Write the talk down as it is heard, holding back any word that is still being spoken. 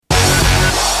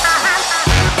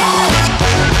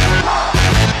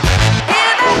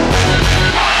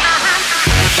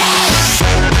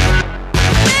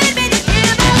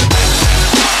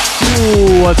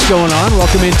What's going on?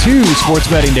 Welcome into Sports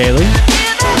Betting Daily.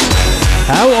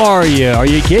 How are you? Are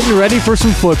you getting ready for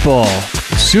some football?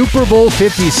 Super Bowl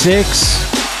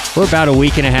 56. We're about a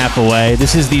week and a half away.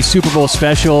 This is the Super Bowl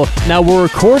special. Now, we're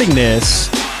recording this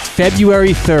February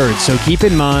 3rd, so keep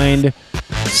in mind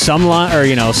some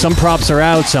props are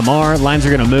out, some aren't. Lines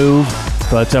are going to move,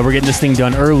 but we're getting this thing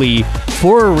done early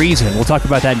for a reason. We'll talk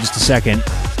about that in just a second.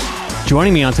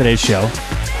 Joining me on today's show,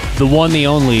 the one, the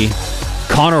only,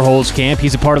 Connor Holzkamp.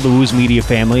 He's a part of the Wooz Media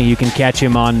family. You can catch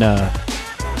him on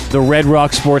the Red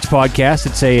Rock Sports Podcast.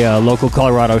 It's a local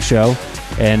Colorado show,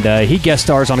 and he guest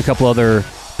stars on a couple other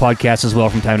podcasts as well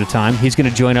from time to time. He's going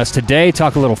to join us today,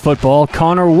 talk a little football.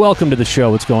 Connor, welcome to the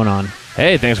show. What's going on?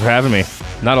 Hey, thanks for having me.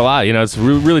 Not a lot. It's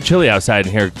really chilly outside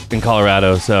in here in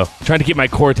Colorado, so trying to keep my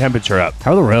core temperature up.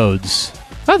 How are the roads?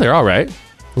 Oh, they're all right.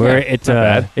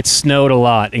 It snowed a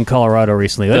lot in Colorado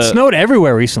recently. It snowed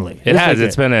everywhere recently. It has.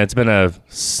 It's been a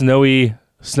snowy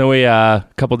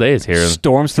couple days here.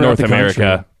 Storms throughout North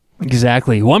America.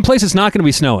 Exactly. One place it's not going to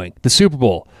be snowing: the Super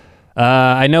Bowl.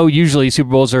 I know usually Super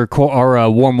Bowls are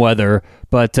warm weather,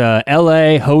 but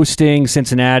LA hosting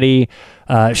Cincinnati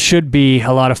should be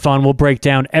a lot of fun. We'll break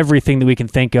down everything that we can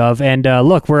think of, and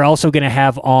look, we're also going to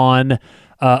have on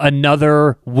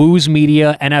another Wooz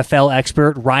Media NFL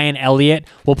expert, Ryan Elliott.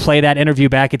 We'll play that interview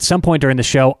back at some point during the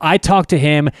show. I talked to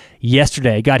him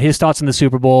yesterday, got his thoughts on the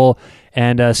Super Bowl,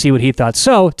 and see what he thought.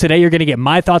 So today you're going to get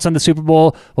my thoughts on the Super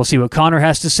Bowl. We'll see what Connor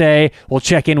has to say. We'll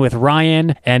check in with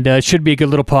Ryan, and it should be a good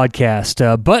little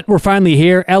podcast. But we're finally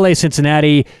here, LA,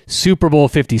 Cincinnati, Super Bowl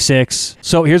 56.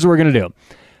 So here's what we're going to do.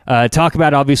 Talk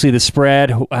about, obviously, the spread,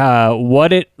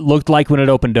 what it looked like when it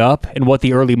opened up, and what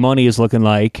the early money is looking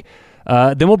like.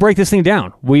 Then we'll break this thing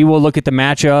down. We will look at the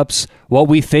matchups, what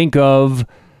we think of,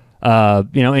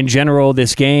 in general,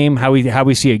 this game, how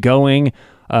we see it going.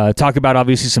 Talk about,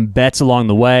 obviously, some bets along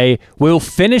the way. We'll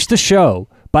finish the show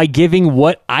by giving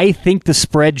what I think the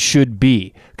spread should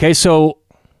be. Okay, so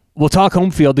we'll talk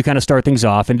home field to kind of start things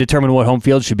off and determine what home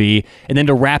field should be. And then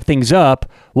to wrap things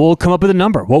up, we'll come up with a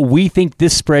number, what we think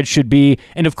this spread should be.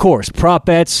 And, of course, prop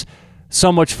bets. So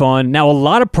much fun. Now, a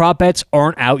lot of prop bets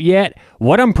aren't out yet.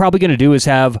 What I'm probably going to do is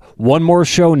have one more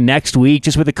show next week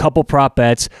just with a couple prop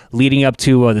bets leading up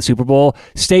to the Super Bowl.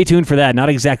 Stay tuned for that. Not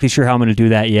exactly sure how I'm going to do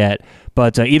that yet.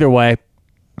 But either way,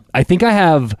 I think I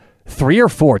have 3 or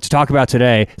 4 to talk about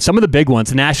today. Some of the big ones.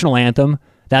 The National Anthem.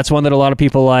 That's one that a lot of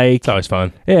people like. It's always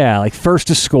fun. Yeah, like first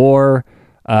to score.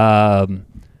 The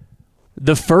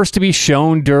first to be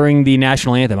shown during the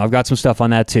National Anthem. I've got some stuff on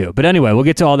that too. But anyway, we'll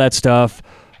get to all that stuff.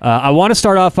 I want to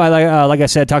start off by, like I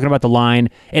said, talking about the line.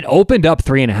 It opened up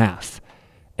 3.5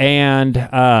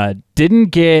 and didn't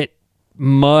get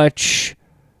much.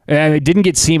 It didn't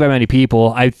get seen by many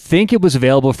people. I think it was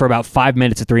available for about 5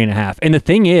 minutes at 3.5. And the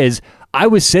thing is, I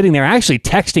was sitting there actually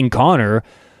texting Connor,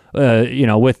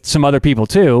 with some other people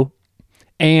too,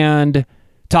 and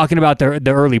talking about the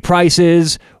early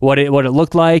prices, what it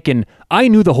looked like. And I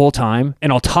knew the whole time,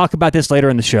 and I'll talk about this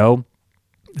later in the show,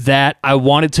 that I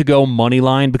wanted to go money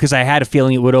line because I had a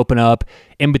feeling it would open up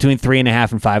in between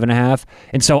 3.5 and 5.5.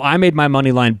 And so I made my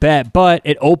money line bet, but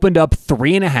it opened up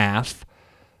 3.5,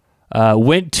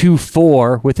 went to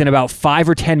 4 within about 5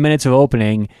 or 10 minutes of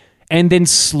opening, and then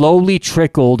slowly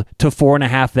trickled to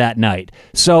 4.5 that night.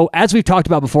 So as we've talked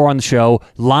about before on the show,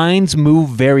 lines move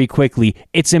very quickly.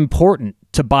 It's important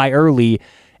to buy early.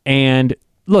 And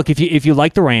look, if you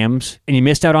like the Rams and you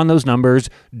missed out on those numbers,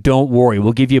 don't worry.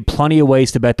 We'll give you plenty of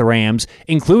ways to bet the Rams,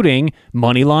 including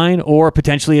money line or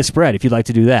potentially a spread if you'd like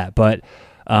to do that. But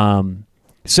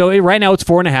right now it's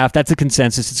 4.5. That's a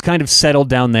consensus. It's kind of settled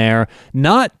down there.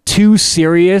 Not too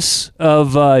serious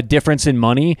of difference in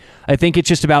money. I think it's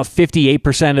just about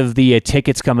 58% of the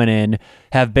tickets coming in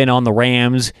have been on the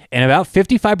Rams, and about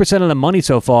 55% of the money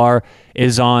so far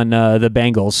is on the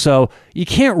Bengals. So you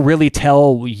can't really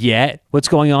tell yet what's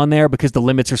going on there because the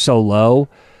limits are so low.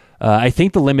 I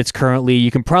think the limits currently,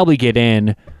 you can probably get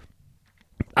in,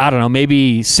 I don't know,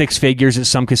 maybe 6 figures at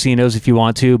some casinos if you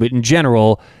want to, but in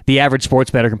general, the average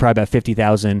sports bettor can probably bet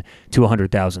 $50,000 to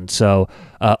 $100,000. So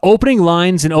opening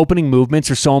lines and opening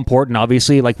movements are so important,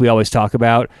 obviously, like we always talk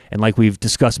about and like we've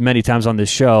discussed many times on this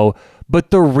show. But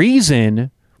the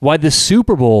reason why the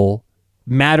Super Bowl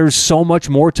matters so much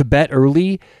more to bet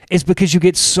early is because you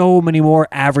get so many more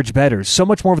average bettors. So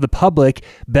much more of the public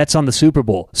bets on the Super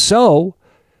Bowl. So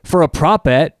for a prop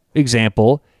bet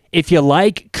example, if you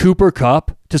like Cooper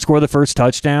Kupp to score the first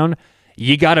touchdown,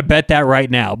 you got to bet that right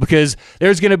now because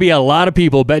there's going to be a lot of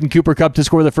people betting Cooper Kupp to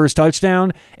score the first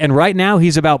touchdown. And right now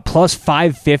he's about plus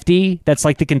 550. That's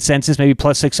like the consensus, maybe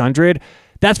plus 600.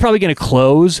 That's probably going to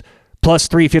close plus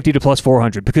 350 to plus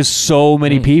 400 because so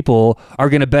many people are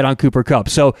going to bet on Cooper Kupp.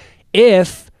 So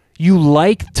if you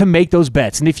like to make those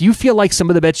bets, and if you feel like some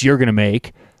of the bets you're going to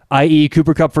make, i.e.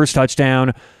 Cooper Kupp first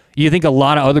touchdown, you think a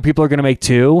lot of other people are going to make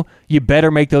too, you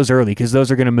better make those early because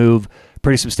those are going to move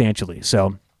pretty substantially. So,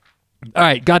 all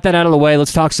right, got that out of the way.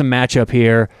 Let's talk some matchup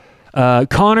here.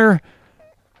 Connor,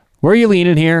 where are you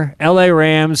leaning here? LA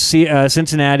Rams,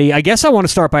 Cincinnati. I guess I want to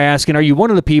start by asking, are you one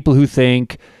of the people who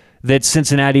think that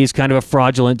Cincinnati is kind of a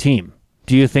fraudulent team?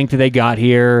 Do you think that they got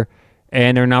here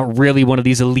and they're not really one of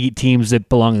these elite teams that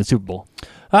belong in the Super Bowl?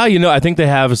 I think they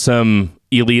have some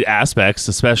elite aspects,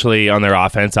 especially on their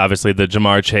offense. Obviously, the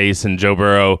Jamar Chase and Joe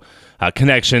Burrow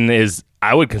connection is,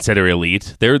 I would consider,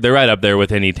 elite. They're right up there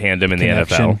with any tandem in the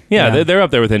NFL. Yeah. They're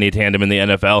up there with any tandem in the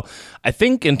NFL. I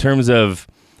think in terms of,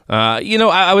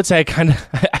 I would say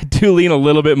I do lean a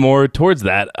little bit more towards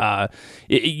that.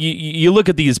 You look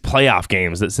at these playoff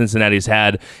games that Cincinnati's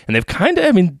had, and they've kind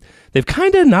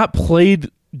of not played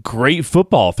great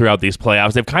football throughout these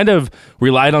playoffs. They've kind of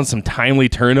relied on some timely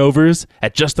turnovers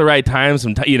at just the right time,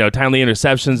 some timely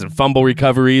interceptions and fumble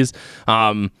recoveries.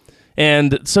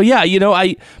 And so,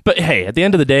 but hey, at the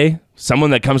end of the day,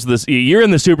 someone that comes to this, you're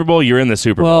in the Super Bowl, you're in the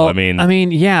Super Bowl.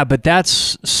 Yeah, but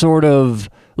that's sort of,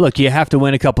 look, you have to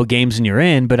win a couple games and you're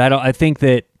in, but I think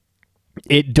that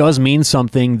it does mean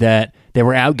something that they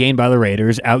were outgained by the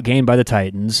Raiders, outgained by the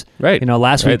Titans. Right.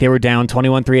 Last week they were down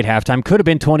 21-3 at halftime. Could have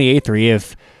been 28-3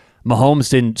 if Mahomes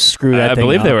didn't screw that thing up. I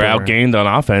believe they were outgained on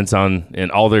offense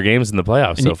in all their games in the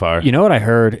playoffs so far. You know what I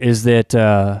heard is that,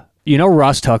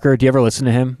 Russ Tucker? Do you ever listen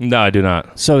to him? No, I do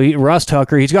not. So Russ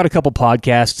Tucker, he's got a couple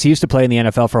podcasts. He used to play in the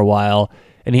NFL for a while,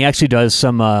 and he actually does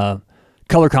some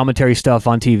color commentary stuff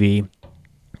on TV.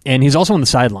 And he's also on the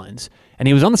sidelines. And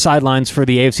he was on the sidelines for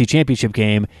the AFC Championship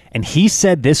game, and he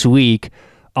said this week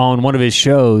on one of his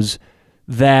shows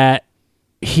that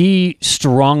he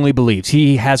strongly believes,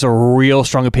 he has a real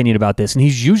strong opinion about this, and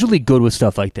he's usually good with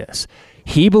stuff like this.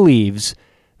 He believes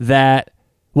that,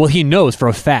 he knows for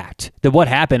a fact that what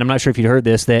happened, I'm not sure if you'd heard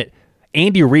this, that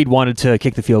Andy Reid wanted to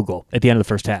kick the field goal at the end of the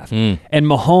first half. And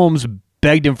Mahomes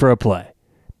begged him for a play.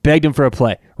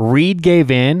 Reid gave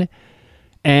in,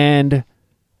 and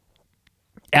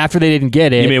after they didn't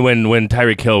get it... You mean when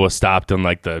Tyreek Hill was stopped on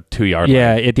like the 2-yard line?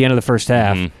 Yeah, at the end of the first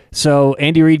half. So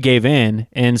Andy Reid gave in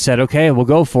and said, okay, we'll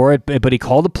go for it. But he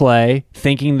called a play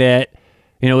thinking that,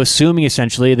 assuming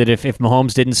essentially that if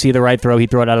Mahomes didn't see the right throw, he'd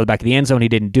throw it out of the back of the end zone. He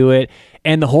didn't do it.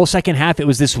 And the whole second half, it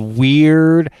was this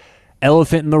weird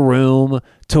elephant in the room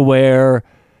to where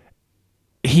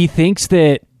he thinks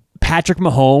that Patrick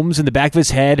Mahomes in the back of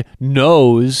his head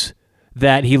knows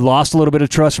that he lost a little bit of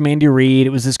trust from Andy Reid.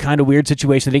 It was this kind of weird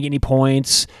situation. They didn't get any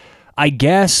points. I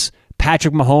guess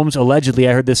Patrick Mahomes, allegedly,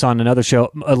 I heard this on another show,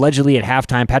 allegedly at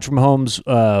halftime, Patrick Mahomes'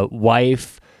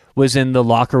 wife was in the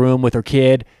locker room with her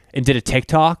kid and did a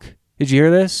TikTok. Did you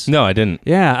hear this? No, I didn't.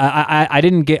 Yeah, I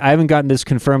haven't gotten this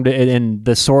confirmed, and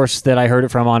the source that I heard it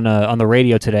from on the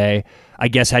radio today, I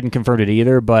guess hadn't confirmed it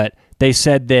either, but they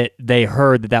said that they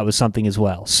heard that was something as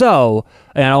well. So,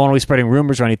 and I don't want to be spreading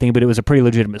rumors or anything, but it was a pretty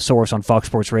legitimate source on Fox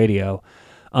Sports Radio.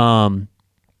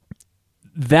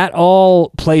 That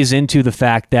all plays into the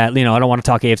fact that, I don't want to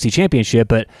talk AFC Championship,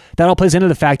 but that all plays into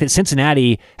the fact that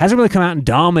Cincinnati hasn't really come out and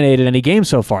dominated any game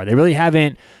so far. They really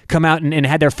haven't come out and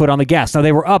had their foot on the gas. Now,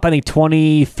 they were up, I think,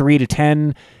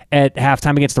 23-10 at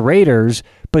halftime against the Raiders,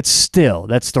 but still,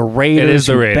 that's the Raiders. It is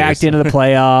the Raiders. Backed into the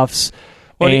playoffs.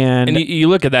 And you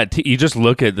look at that, you just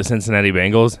look at the Cincinnati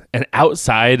Bengals, and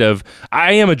outside of,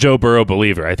 I am a Joe Burrow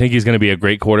believer. I think he's going to be a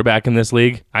great quarterback in this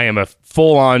league. I am a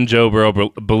full-on Joe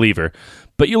Burrow believer.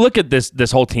 But you look at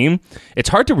this whole team, it's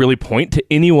hard to really point to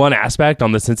any one aspect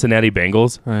on the Cincinnati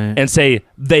Bengals and say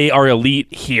they are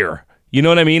elite here. You know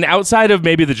what I mean? Outside of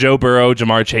maybe the Joe Burrow,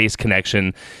 Jamar Chase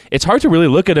connection, it's hard to really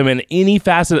look at them in any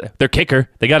facet. Their kicker,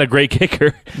 they got a great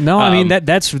kicker. No, I mean,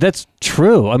 that's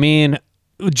true. I mean,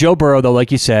 Joe Burrow, though,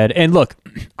 like you said, and look,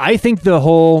 I think the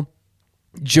whole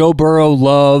Joe Burrow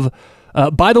love,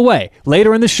 by the way,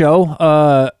 later in the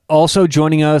show, also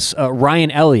joining us,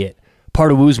 Ryan Elliott,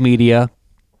 part of Woo's Media.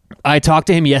 I talked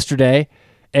to him yesterday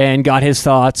and got his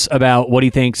thoughts about what he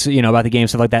thinks, about the game,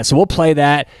 stuff like that. So we'll play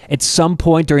that at some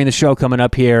point during the show coming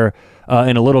up here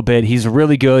in a little bit. He's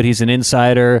really good. He's an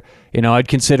insider. I'd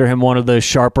consider him one of the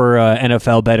sharper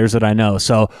NFL bettors that I know.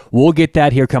 So we'll get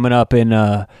that here coming up in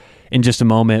just a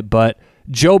moment. But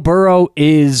Joe Burrow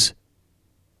is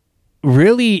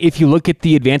really, if you look at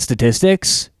the advanced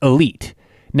statistics, elite.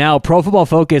 Now, Pro Football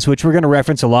Focus, which we're going to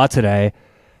reference a lot today,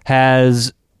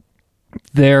 has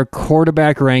their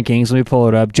quarterback rankings. Let me pull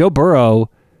it up. Joe Burrow,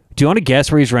 do you want to guess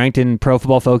where he's ranked in Pro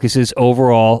Football Focus's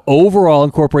overall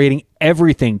incorporating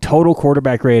everything, total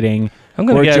quarterback rating, I'm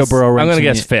going where to Joe guess. Burrow I'm ranks going to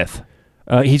in guess the- 5th.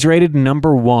 He's rated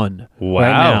number 1. Wow.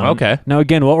 Right now. Okay. Now,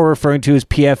 again, what we're referring to is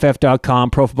PFF.com,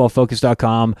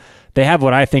 ProFootballFocus.com. They have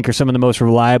what I think are some of the most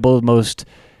reliable, most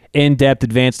in-depth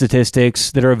advanced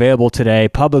statistics that are available today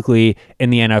publicly in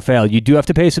the NFL. You do have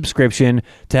to pay a subscription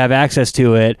to have access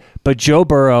to it, but Joe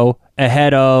Burrow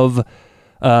ahead of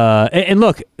and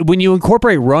look, when you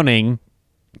incorporate running,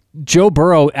 Joe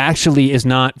Burrow actually is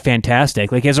not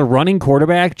fantastic. Like as a running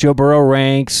quarterback, Joe Burrow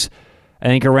ranks, I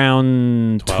think,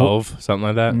 around 12, something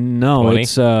like that. No, 20?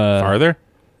 it's farther.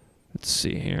 Let's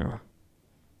see here.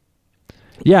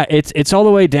 Yeah, it's all the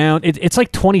way down. It's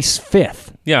like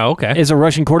 25th Yeah. Okay. as a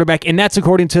rushing quarterback, and that's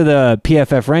according to the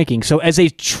PFF ranking. So as a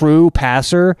true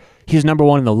passer, he's number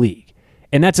 1 in the league,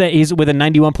 and he's with a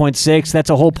 91.6.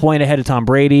 That's a whole point ahead of Tom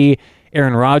Brady,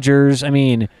 Aaron Rodgers. I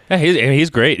mean, Yeah,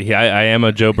 he's great. I am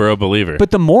a Joe Burrow believer.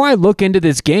 but the more I look into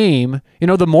this game,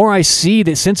 the more I see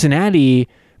that Cincinnati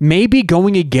may be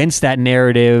going against that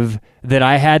narrative that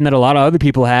I had and that a lot of other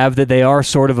people have, that they are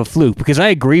sort of a fluke. Because I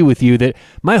agree with you that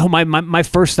my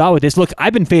first thought with this, look,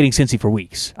 I've been fading Cincy for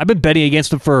weeks. I've been betting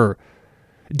against them for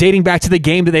dating back to the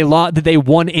game that they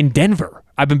won in Denver.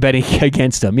 I've been betting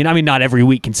against them. I mean, not every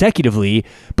week consecutively,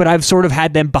 but I've sort of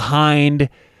had them behind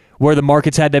where the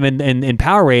markets had them in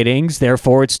power ratings.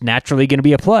 Therefore, it's naturally going to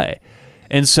be a play.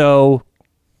 And so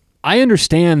I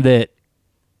understand that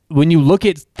when you look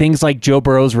at things like Joe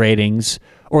Burrow's ratings,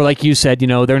 or like you said,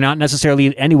 they're not necessarily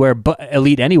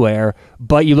elite anywhere,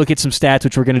 but you look at some stats,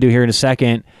 which we're going to do here in a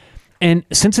second, and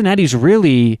Cincinnati's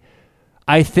really,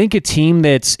 I think, a team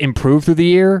that's improved through the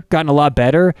year, gotten a lot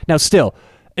better. Now, still,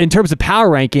 in terms of power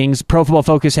rankings, Pro Football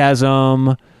Focus has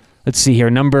them, let's see here,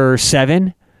 number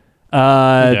 7.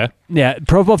 Okay. Yeah,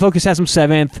 Pro Football Focus has them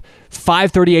 7th.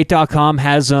 538.com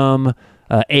has them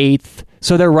 8th.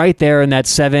 So they're right there in that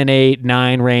 7, 8,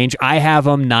 9 range. I have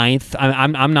them 9th.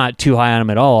 I'm not too high on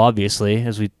them at all, obviously,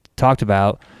 as we talked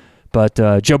about. But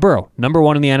Joe Burrow, number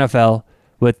 1 in the NFL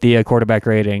with the quarterback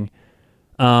rating.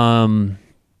 Let's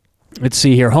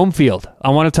see here. Home field. I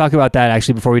want to talk about that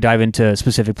actually before we dive into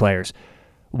specific players.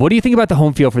 What do you think about the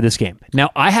home field for this game? Now,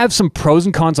 I have some pros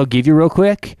and cons I'll give you real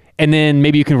quick, and then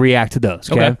maybe you can react to those.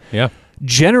 Okay. Yeah.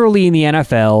 Generally in the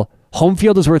NFL, home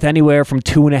field is worth anywhere from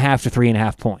 2.5 to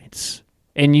 3.5 points.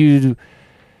 And you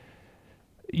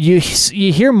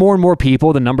hear more and more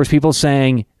people, the numbers people,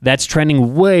 saying that's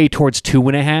trending way towards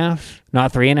 2.5,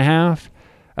 not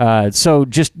 3.5. So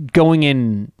just going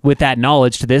in with that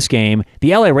knowledge to this game,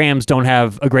 the LA Rams don't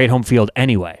have a great home field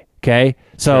anyway. Okay,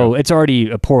 so It's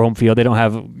already a poor home field. They don't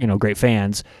have great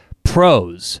fans.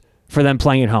 Pros for them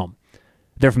playing at home: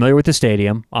 they're familiar with the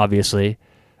stadium, obviously.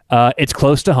 It's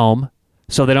close to home,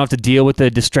 so they don't have to deal with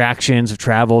the distractions of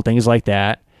travel, things like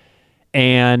that.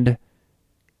 And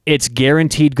it's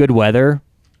guaranteed good weather,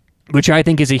 which I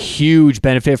think is a huge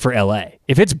benefit for LA.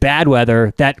 If it's bad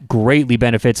weather, that greatly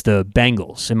benefits the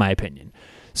Bengals, in my opinion.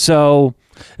 So,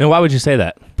 And why would you say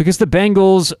that? because the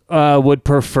Bengals would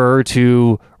prefer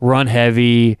to run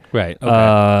heavy, Right.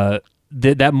 Okay.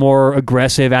 that more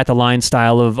aggressive at the line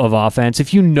style of offense.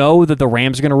 If you know that the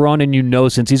Rams are going to run and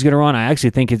Cincy's going to run, I actually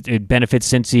think it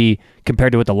benefits Cincy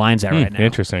compared to what the line's at right now.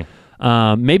 Interesting.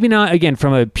 Maybe not, again,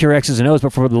 from a pure X's and O's,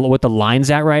 but for what the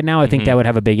line's at right now, I think that would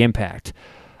have a big impact.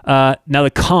 Now, the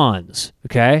cons,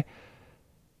 okay?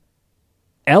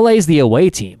 LA's the away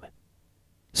team,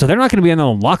 so they're not going to be in their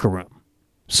own locker room.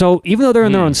 So even though they're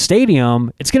in their own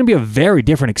stadium, it's going to be a very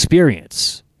different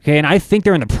experience, okay? And I think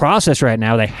they're in the process right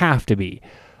now, they have to be,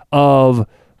 of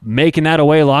making that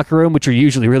away locker room, which are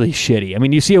usually really shitty. I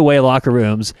mean, you see away locker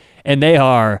rooms, and they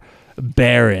are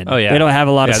barren. Oh, yeah. They don't have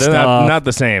a lot of they're stuff. not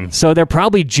the same. So they're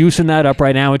probably juicing that up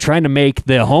right now and trying to make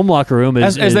the home locker room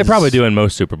As they probably do in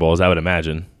most Super Bowls, I would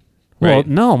imagine. Well, Right?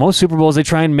 no, most Super Bowls they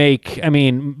try and make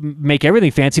everything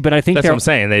fancy, but I think That's they're what I'm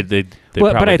saying. They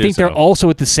but probably I do think they're so.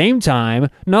 also at the same time.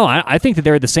 No, I think that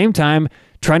they're at the same time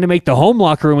trying to make the home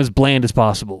locker room as bland as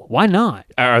possible. Why not?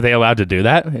 Are they allowed to do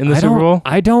that in the Super Bowl?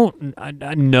 I don't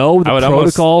know the I would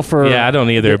protocol almost- for yeah, I don't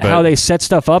either, but how they set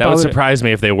stuff up. That would surprise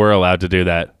me if they were allowed to do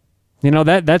that.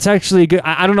 That's actually good.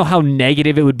 I don't know how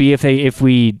negative it would be if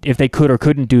they could or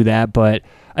couldn't do that, but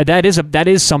that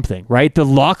is something, right? The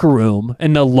locker room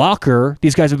and the locker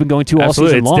these guys have been going to all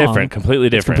Absolutely, season it's long. different, completely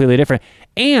It's different. completely different.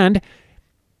 And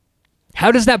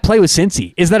how does that play with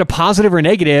Cincy? Is that a positive or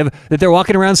negative that they're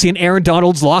walking around seeing Aaron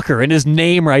Donald's locker and his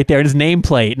name right there and his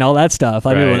nameplate and all that stuff?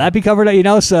 I mean, will Right. that be covered?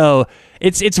 So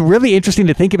it's really interesting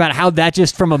to think about how that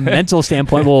just from a mental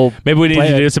standpoint will Maybe we need play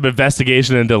to it. do some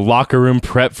investigation into locker room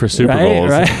prep for Super Bowls.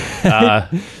 Right.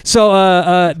 So,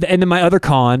 and then my other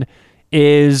con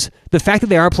is the fact that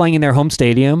they are playing in their home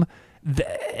stadium.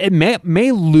 it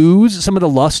may lose some of the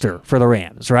luster for the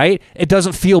Rams, right? It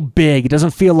doesn't feel big. It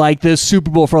doesn't feel like the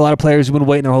Super Bowl for a lot of players who've been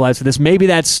waiting their whole lives for this. Maybe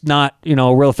that's not,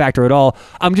 a real factor at all.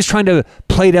 I'm just trying to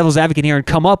play devil's advocate here and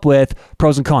come up with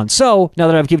pros and cons. So now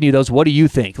that I've given you those, what do you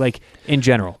think, like in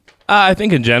general? I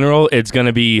think in general, it's going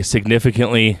to be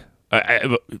significantly,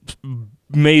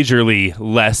 majorly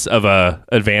less of a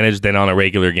advantage than on a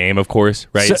regular game, of course,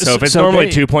 right? So if it's normally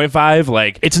 2.5,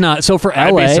 like it's not. So for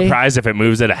I'd LA, be surprised if it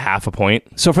moves at a half a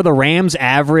point. So for the Rams'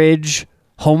 average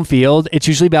home field, it's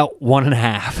usually about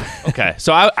 1.5. Okay,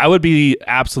 so I would be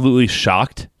absolutely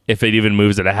shocked if it even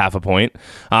moves at a half a point.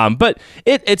 But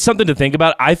it's something to think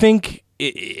about. I think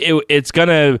it's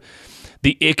gonna.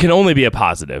 It can only be a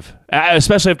positive,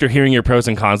 especially after hearing your pros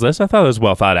and cons list. I thought it was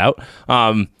well thought out.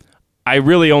 I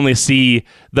really only see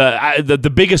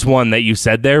the biggest one that you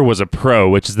said there was a pro,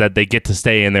 which is that they get to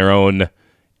stay in their own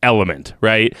element,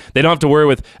 right? They don't have to worry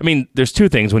with, there's two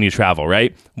things when you travel,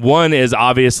 right? One is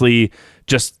obviously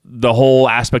just the whole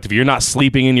aspect of you're not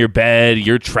sleeping in your bed,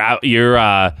 you're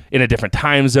in a different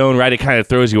time zone, right? It kind of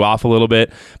throws you off a little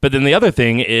bit. But then the other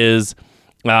thing is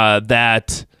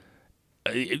that,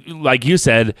 like you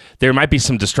said, there might be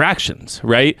some distractions,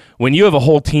 right? When you have a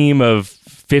whole team of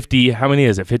 50, how many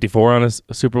is it? 54 on a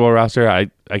Super Bowl roster? I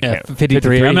can't.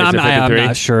 53. I'm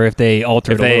not sure if they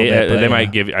altered a little bit. They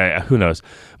might give. Who knows?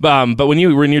 But when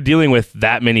you're dealing with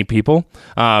that many people,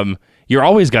 you're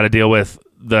always got to deal with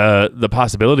the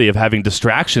possibility of having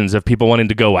distractions of people wanting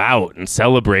to go out and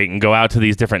celebrate and go out to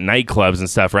these different nightclubs and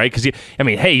stuff, right? Because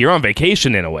hey, you're on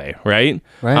vacation in a way, right?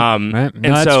 Right. Right. No,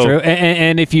 that's true.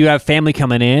 And if you have family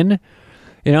coming in,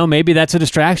 maybe that's a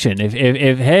distraction. If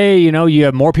hey, you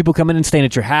have more people coming and staying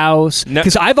at your house.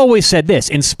 Because I've always said this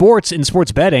in sports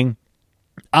betting,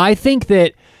 I think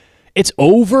that it's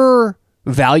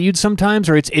overvalued sometimes,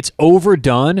 or it's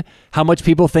overdone how much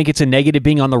people think it's a negative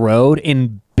being on the road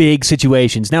in big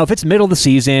situations. Now, if it's middle of the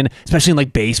season, especially in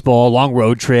like baseball, long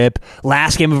road trip,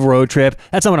 last game of a road trip,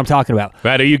 that's not what I'm talking about.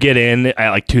 Right, or you get in at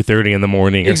like 2:30 in the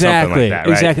morning or something like that, right?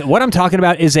 Exactly. What I'm talking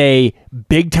about is a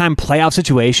big-time playoff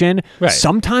situation. Right.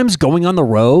 Sometimes going on the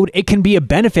road, it can be a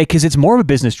benefit because it's more of a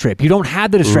business trip. You don't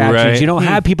have the distractions. Right. You don't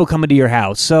have people coming to your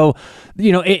house. So,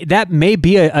 that may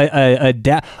be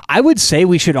I would say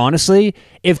we should honestly,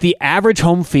 if the average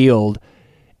home field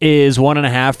is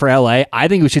 1.5 for LA, I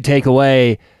think we should take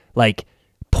away like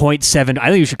 0.7.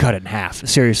 I think we should cut it in half.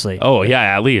 Seriously. Oh yeah,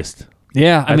 at least.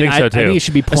 Yeah, I think so too. I think it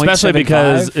should be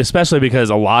 0.75. Especially because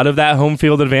a lot of that home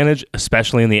field advantage,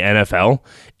 especially in the NFL,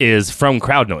 is from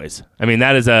crowd noise.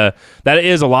 That is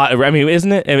a lot.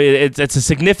 Isn't it? It's a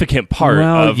significant part.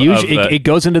 Well, usually it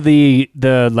goes into the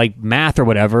like math or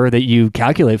whatever that you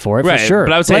calculate for it, right, for sure.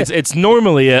 But I would say it's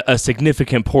normally a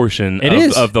significant portion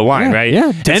of the line, right?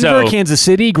 Yeah, Denver, Kansas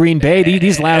City, Green Bay,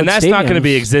 these loud and that's stadiums. Not going to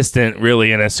be existent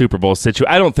really in a Super Bowl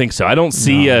situation. I don't think so. I don't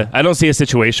see a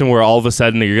situation where all of a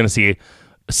sudden you're going to see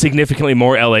significantly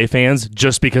more LA fans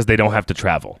just because they don't have to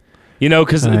travel.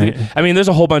 Because there's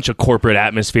a whole bunch of corporate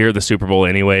atmosphere at the Super Bowl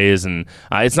anyways, and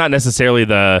it's not necessarily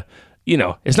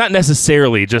it's not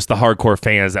necessarily just the hardcore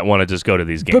fans that want to just go to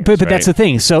these games. But that's the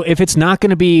thing. So if it's not going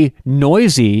to be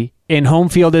noisy in home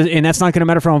field, and that's not going to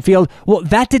matter for home field, well,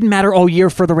 that didn't matter all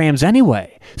year for the Rams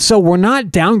anyway. So we're not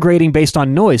downgrading based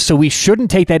on noise. So we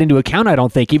shouldn't take that into account, I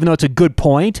don't think, even though it's a good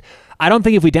point. I don't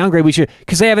think if we downgrade, we should,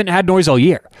 because they haven't had noise all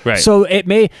year. Right. So it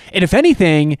may, and if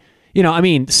anything,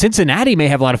 Cincinnati may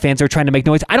have a lot of fans that are trying to make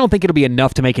noise. I don't think it'll be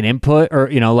enough to make an input or,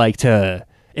 to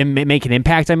make an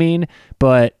impact,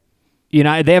 but,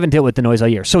 they haven't dealt with the noise all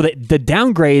year. So the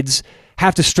downgrades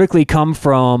have to strictly come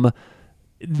from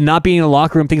not being in the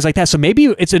locker room, things like that. So maybe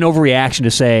it's an overreaction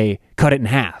to say, cut it in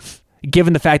half,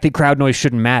 given the fact that crowd noise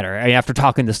shouldn't matter. After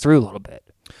talking this through a little bit.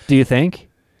 Do you think?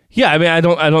 Yeah, I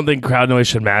don't think crowd noise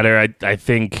should matter. I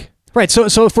think right. So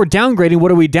if we're downgrading, what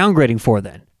are we downgrading for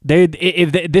then?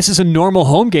 This is a normal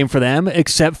home game for them,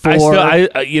 except for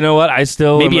I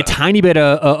still maybe a tiny bit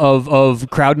of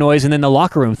crowd noise and then the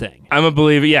locker room thing. I'm a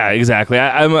believer. Yeah, exactly.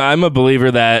 I'm a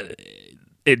believer that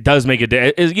it does make a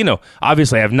difference.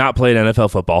 Obviously, I've not played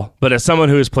NFL football, but as someone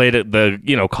who has played at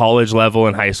the college level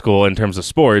and high school in terms of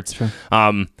sports, sure.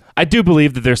 I do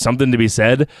believe that there's something to be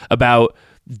said about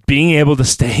being able to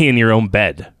stay in your own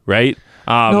bed, right?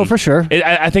 No, for sure.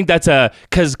 I think that's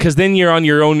because then you're on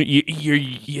your own.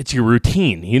 It's your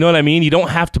routine. You know what I mean? You don't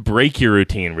have to break your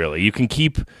routine. Really, you can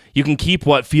keep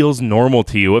what feels normal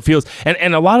to you. What feels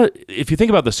and a lot of, if you think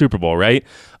about the Super Bowl, right?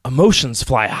 Emotions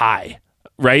fly high.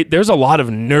 Right? There's a lot of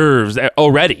nerves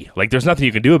already. Like, there's nothing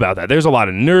you can do about that. There's a lot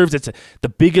of nerves. It's the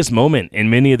biggest moment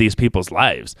in many of these people's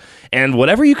lives. And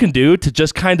whatever you can do to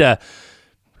just kind of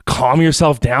calm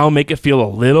yourself down, make it feel a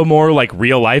little more like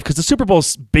real life, because the Super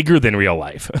Bowl's bigger than real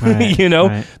life. Right,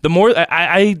 right. The more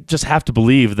I just have to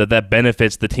believe that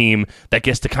benefits the team that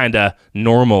gets to kind of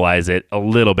normalize it a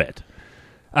little bit.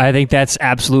 I think that's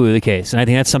absolutely the case, and I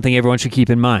think that's something everyone should keep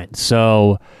in mind.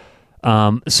 So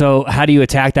how do you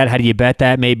attack that? How do you bet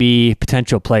that? Maybe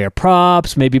potential player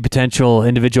props, maybe potential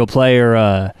individual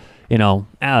player,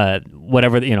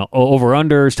 whatever,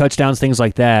 over-unders, touchdowns, things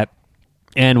like that.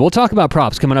 And we'll talk about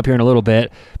props coming up here in a little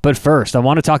bit. But first, I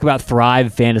want to talk about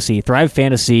Thrive Fantasy. Thrive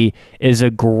Fantasy is a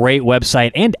great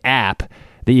website and app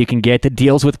that you can get that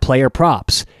deals with player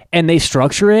props. And they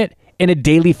structure it in a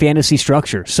daily fantasy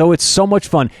structure. So it's so much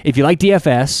fun. If you like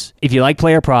DFS, if you like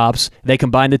player props, they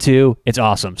combine the two. It's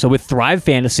awesome. So with Thrive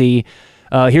Fantasy,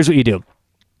 here's what you do.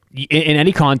 In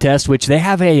any contest, which they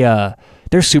have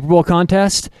their Super Bowl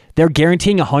contest, they're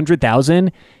guaranteeing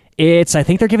 $100,000. I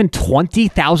think they're giving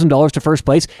 $20,000 to first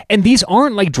place. And these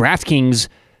aren't like DraftKings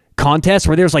contests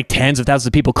where there's like tens of thousands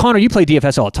of people. Connor, you play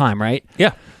DFS all the time, right?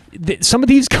 Yeah. Some of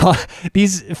these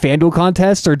FanDuel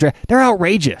contests they're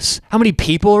outrageous. How many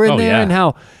people are in there and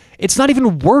how it's not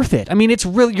even worth it. I mean, it's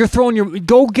really, you're throwing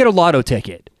go get a lotto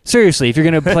ticket. Seriously, if you're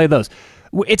going to play those.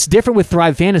 It's different with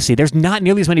Thrive Fantasy. There's not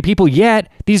nearly as many people yet.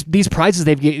 These prizes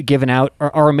they've given out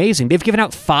are amazing. They've given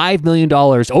out $5 million,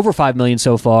 over $5 million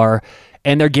so far,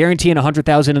 and they're guaranteeing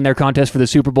 $100,000 in their contest for the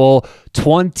Super Bowl,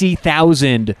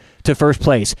 $20,000 to first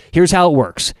place. Here's how it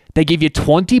works. They give you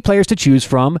 20 players to choose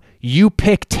from. You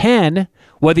pick 10,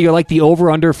 whether you're like the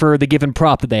over-under for the given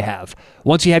prop that they have.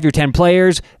 Once you have your 10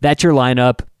 players, that's your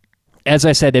lineup. As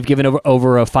I said, they've given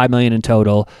over $5 million in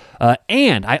total.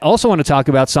 And I also want to talk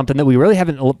about something that we really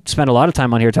haven't spent a lot of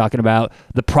time on here talking about,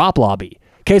 the prop lobby.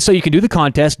 Okay, so you can do the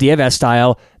contest, DFS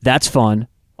style. That's fun.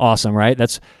 Awesome, right?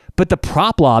 But the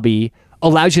prop lobby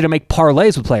allows you to make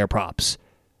parlays with player props.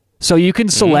 So you can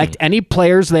select any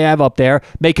players they have up there,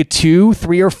 make it 2,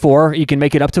 3, or 4. You can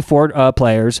make it up to 4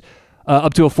 players,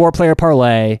 up to a 4-player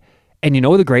parlay. And you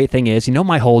know the great thing is,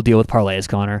 my whole deal with parlays,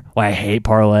 Connor, why I hate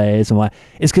parlays and why,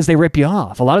 is because they rip you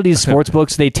off. A lot of these sports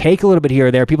books, they take a little bit here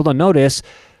or there. People don't notice.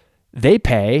 They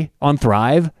pay on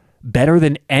Thrive better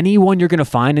than anyone you're going to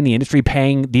find in the industry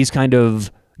paying these kind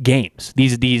of games,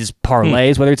 these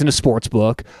parlays, whether it's in a sports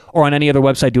book or on any other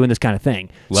website doing this kind of thing.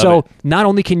 Love it. Not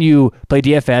only can you play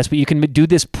DFS, but you can do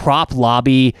this prop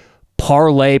lobby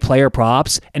parlay player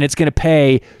props, and it's going to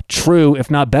pay true, if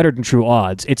not better than true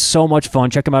odds. It's so much fun.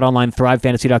 Check them out online,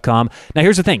 thrivefantasy.com. Now,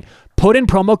 here's the thing. Put in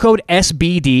promo code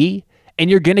SBD, and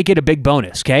you're going to get a big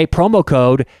bonus, okay? Promo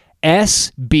code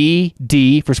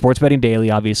SBD for Sports Betting Daily,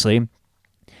 obviously.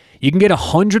 You can get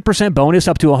 100% bonus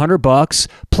up to $100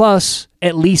 plus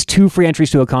at least 2 free entries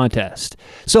to a contest.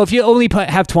 So if you only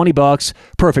have $20,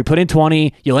 perfect. Put in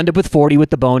 20, you'll end up with 40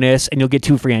 with the bonus, and you'll get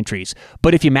 2 free entries.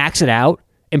 But if you max it out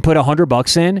and put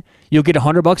 $100 in, you'll get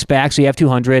 $100 back, so you have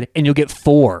 200, and you'll get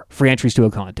 4 free entries to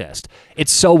a contest.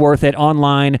 It's so worth it.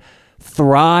 Online,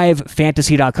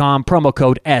 thrivefantasy.com, promo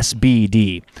code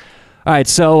SBD. All right,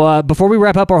 so before we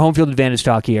wrap up our home field advantage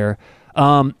talk here,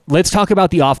 let's talk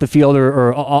about the off the field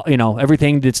or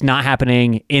everything that's not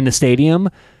happening in the stadium.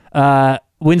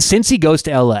 When Cincy goes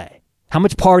to LA, how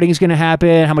much partying is going to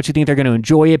happen? How much do you think they're going to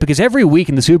enjoy it? Because every week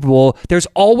in the Super Bowl, there's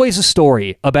always a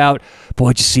story about,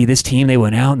 boy, did you see this team? They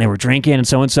went out and they were drinking and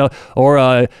so-and-so.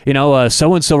 Or,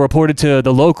 so-and-so reported to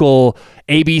the local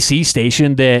ABC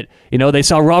station that, they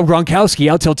saw Rob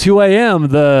Gronkowski out till 2 a.m.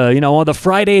 on the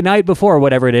Friday night before,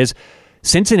 whatever it is.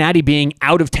 Cincinnati being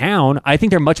out of town, I think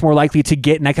they're much more likely to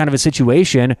get in that kind of a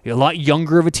situation. A lot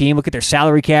younger of a team. Look at their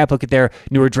salary cap. Look at their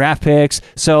newer draft picks.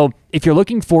 So if you're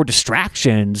looking for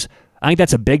distractions, I think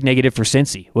that's a big negative for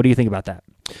Cincy. What do you think about that?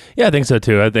 Yeah, I think so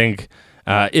too. I think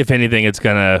if anything, it's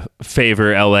going to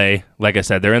favor LA. Like I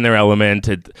said, they're in their element.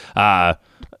 And I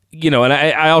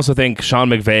also think Sean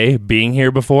McVay being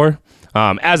here before,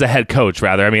 as a head coach,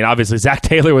 rather. I mean, obviously, Zach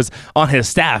Taylor was on his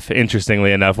staff,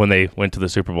 interestingly enough, when they went to the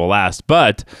Super Bowl last.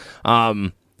 But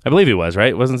I believe he was,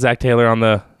 right? Wasn't Zach Taylor on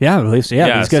the... Yeah, I believe so.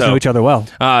 Yeah, these guys know each other well.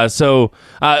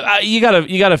 You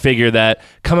gotta figure that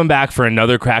coming back for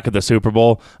another crack at the Super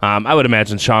Bowl, I would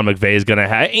imagine Sean McVay is going to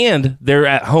have... And they're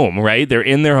at home, right? They're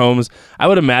in their homes. I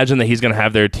would imagine that he's going to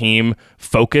have their team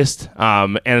focused.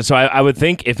 And so I would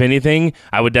think, if anything,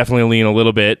 I would definitely lean a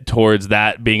little bit towards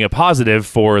that being a positive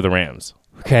for the Rams.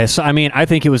 Okay, so I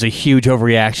think it was a huge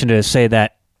overreaction to say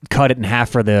that cut it in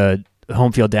half for the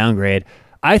home field downgrade.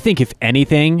 I think, if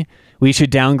anything, we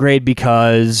should downgrade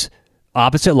because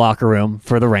opposite locker room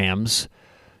for the Rams.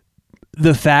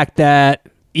 The fact that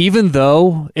even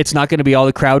though it's not going to be all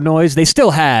the crowd noise, they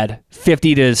still had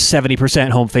 50 to 70%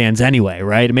 home fans anyway,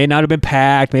 right? It may not have been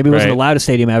packed. Maybe it wasn't the loudest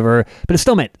stadium ever, but it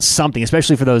still meant something,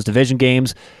 especially for those division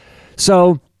games.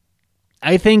 So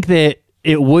I think that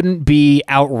it wouldn't be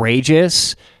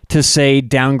outrageous to say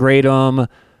downgrade them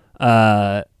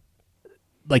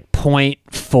like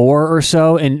 0.4 or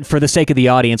so. And for the sake of the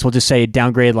audience, we'll just say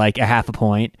downgrade like a half a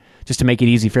point, just to make it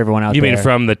easy for everyone out there. You mean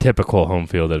from the typical home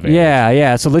field advantage?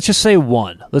 Yeah. So let's just say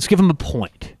 1. Let's give them a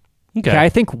point. Okay. I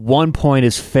think 1 point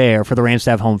is fair for the Rams to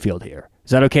have home field here.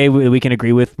 Is that okay? We can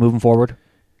agree with moving forward?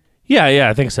 Yeah,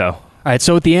 I think so. All right,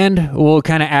 so at the end, we'll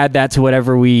kind of add that to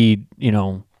whatever we,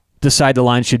 decide the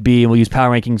line should be, and we'll use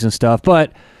power rankings and stuff.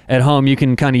 But at home, you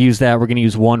can kind of use that. We're going to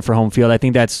use 1 for home field. I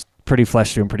think that's pretty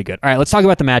fleshed through and pretty good. All right, let's talk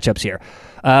about the matchups here.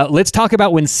 Let's talk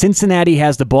about when Cincinnati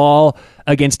has the ball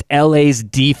against LA's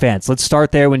defense. Let's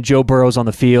start there when Joe Burrow's on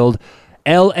the field.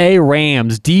 LA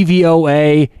Rams,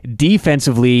 DVOA,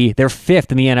 defensively, they're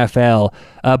 5th in the NFL.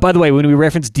 By the way, when we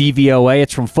reference DVOA,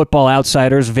 it's from Football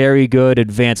Outsiders, very good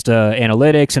advanced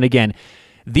analytics. And again,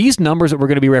 these numbers that we're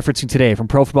going to be referencing today from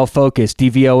Pro Football Focus,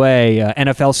 DVOA,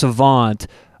 NFL Savant,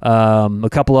 a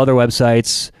couple other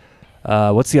websites,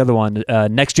 what's the other one?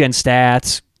 Next Gen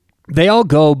Stats. They all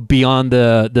go beyond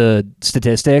the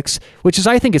statistics, which is,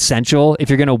 I think, essential if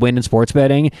you're going to win in sports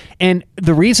betting. And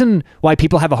the reason why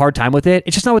people have a hard time with it,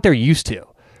 it's just not what they're used to,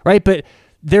 right? But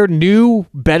there are new,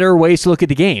 better ways to look at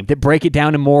the game that break it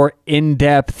down in more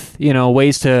in-depth,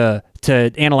 ways to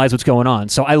analyze what's going on.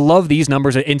 So I love these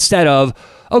numbers instead of,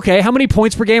 okay, how many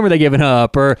points per game are they giving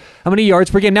up, or how many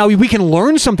yards per game? Now, we can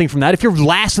learn something from that. If you're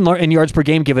last in yards per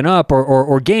game given up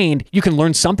or gained, you can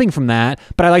learn something from that.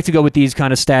 But I like to go with these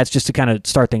kind of stats just to kind of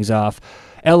start things off.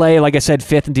 LA, like I said,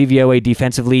 5th in DVOA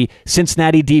defensively.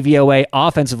 Cincinnati, DVOA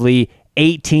offensively,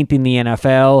 18th in the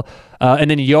NFL.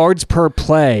 And then yards per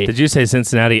play. Did you say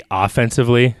Cincinnati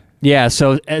offensively? Yeah,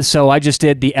 so I just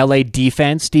did the LA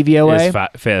defense DVOA. Is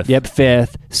 5th. Yep,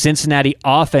 5th. Cincinnati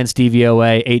offense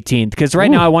DVOA 18th. Because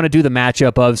right now I want to do the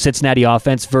matchup of Cincinnati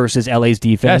offense versus LA's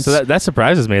defense. Yeah, so that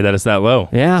surprises me that it's that low.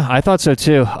 Yeah, I thought so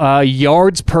too.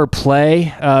 Yards per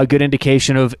play, good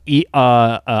indication of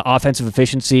offensive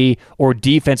efficiency or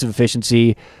defensive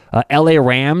efficiency. LA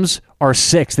Rams are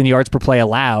 6th in yards per play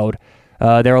allowed.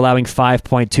 They're allowing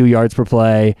 5.2 yards per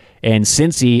play, and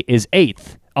Cincy is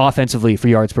 8th offensively for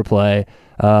yards per play,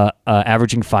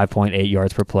 averaging 5.8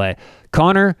 yards per play.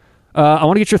 Connor, I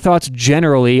want to get your thoughts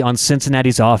generally on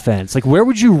Cincinnati's offense. Like, where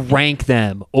would you rank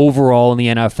them overall in the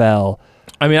NFL?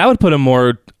 I mean, I would put them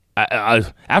more.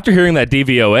 After hearing that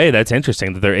DVOA, that's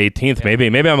interesting that they're 18th. Yeah.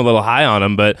 Maybe I'm a little high on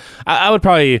them, but I would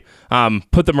probably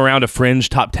put them around a fringe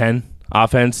top 10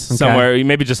 offense, somewhere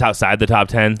maybe just outside the top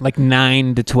 10, like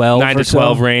 9 to 12. 9 to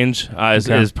 12 range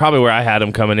is probably where I had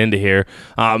them coming into here.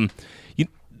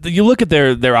 You look at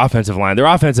their offensive line. Their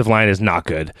offensive line is not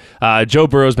good. Joe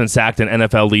Burrow's been sacked an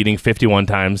NFL leading 51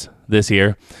 times this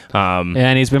year.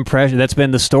 And he's been pressured. That's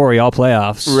been the story all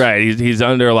playoffs. Right. He's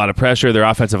under a lot of pressure. Their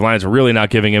offensive line is really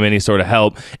not giving him any sort of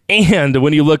help. And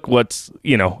when you look what's,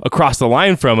 across the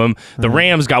line from him, the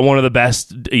Rams got one of the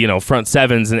best, front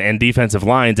sevens and defensive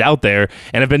lines out there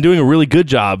and have been doing a really good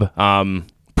job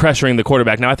pressuring the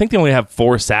quarterback. Now, I think they only have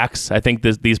 4 sacks, I think,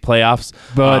 these playoffs.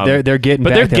 But they're getting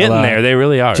back. But they're getting there. They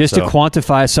really are. Just to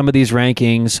quantify some of these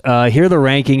rankings, here are the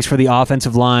rankings for the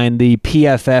offensive line, the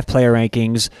PFF player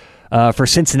rankings for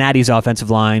Cincinnati's offensive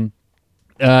line.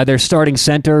 Their starting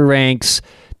center ranks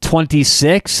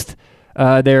 26th.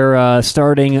 Their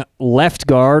starting left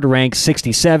guard ranks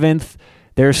 67th.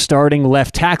 Their starting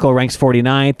left tackle ranks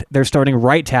 49th. Their starting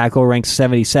right tackle ranks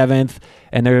 77th.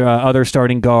 And their other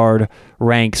starting guard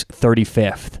ranks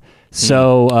 35th.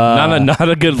 So not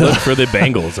a good look for the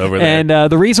Bengals over there.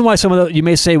 And the reason why you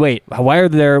may say, wait, why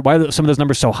are some of those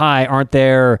numbers so high? Aren't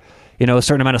there a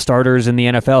certain amount of starters in the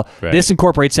NFL? Right. This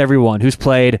incorporates everyone who's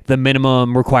played the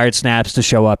minimum required snaps to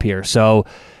show up here. So,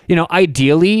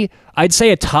 ideally, I'd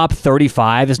say a top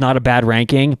 35 is not a bad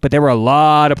ranking, but there were a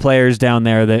lot of players down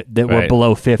there that were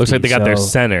below 50. Looks like they got their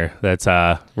center that's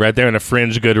right there in a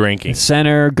fringe good ranking.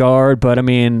 Center, guard, but I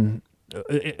mean,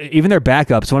 even their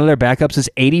backups. One of their backups is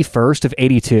 81st of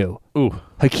 82. Ooh.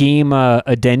 Hakeem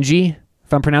Adeniji,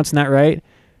 if I'm pronouncing that right.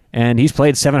 And he's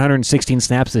played 716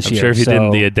 snaps this year. I'm sure if he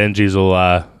didn't, the Adenjis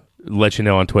will let you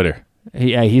know on Twitter.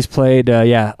 He's played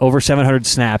over 700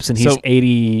 snaps, and he's 80.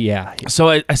 Yeah. So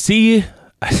I see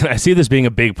this being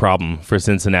a big problem for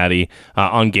Cincinnati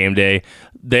on game day.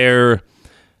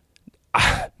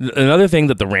 Another thing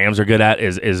that the Rams are good at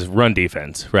is run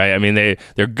defense, right? I mean,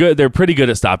 they're good. They're pretty good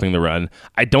at stopping the run.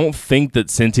 I don't think that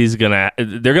Cincy's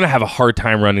they're gonna have a hard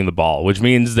time running the ball, which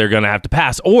means they're gonna have to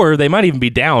pass, or they might even be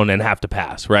down and have to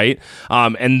pass, right?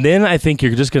 And then I think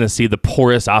you're just gonna see the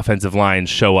porous offensive line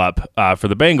show up for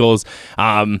the Bengals.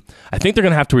 I think they're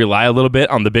gonna have to rely a little bit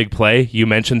on the big play. You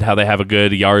mentioned how they have a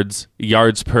good yards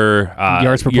per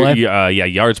play.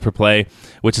 Yards per play,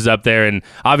 which is up there, and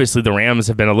obviously the Rams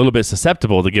have been a little bit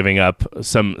susceptible to giving up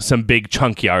some big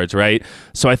chunk yards, right?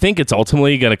 So I think it's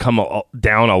ultimately going to come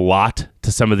down a lot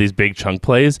to some of these big chunk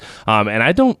plays, and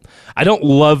I don't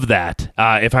love that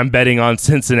if I'm betting on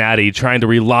Cincinnati trying to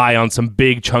rely on some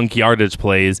big chunk yardage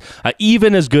plays,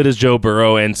 even as good as Joe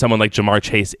Burrow and someone like Jamar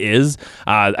Chase is.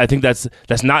 I think that's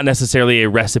not necessarily a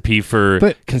recipe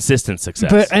for consistent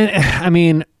success. But I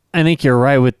mean, I think you're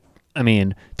right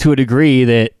to a degree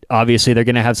that obviously they're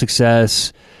going to have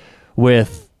success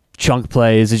with chunk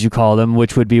plays, as you call them,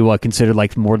 which would be considered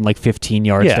like more than like 15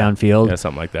 yards downfield. Yeah,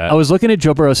 something like that. I was looking at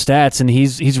Joe Burrow's stats, and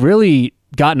he's really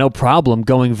got no problem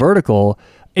going vertical.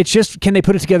 It's just, can they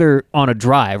put it together on a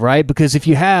drive, right? Because if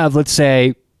you have, let's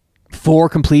say, 4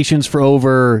 completions for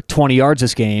over 20 yards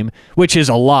this game, which is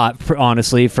a lot,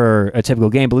 honestly, for a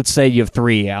typical game, but let's say you have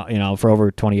 3 out, for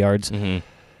over 20 yards. Mm-hmm.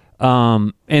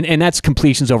 And that's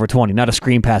completions over 20, not a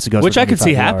screen pass that goes, which I could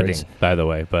see yards. happening, by the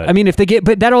way. But I mean,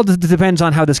 but that all depends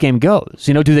on how this game goes.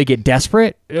 Do they get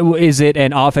desperate? Is it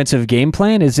an offensive game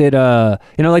plan? Is it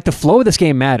like the flow of this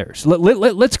game matters?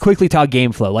 Let's quickly talk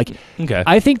game flow. Okay.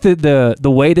 I think that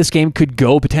the way this game could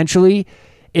go potentially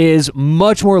is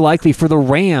much more likely for the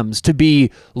Rams to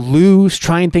be loose,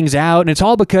 trying things out, and it's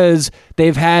all because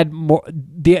they've had more.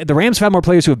 The Rams have had more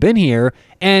players who have been here,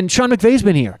 and Sean McVay's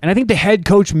been here, and I think the head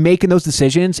coach making those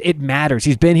decisions, it matters.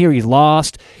 He's been here, he's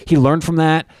lost, he learned from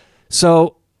that.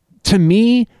 So, to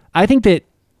me, I think that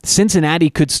Cincinnati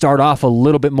could start off a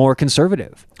little bit more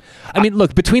conservative. I mean,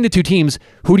 look, between the two teams,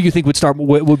 who do you think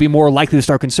would be more likely to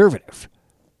start conservative?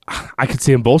 I could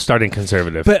see them both starting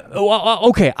conservative. But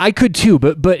okay, I could too.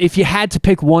 But if you had to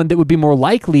pick one that would be more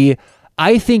likely,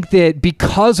 I think that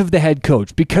because of the head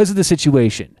coach, because of the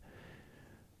situation,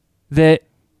 that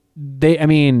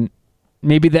I'm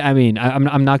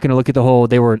not going to look at the whole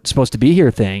they were supposed to be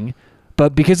here thing.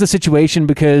 But because of the situation,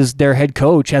 because their head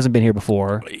coach hasn't been here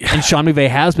before, and Sean McVay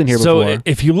has been here before. So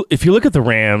if you look at the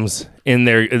Rams in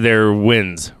their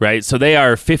wins, right? So they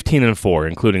are 15-4,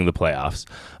 including the playoffs.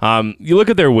 You look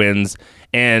at their wins,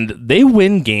 and they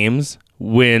win games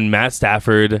when Matt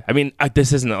Stafford,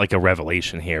 this isn't like a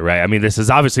revelation here, right? I mean, this is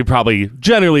obviously probably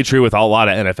generally true with a lot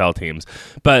of NFL teams,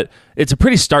 but it's a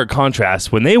pretty stark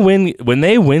contrast. When they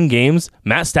win games,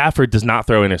 Matt Stafford does not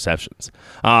throw interceptions.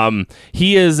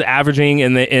 He is averaging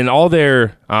in all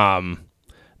their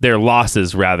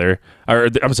losses, rather,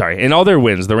 in all their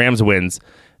wins, the Rams wins,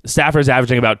 Stafford's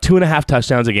averaging about 2.5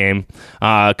 touchdowns a game,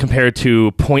 compared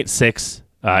to 0.6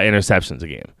 interceptions a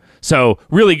game. So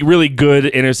really, really good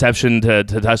interception to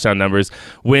touchdown numbers.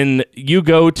 When you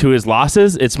go to his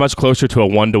losses, it's much closer to a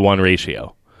 1-to-1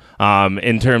 ratio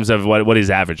in terms of what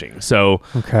he's averaging. So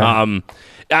okay.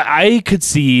 I could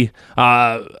see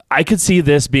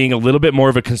this being a little bit more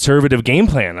of a conservative game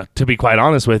plan, to be quite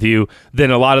honest with you, than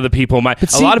a lot of the people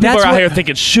might. A lot of people are out here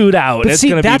thinking shootout, and it's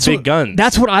going to be big guns.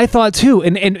 That's what I thought too.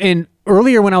 And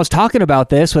earlier when I was talking about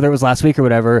this, whether it was last week or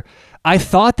whatever, I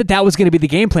thought that was going to be the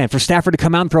game plan for Stafford to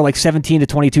come out and throw like 17 to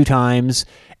 22 times,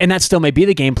 and that still may be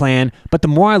the game plan. But the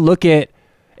more I look at,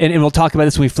 and we'll talk about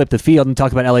this when we flip the field and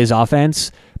talk about LA's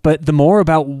offense, but the more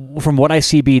about, from what I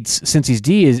see beats Cincy's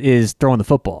D is throwing the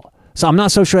football. So I'm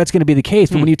not so sure that's going to be the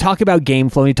case. But when you talk about game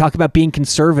flow, and you talk about being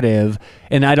conservative,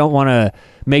 and I don't want to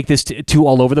make this too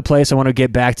all over the place. I want to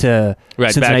get back to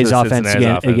Cincinnati's offense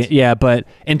again. Yeah, but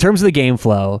in terms of the game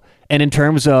flow, and in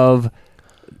terms of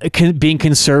being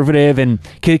conservative, and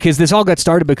because this all got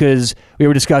started because we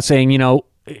were discussing,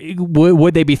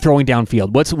 would they be throwing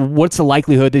downfield? What's the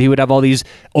likelihood that he would have all these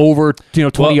over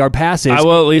 20-yard passes? I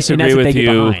will at least agree with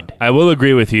you. I will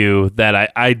agree with you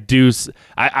that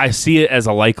I see it as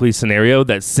a likely scenario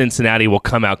that Cincinnati will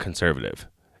come out conservative.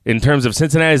 In terms of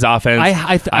Cincinnati's offense,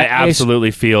 I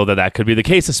absolutely feel that could be the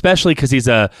case, especially because he's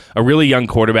a really young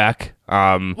quarterback.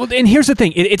 Well, and here's the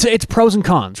thing. It's pros and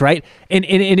cons, right? And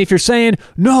if you're saying,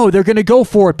 no, they're going to go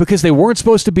for it because they weren't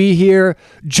supposed to be here,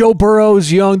 Joe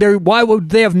Burrow's young, why would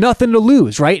they have nothing to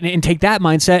lose, right? And take that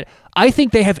mindset, I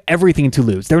think they have everything to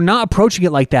lose. They're not approaching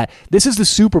it like that. This is the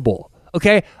Super Bowl,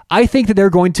 okay? I think that they're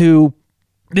going to...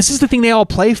 This is the thing they all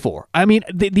play for. I mean,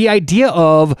 the idea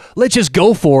of, let's just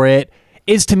go for it,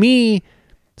 is to me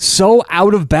so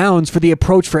out of bounds for the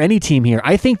approach for any team here.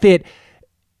 I think that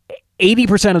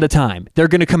 80% of the time, they're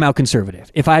going to come out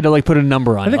conservative. If I had to put a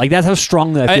number on it, like that's how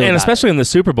strongly I feel. And about especially it. in the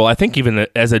Super Bowl, I think even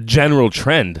as a general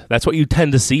trend, that's what you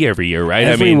tend to see every year, right?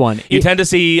 Everyone. I mean, you tend to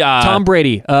see Tom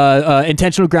Brady,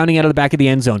 intentional grounding out of the back of the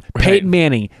end zone. Right. Peyton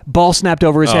Manning, ball snapped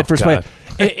over his head for a play.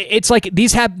 It's like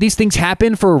these things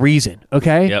happen for a reason.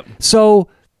 Okay. Yep. So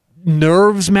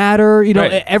nerves matter.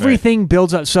 Everything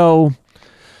builds up. So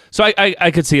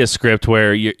I could see a script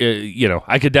where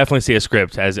I could definitely see a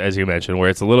script as you mentioned where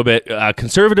it's a little bit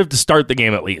conservative to start the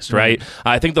game at least, right? Mm-hmm.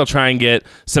 I think they'll try and get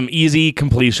some easy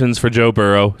completions for Joe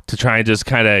Burrow to try and just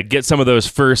kind of get some of those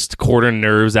first quarter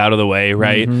nerves out of the way,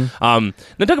 right? Mm-hmm.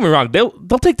 Now don't get me wrong, they'll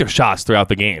take their shots throughout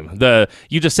the game.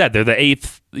 You just said they're the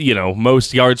eighth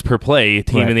most yards per play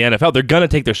team in the NFL. They're gonna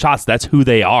take their shots. That's who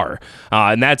they are,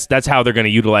 and that's how they're gonna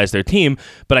utilize their team.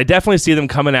 But I definitely see them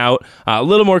coming out a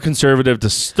little more conservative to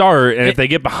start, and if they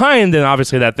get behind, then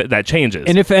obviously that changes.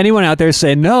 And if anyone out there is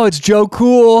saying, no, it's Joe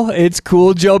Cool, it's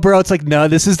cool Joe Burrow, it's like, no,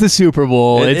 this is the Super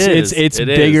Bowl. It's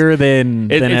bigger than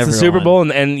everyone. It's the Super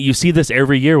Bowl, and you see this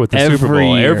every year with the Super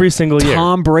Bowl. Year. Every single year.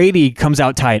 Tom Brady comes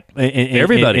out tight.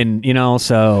 Everybody.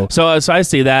 So I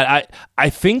see that. I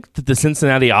think that the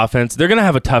Cincinnati offense, they're going to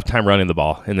have a tough time running the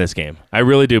ball in this game. I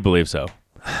really do believe so.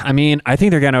 I mean, I think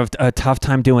they're going to have a tough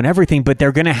time doing everything, but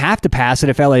they're going to have to pass it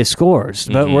if LA scores.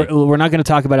 But we're not going to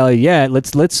talk about LA yet. Let's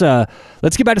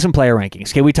get back to some player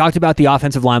rankings. Okay, we talked about the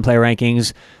offensive line player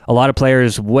rankings. A lot of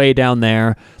players way down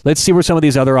there. Let's see where some of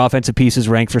these other offensive pieces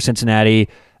rank for Cincinnati.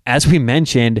 As we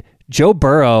mentioned, Joe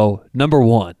Burrow, number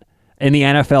 1 in the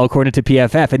NFL according to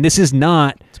PFF, and this is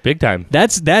not. It's big time.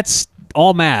 That's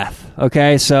all math.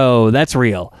 Okay, so that's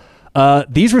real.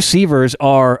 These receivers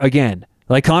are, again,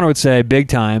 like Connor would say, big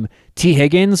time. T.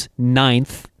 Higgins,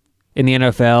 9th in the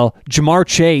NFL. Jamar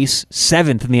Chase,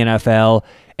 7th in the NFL.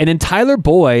 And then Tyler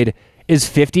Boyd is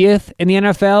 50th in the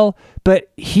NFL,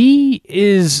 but he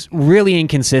is really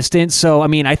inconsistent. So, I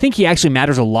mean, I think he actually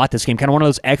matters a lot this game, kind of one of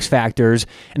those X factors.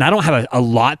 And I don't have a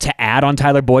lot to add on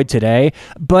Tyler Boyd today,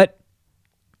 but,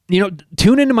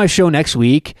 tune into my show next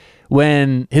week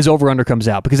when his over-under comes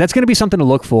out, because that's going to be something to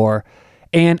look for.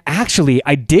 And actually,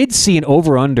 I did see an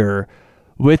over-under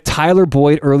with Tyler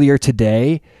Boyd earlier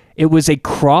today. It was a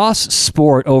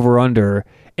cross-sport over-under,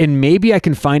 and maybe I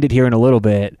can find it here in a little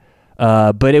bit.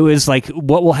 But it was like,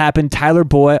 what will happen? Tyler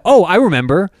Boyd. Oh, I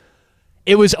remember.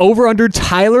 It was over-under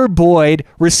Tyler Boyd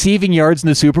receiving yards in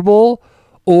the Super Bowl,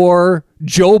 or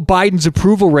Joe Biden's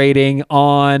approval rating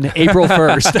on April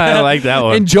 1st. I like that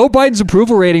one. And Joe Biden's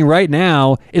approval rating right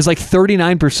now is like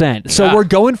 39%. So we're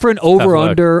going for an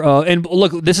over-under. And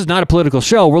look, this is not a political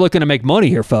show. We're looking to make money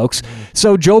here, folks.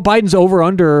 So Joe Biden's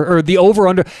over-under, or the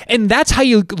over-under, and that's how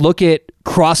you look at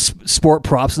cross-sport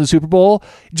props in the Super Bowl.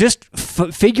 Just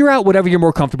figure out whatever you're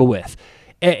more comfortable with.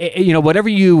 Whatever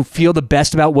you feel the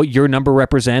best about what your number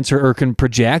represents or can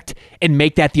project, and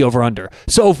make that the over-under.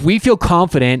 So if we feel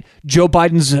confident Joe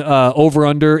Biden's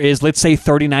over-under is, let's say,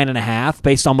 39.5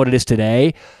 based on what it is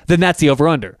today, then that's the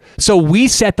over-under. So we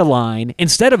set the line.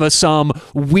 Instead of some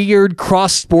weird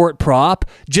cross-sport prop,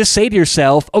 just say to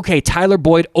yourself, okay, Tyler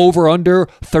Boyd over-under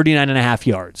 39.5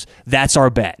 yards. That's our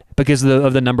bet because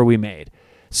of the number we made.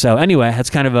 So anyway,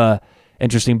 that's kind of a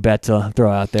interesting bet to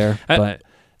throw out there.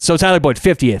 So Tyler Boyd,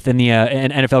 50th in the in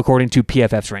NFL according to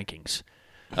PFF's rankings.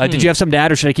 Did you have something to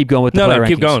add, or should I keep going with the player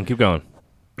rankings? Keep going.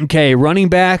 Okay, running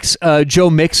backs,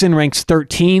 Joe Mixon ranks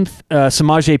 13th.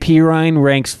 Samaje Perine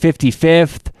ranks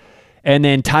 55th. And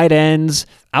then tight ends,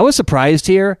 I was surprised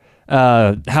here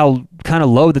how kind of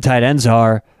low the tight ends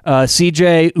are.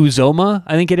 CJ Uzoma,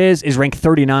 I think it is ranked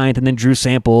 39th, and then Drew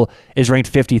Sample is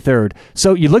ranked 53rd.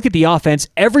 So you look at the offense,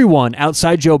 everyone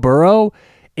outside Joe Burrow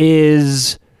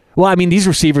is... Well, I mean, these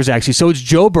receivers actually. So it's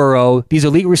Joe Burrow, these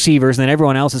elite receivers, and then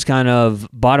everyone else is kind of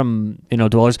bottom,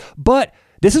 dwellers. But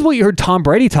this is what you heard Tom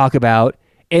Brady talk about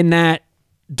in that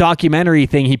documentary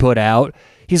thing he put out.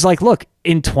 He's like, look,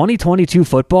 in 2022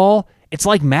 football, it's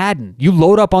like Madden. You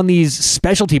load up on these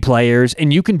specialty players,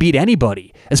 and you can beat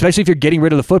anybody, especially if you're getting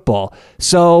rid of the football.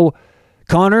 So,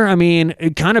 Connor, I mean,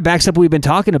 it kind of backs up what we've been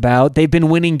talking about. They've been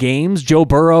winning games. Joe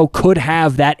Burrow could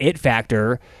have that it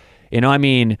factor.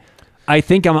 I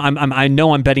think I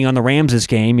know I'm betting on the Rams this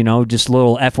game. Just a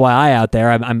little FYI out there.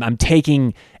 I'm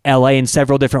taking LA in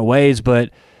several different ways, but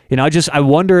I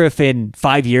wonder if in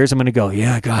 5 years I'm going to go,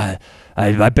 yeah, God,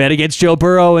 I bet against Joe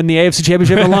Burrow in the AFC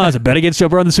Championship and lost. I bet against Joe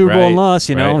Burrow in the Super Bowl and lost.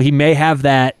 He may have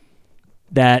that.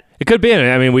 It could be.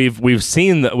 I mean, we've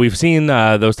seen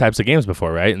those types of games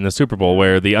before, right? In the Super Bowl,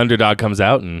 where the underdog comes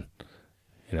out and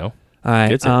All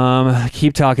right,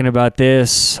 keep talking about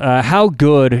this. How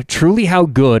good,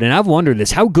 and I've wondered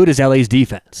this, how good is LA's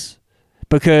defense?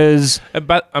 because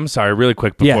But I'm sorry, really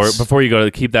quick Yes. before you go to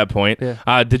keep that point.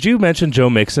 Yeah. Did you mention Joe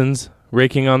Mixon's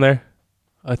raking on there?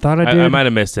 I thought I did. I might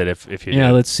have missed it if you did.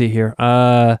 Yeah, let's see here.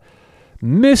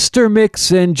 Mr.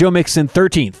 Mixon, Joe Mixon,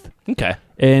 13th Okay.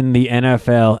 in the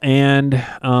NFL,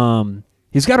 and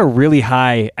he's got a really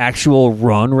high actual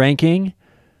run ranking.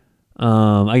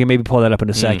 I can maybe pull that up in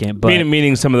a second, but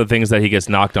meaning some of the things that he gets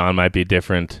knocked on might be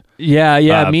different.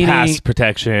 yeah, meaning pass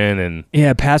protection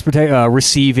and pass protect,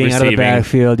 receiving out of the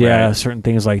backfield, right. certain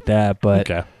things like that. But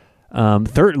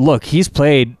okay. Look, he's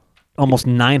played almost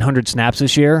 900 snaps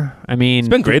this year. I mean, It's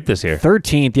been great this year.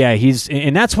 13th,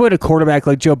 and that's what a quarterback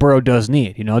like Joe Burrow does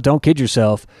need. Don't kid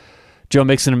yourself. Joe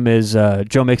Mixon is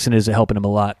helping him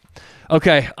a lot.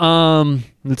 Okay,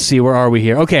 let's see, where are we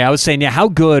here? Okay, I was saying, how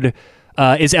good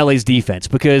is LA's defense?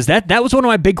 Because that was one of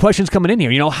my big questions coming in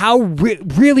here. How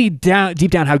really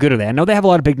deep down, how good are they? I know they have a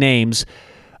lot of big names,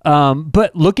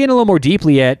 but looking a little more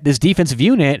deeply at this defensive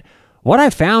unit, what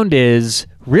I found is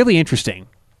really interesting.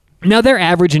 Now, they're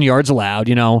average in yards allowed,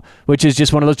 which is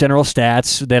just one of those general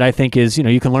stats that I think is,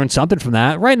 you can learn something from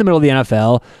that, right in the middle of the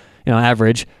NFL,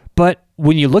 average. But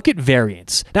when you look at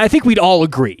variance, now I think we'd all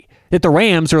agree that the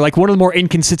Rams are like one of the more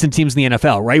inconsistent teams in the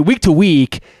NFL, right? Week to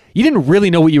week, you didn't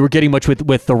really know what you were getting much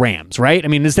with the Rams, right? I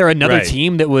mean, is there another Right.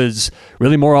 team that was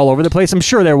really more all over the place? I'm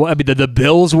sure there were. I mean, the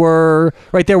Bills were,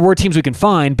 right? There were teams we can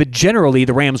find, but generally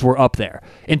the Rams were up there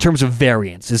in terms of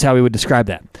variance, is how we would describe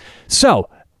that. So,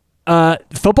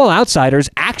 Football Outsiders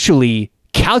actually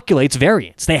calculates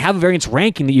variance. They have a variance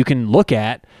ranking that you can look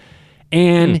at.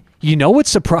 And you know what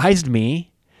surprised me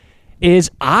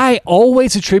is I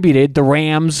always attributed the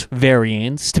Rams'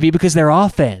 variance to be because their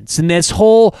offense. And this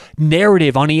whole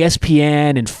narrative on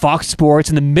ESPN and Fox Sports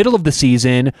in the middle of the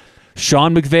season,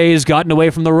 Sean McVay has gotten away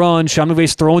from the run. Sean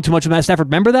McVay's throwing too much with Matt Stafford.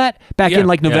 Remember that? Back in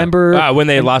November? When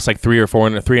they lost like three in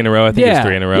a row. I think it was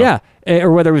 3 in a row. Yeah.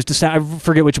 Or whether it was December, I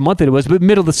forget which month it was, but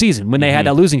middle of the season when they had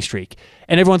that losing streak.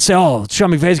 And everyone said, Sean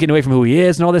McVay's getting away from who he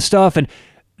is and all this stuff. And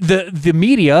the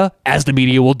media, as the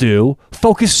media will do,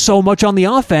 focus so much on the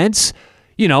offense.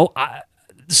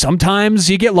 Sometimes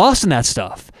you get lost in that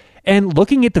stuff. And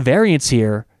looking at the variance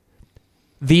here,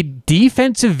 the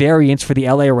defensive variance for the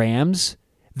LA Rams,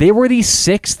 they were the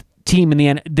sixth team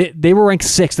in the they were ranked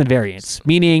sixth in variance,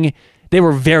 meaning they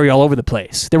were very all over the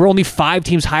place. There were only 5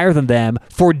 teams higher than them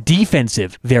for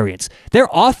defensive variance. Their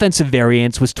offensive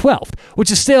variance was 12th,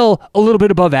 which is still a little bit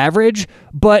above average,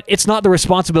 but it's not the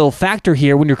responsible factor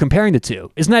here when you're comparing the two.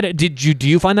 Isn't that? Do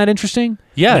you find that interesting?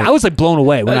 Yeah, I was like blown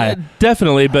away when I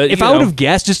definitely. But if I would have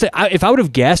guessed, if I would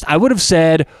have guessed, I would have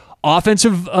said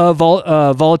offensive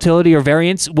volatility or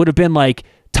variance would have been like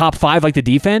top 5, like the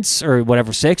defense or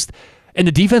whatever 6th, and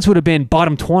the defense would have been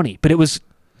bottom 20. But it was.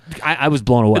 I was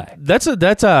blown away. That's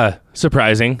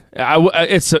surprising.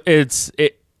 It's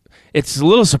a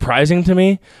little surprising to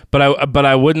me, but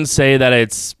I wouldn't say that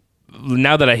it's.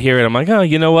 Now that I hear it, I'm like, oh,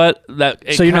 you know what?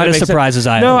 So you're not as surprised as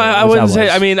I am. No, I wouldn't say.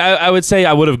 I mean, I would say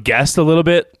I would have guessed a little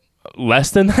bit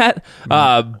less than that.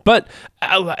 But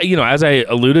as I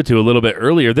alluded to a little bit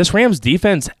earlier, this Rams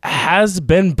defense has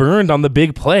been burned on the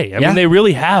big play. I mean, they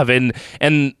really have. And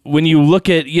when you look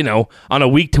at, on a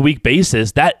week-to-week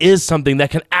basis, that is something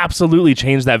that can absolutely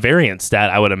change that variance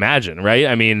stat, I would imagine, right?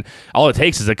 I mean, all it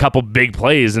takes is a couple big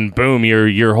plays and boom,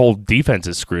 your whole defense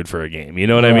is screwed for a game. You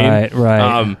know what I mean?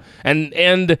 Right.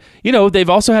 And they've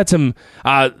also had some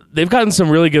they've gotten some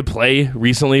really good play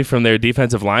recently from their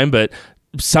defensive line, but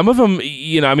some of them,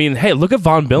 hey, look at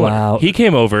Von Miller. Wow. He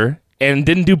came over and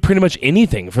didn't do pretty much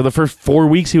anything for the first 4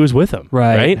 weeks he was with them.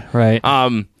 Right. I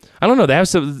don't know. They have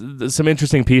some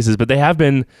interesting pieces, but they have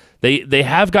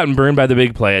gotten burned by the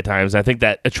big play at times. I think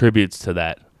that attributes to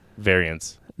that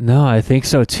variance. No, I think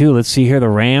so too. Let's see here. The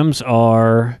Rams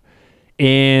are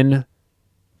in.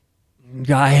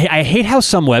 I hate how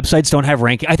some websites don't have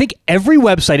ranking. I think every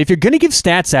website, if you're going to give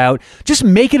stats out, just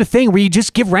make it a thing where you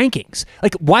just give rankings.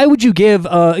 Like, why would you give,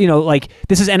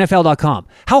 this is NFL.com.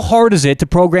 How hard is it to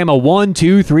program a 1,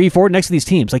 2, 3, 4 next to these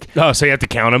teams? Like, so you have to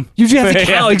count them? You just have to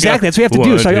count. Exactly. That's what you have to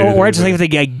do. So, or I just have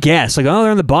to guess. Like,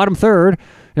 they're in the bottom third.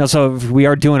 So if we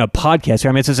are doing a podcast here,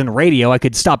 I mean, this isn't radio. I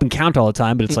could stop and count all the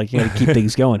time, but it's like, you got to keep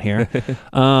things going here.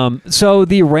 So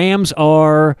the Rams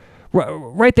are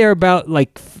right there about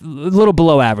like a little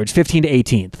below average, 15 to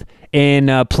 18th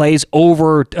in plays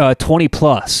over 20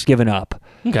 plus given up.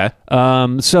 Okay.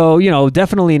 So,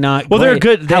 definitely not. Well, great.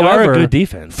 they're good. They are a good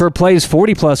defense. For plays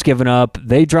 40 plus given up,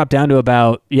 they drop down to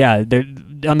about, they're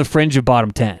on the fringe of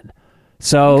bottom 10.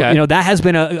 So, that has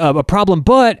been a problem.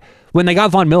 But when they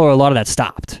got Von Miller, a lot of that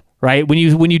stopped, right? When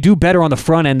you do better on the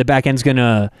front end, the back end's going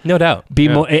to No doubt. be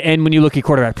more. And when you look at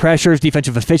quarterback pressures,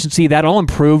 defensive efficiency, that all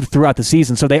improved throughout the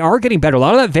season. So they are getting better. A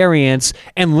lot of that variance,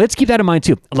 and let's keep that in mind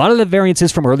too. A lot of the variance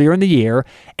is from earlier in the year,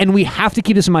 and we have to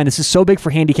keep this in mind. This is so big for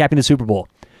handicapping the Super Bowl.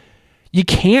 You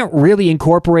can't really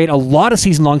incorporate a lot of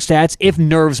season-long stats if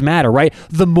nerves matter, right?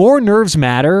 The more nerves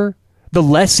matter, the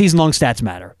less season-long stats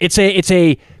matter. It's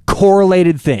a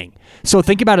correlated thing. So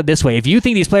think about it this way. If you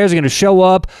think these players are going to show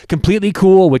up completely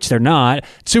cool, which they're not,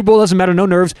 Super Bowl doesn't matter, no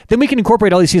nerves, then we can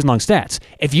incorporate all these season-long stats.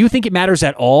 If you think it matters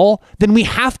at all, then we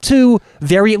have to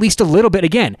vary at least a little bit.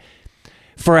 Again,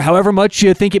 for however much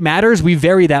you think it matters, we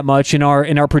vary that much in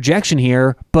our projection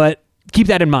here, but keep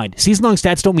that in mind. Season-long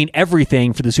stats don't mean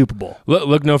everything for the Super Bowl.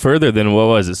 Look no further than, what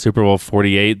was it, Super Bowl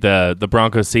 48, the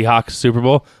Broncos-Seahawks Super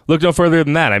Bowl? Look no further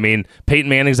than that. I mean, Peyton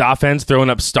Manning's offense throwing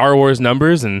up Star Wars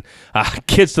numbers and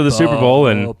gets to the Super Bowl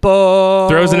and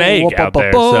throws an egg out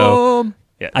there. So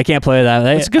yeah. I can't play that.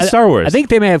 It's good Star Wars. I think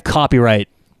they may have copyright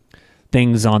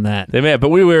things on that. They may have, but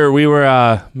we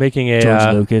were making a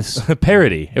George Lucas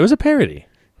parody. It was a parody.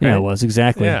 Right? Yeah, it was,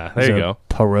 exactly. Yeah, there you go.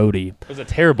 Parody. It was a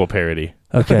terrible parody.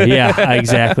 Okay, yeah,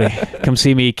 exactly. Come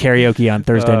see me karaoke on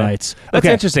Thursday nights. That's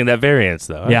okay. interesting, that variance,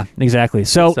 though. Yeah, exactly.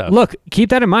 So, look,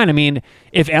 keep that in mind. I mean,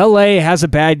 if LA has a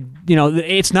bad,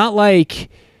 it's not like,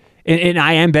 and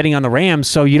I am betting on the Rams,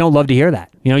 so you don't love to hear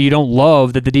that. You don't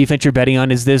love that the defense you're betting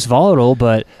on is this volatile,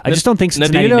 but I just don't think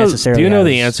Cincinnati necessarily Do you know has.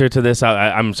 the answer to this?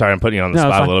 I'm sorry, I'm putting you on the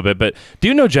spot a little bit, but do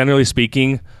you know, generally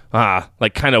speaking,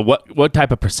 like kind of what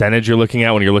type of percentage you're looking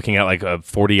at when you're looking at like a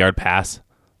 40-yard pass?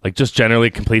 Like just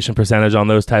generally completion percentage on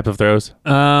those type of throws?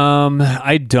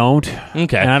 I don't.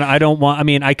 Okay. And I don't want,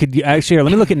 I could actually, here,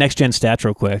 let me look at next gen stats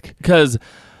real quick. Because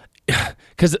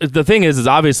the thing is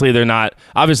obviously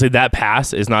that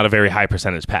pass is not a very high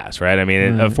percentage pass, right? I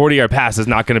mean, a 40-yard pass is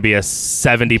not going to be a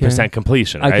 70%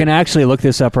 completion, right? I can actually look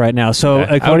this up right now. So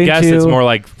okay. according I would guess to, it's more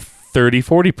like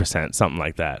 30-40%, something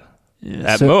like that.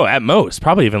 Yeah, at most,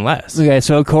 probably even less. Okay,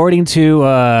 so according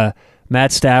to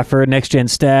Matt Stafford, next gen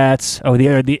stats.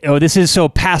 This is so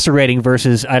passer rating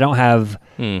versus I don't have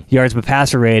yards, but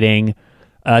passer rating.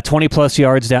 20 plus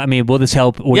yards down. I mean, will this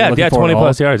help? 20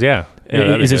 plus yards. Yeah.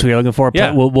 Is this what you're looking for?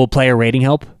 Yeah. Will player rating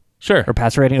help? Sure. Or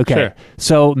passer rating? Okay. Sure.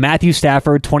 So Matthew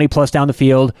Stafford, 20 plus down the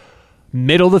field.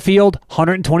 Middle of the field,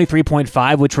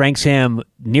 123.5, which ranks him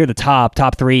near the top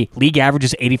 3. League average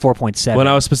is 84.7. When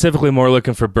I was specifically more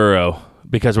looking for Burrow,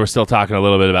 because we're still talking a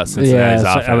little bit about Cincinnati's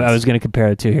offense. I was going to compare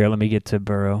it to here. Let me get to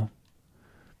Burrow.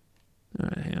 All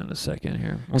right, hang on a second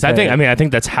here. Okay. I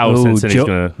think that's how Cincinnati's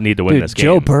going to need to win this game.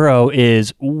 Joe Burrow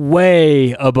is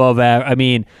way above average. I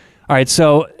mean, all right,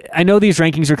 so I know these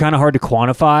rankings are kind of hard to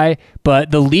quantify,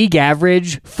 but the league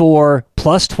average for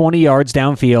plus 20 yards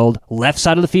downfield, left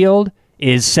side of the field,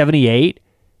 is 78.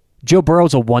 Joe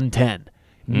Burrow's a 110.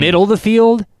 Middle of the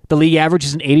field, the league average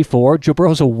is an 84. Joe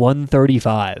Burrow's a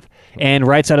 135. And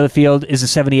right side of the field is a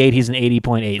 78. He's an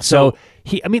 80.8. So,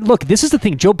 look, this is the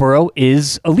thing. Joe Burrow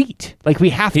is elite. Like, we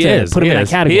have to put him in that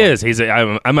category. He is.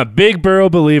 I'm a big Burrow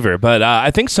believer, but I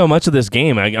think so much of this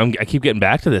game, I keep getting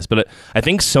back to this, but I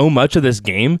think so much of this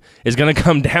game is going to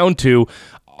come down to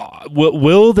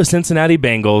will the Cincinnati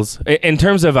Bengals, in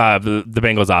terms of the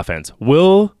Bengals offense,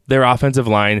 will their offensive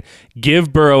line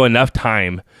give Burrow enough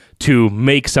time to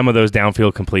make some of those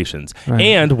downfield completions? Right.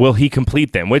 And will he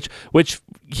complete them? Which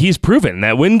he's proven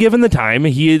that when given the time,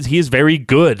 he is very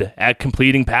good at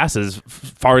completing passes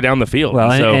far down the field.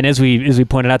 Well, and as we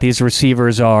pointed out, these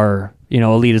receivers are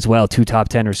elite as well. 2 top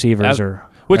 10 receivers are.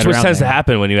 Which tends to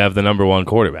happen when you have the number 1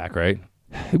 quarterback, right?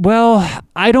 Well,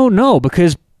 I don't know,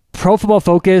 because Pro Football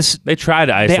Focus, they try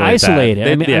to isolate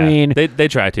it. They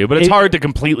try to, but it's hard to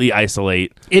completely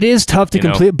isolate. It is tough to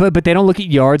complete, but they don't look at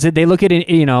yards. They look at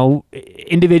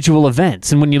individual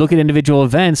events, and when you look at individual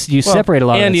events, you separate a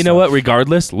lot. And you know what?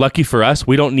 Regardless, lucky for us,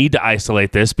 we don't need to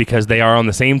isolate this because they are on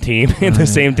the same team in the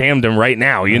same tandem right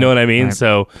now. You know what I mean? Right.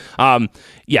 So,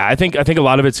 I think a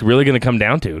lot of it's really going to come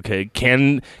down to, okay,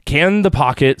 can the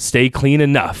pocket stay clean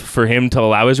enough for him to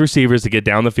allow his receivers to get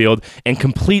down the field and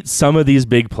complete some of these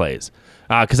big plays?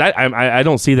 Because I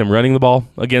don't see them running the ball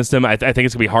against him. I think it's going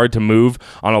to be hard to move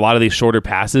on a lot of these shorter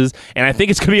passes, and I think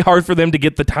it's going to be hard for them to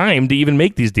get the time to even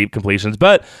make these deep completions.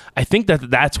 But I think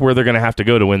that's where they're going to have to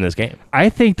go to win this game. I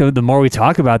think the more we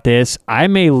talk about this, I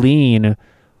may lean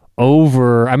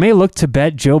over. I may look to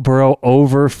bet Joe Burrow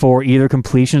over for either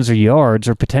completions or yards,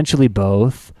 or potentially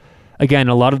both. Again,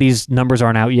 a lot of these numbers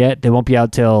aren't out yet. They won't be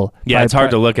out till... Yeah, it's hard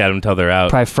to look at them until they're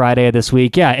out. Probably Friday of this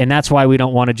week. Yeah, and that's why we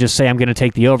don't want to just say I'm going to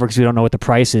take the over, because we don't know what the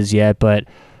price is yet. But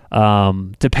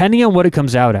depending on what it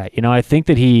comes out at, I think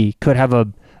that he could have a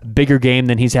bigger game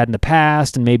than he's had in the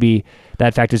past, and maybe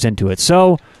that factors into it.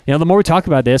 So, the more we talk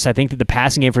about this, I think that the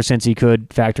passing game for Cincy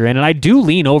could factor in, and I do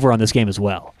lean over on this game as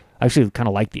well. I actually kind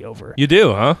of like the over. You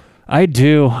do, huh? I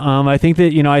do. I think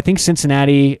that, I think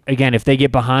Cincinnati, again, if they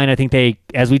get behind, I think they,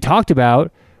 as we talked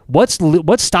about, what's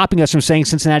stopping us from saying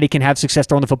Cincinnati can have success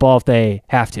throwing the football if they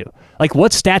have to? Like,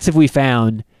 what stats have we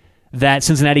found that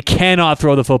Cincinnati cannot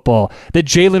throw the football? That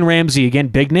Jalen Ramsey, again,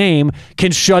 big name,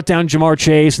 can shut down Jamar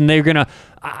Chase, and they're going to...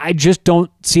 I just don't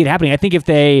see it happening. I think if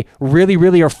they really,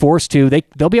 really are forced to,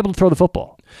 they'll be able to throw the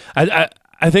football.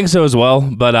 I think so as well,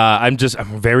 but I'm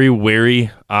very wary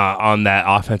on that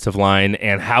offensive line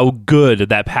and how good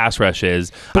that pass rush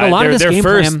is. But a lot of this game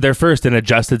plan, they're first in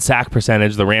adjusted sack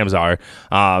percentage. The Rams are,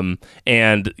 and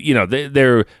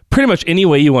they're pretty much any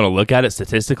way you want to look at it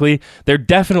statistically. They're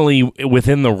definitely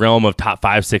within the realm of top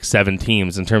 5, 6, 7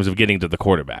 teams in terms of getting to the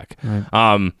quarterback.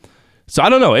 Right. So I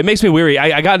don't know. It makes me weary.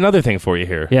 I got another thing for you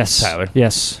here, Tyler.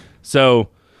 Yes. So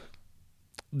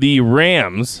the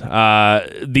Rams,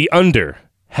 the under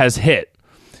has hit.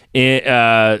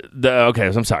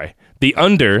 I'm sorry. The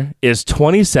under is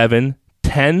 27,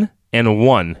 10, and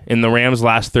 1 in the Rams'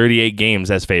 last 38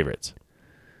 games as favorites.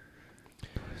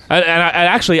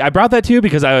 I brought that to you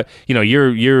because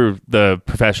you're the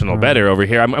professional bettor over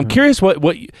here. I'm curious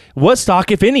what stock,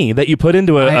 if any, that you put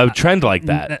into a trend like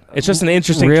that. It's just an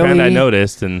interesting trend I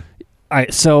noticed. And all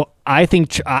right, so I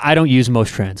think I don't use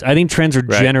most trends. I think trends are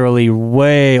generally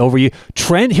way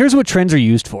overused. Here's what trends are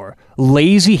used for: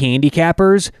 lazy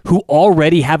handicappers who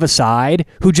already have a side,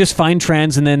 who just find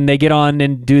trends and then they get on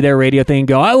and do their radio thing and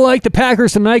go, I like the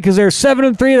Packers tonight because they're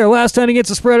 7-3, their last 10 against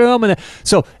the spread at home.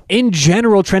 So in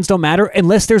general, trends don't matter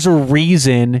unless there's a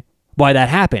reason why that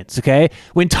happens. Okay,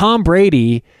 when Tom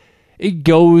Brady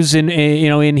goes and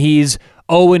he's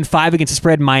 0-5 against the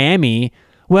spread in Miami,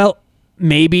 well,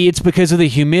 maybe it's because of the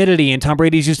humidity and Tom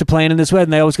Brady's used to playing in this weather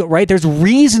and they always go, right? There's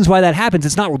reasons why that happens.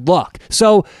 It's not luck.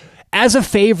 So as a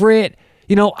favorite,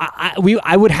 I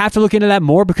would have to look into that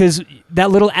more, because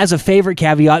that little as a favorite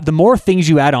caveat, the more things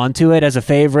you add onto it as a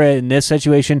favorite in this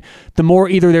situation, the more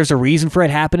either there's a reason for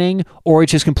it happening or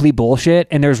it's just complete bullshit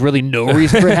and there's really no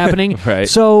reason for it happening. Right.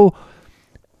 So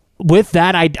with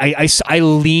that, I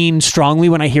lean strongly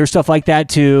when I hear stuff like that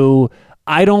to,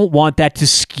 I don't want that to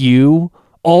skew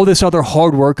all this other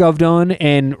hard work I've done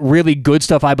and really good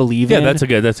stuff I believe in. Yeah,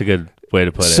 that's a good way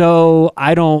to put it. So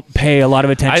I don't pay a lot of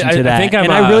attention to that.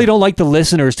 I really don't like the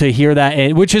listeners to hear that,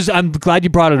 I'm glad you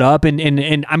brought it up,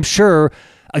 and I'm sure,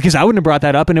 because I wouldn't have brought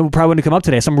that up and it probably wouldn't have come up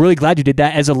today. So I'm really glad you did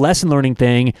that as a lesson learning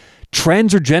thing.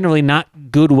 Trends are generally not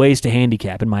good ways to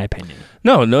handicap, in my opinion.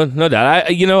 No doubt.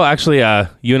 Actually,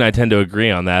 you and I tend to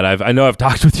agree on that. I know I've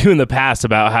talked with you in the past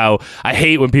about how I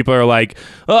hate when people are like,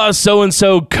 oh,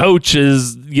 so-and-so coach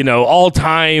is,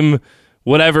 all-time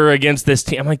whatever against this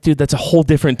team. I'm like, dude, that's a whole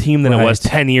different team than it was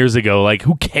 10 years ago. Like,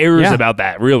 who cares about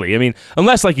that, really? I mean,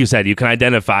 unless, like you said, you can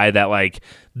identify that, like,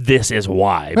 this is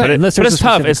why. Right. But it's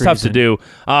tough. It's tough to do.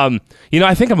 I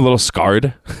think I'm a little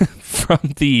scarred from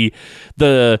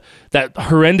that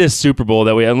horrendous Super Bowl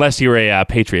that unless you're a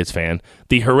Patriots fan,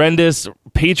 the horrendous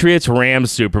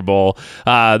Patriots-Rams Super Bowl.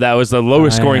 That was the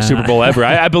lowest scoring Super Bowl ever.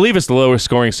 I believe it's the lowest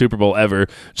scoring Super Bowl ever.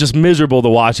 Just miserable to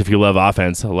watch if you love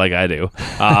offense like I do.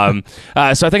 So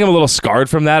I think I'm a little scarred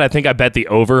from that. I think I bet the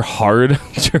over hard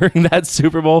during that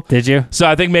Super Bowl. Did you? So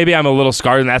I think maybe I'm a little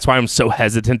scarred, and that's why I'm so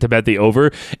hesitant to bet the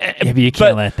over. Yeah, but you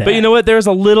can't let that. But you know what? There's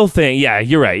a little thing. Yeah,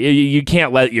 you're right. You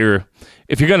can't let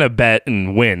if you're going to bet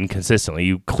and win consistently,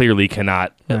 you clearly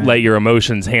cannot let your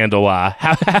emotions handle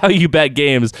how you bet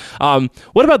games.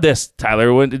 What about this, Tyler?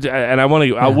 And I want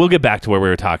to. We'll get back to where we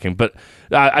were talking, but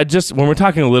when we're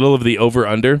talking a little of the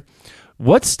over/under,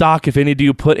 what stock, if any, do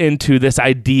you put into this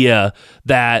idea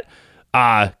that?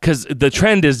 Because the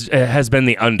trend has been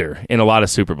the under in a lot of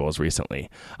Super Bowls recently.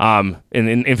 And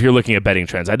if you're looking at betting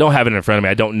trends, I don't have it in front of me.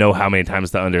 I don't know how many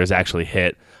times the under has actually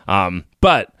hit.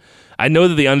 But I know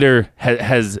that the under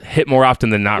has hit more often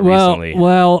than not recently.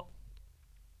 Well,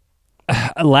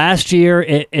 last year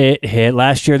it hit.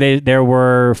 Last year there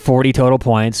were 40 total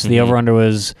points. Mm-hmm. The over-under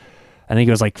was, I think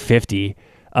it was like 50.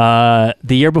 The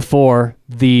year before,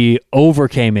 the over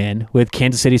came in with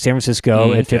Kansas City, San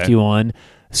Francisco at 51.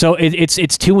 So it's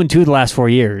 2-2 the last 4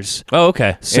 years. Oh,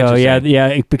 okay. So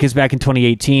yeah, because back in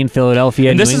 2018, Philadelphia.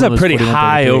 And this is a pretty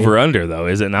high over/under, though,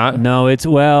 is it not? No,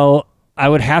 I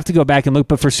would have to go back and look,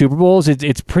 but for Super Bowls,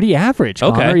 it's pretty average.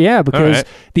 Connor. Okay. Yeah, because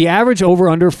the average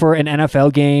over/under for an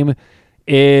NFL game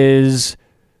is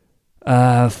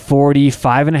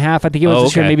 45.5. I think it was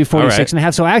this year, maybe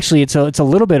 46.5. So actually, it's a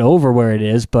little bit over where it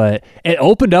is, but it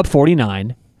opened up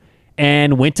 49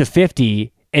 and went to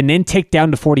 50 and then ticked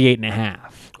down to 48.5.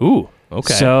 Ooh.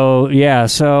 Okay. So, yeah.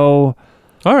 So,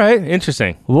 all right.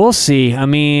 Interesting. we'll see. I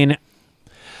mean,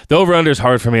 The over/under is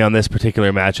hard for me on this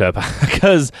particular matchup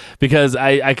because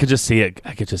I could just see it.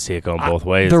 I could just see it going both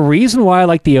ways. the reason why I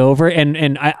like the over,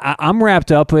 and I'm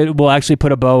wrapped up with, we'll actually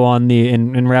put a bow on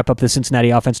and wrap up the Cincinnati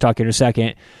offense talk here in a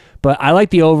second. But I like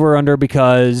the over/under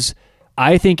because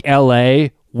I think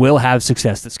LA will have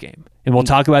success this game. And we'll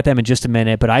talk about them in just a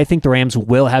minute, but I think the Rams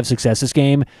will have success this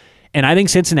game. And I think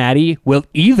Cincinnati will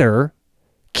either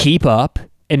keep up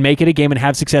and make it a game and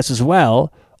have success as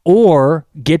well, or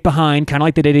get behind, kind of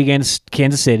like they did against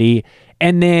Kansas City,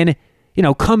 and then,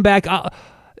 come back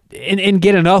and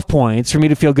get enough points for me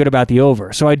to feel good about the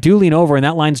over. So I do lean over, and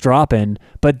that line's dropping.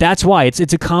 But that's why it's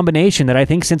a combination that I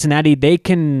think Cincinnati, they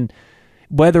can,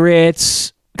 whether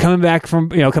it's coming back from,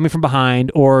 coming from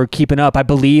behind or keeping up. I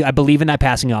believe in that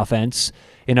passing offense.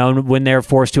 And when they're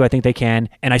forced to, I think they can.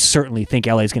 And I certainly think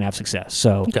LA is going to have success.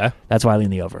 So That's why I lean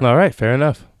the over. All right, fair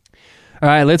enough. All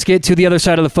right, let's get to the other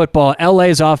side of the football.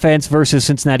 LA's offense versus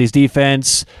Cincinnati's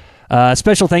defense.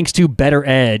 Special thanks to Better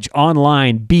Edge,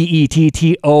 online,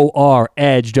 BETTOR,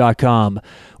 edge.com.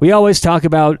 We always talk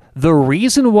about the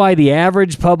reason why the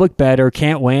average public bettor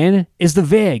can't win is the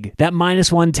VIG, that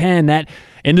minus 110. That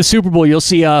in the Super Bowl, you'll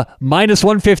see a minus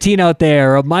 115 out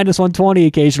there, a minus 120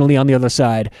 occasionally on the other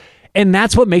side. And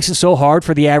that's what makes it so hard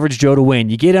for the average Joe to win.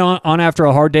 You get on after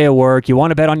a hard day of work, you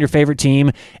want to bet on your favorite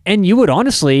team, and you would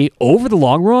honestly, over the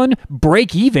long run,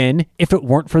 break even if it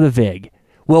weren't for the VIG.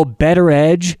 Well, Better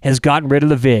Edge has gotten rid of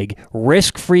the VIG.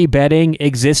 Risk-free betting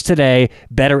exists today,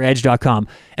 betteredge.com.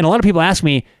 And a lot of people ask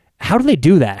me, how do they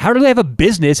do that? How do they have a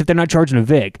business if they're not charging a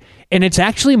VIG? And it's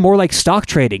actually more like stock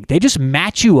trading. They just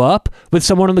match you up with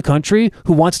someone in the country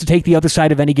who wants to take the other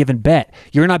side of any given bet.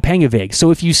 You're not paying a VIG. So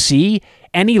if you see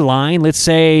any line, let's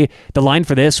say the line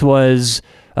for this was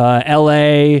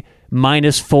LA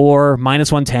 -4,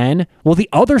 minus 110. Well, the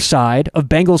other side of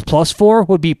Bengals +4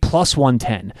 would be plus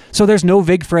 110. So there's no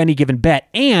VIG for any given bet.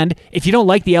 And if you don't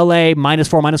like the LA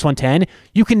 -4, minus 110,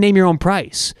 you can name your own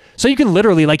price. So you can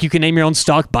literally, you can name your own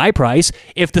stock buy price.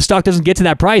 If the stock doesn't get to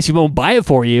that price, he won't buy it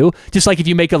for you. Just like if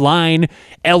you make a line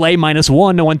LA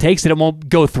 -1, no one takes it, it won't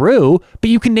go through.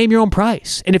 But you can name your own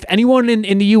price. And if anyone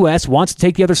in the U.S. wants to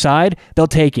take the other side, they'll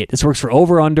take it. This works for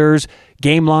over-unders,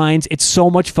 game lines. It's so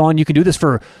much fun. You can do this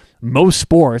for most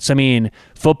sports. I mean,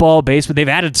 football, baseball, they've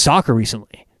added soccer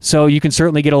recently. So you can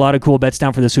certainly get a lot of cool bets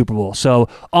down for the Super Bowl. So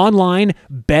online,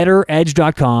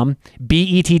 betteredge.com,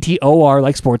 BETTOR,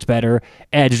 like sports better,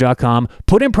 edge.com.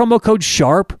 Put in promo code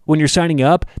SHARP when you're signing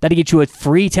up. That'll get you a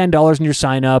free $10 in your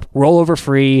sign up, rollover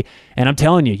free. And I'm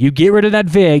telling you, you get rid of that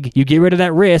VIG, you get rid of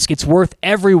that risk, it's worth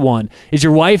everyone. Is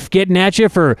your wife getting at you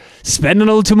for spending a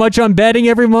little too much on betting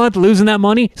every month, losing that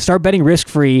money? Start betting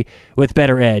risk-free with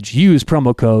Better Edge. Use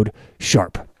promo code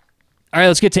SHARP. All right,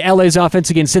 let's get to LA's offense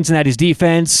against Cincinnati's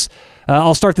defense.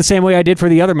 I'll start the same way I did for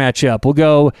the other matchup. We'll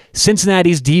go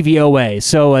Cincinnati's DVOA.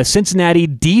 So Cincinnati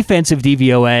defensive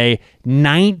DVOA,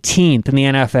 19th in the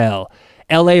NFL.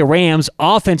 LA Rams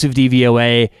offensive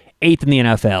DVOA, 8th in the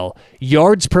NFL.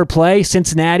 Yards per play,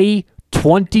 Cincinnati,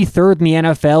 23rd in the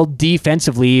NFL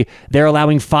defensively. They're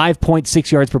allowing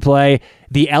 5.6 yards per play.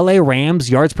 The LA Rams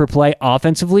yards per play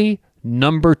offensively,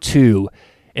 number 2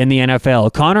 in the NFL.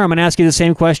 Connor, I'm going to ask you the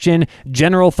same question.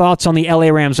 General thoughts on the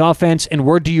LA Rams offense, and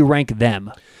where do you rank them?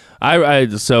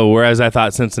 So whereas I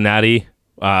thought Cincinnati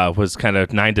was kind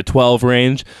of 9 to 12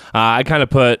 range, I kind of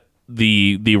put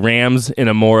the Rams in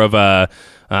a more of a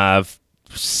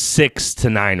 6 to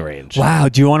 9 range. Wow.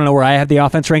 Do you want to know where I have the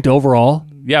offense ranked overall?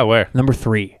 Yeah, where? Number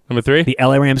 3. Number 3? The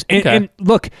LA Rams. And, okay. And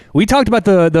look, we talked about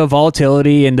the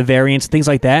volatility and the variance, things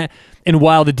like that. And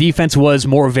while the defense was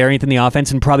more variant than the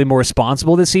offense and probably more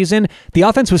responsible this season, the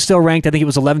offense was still ranked, I think it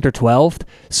was 11th or 12th.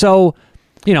 So,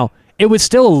 it was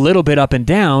still a little bit up and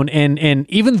down. And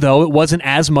even though it wasn't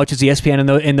as much as ESPN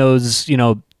and those,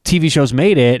 TV shows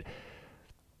made it,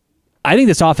 I think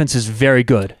this offense is very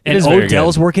good. And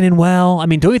Odell's working in well. I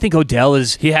mean, don't you think Odell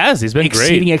is He's been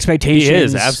exceeding great. Expectations? He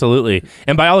is, absolutely.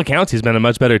 And by all accounts, he's been a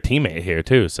much better teammate here,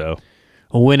 too, so...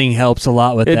 Winning helps a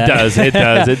lot with that.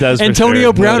 It does.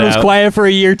 Antonio Brown was quiet for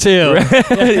a year too,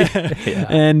 yeah.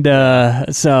 And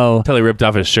so until he ripped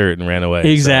off his shirt and ran away.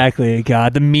 Exactly. So.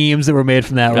 God, the memes that were made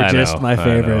from that were just my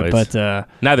favorite. But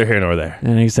neither here nor there.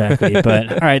 Exactly.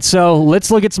 But all right, so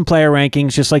let's look at some player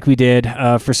rankings, just like we did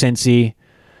for Cincy.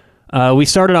 We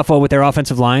started off with their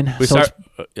offensive line. I thought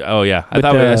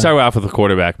I started off with a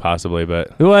quarterback, possibly,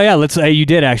 but yeah, you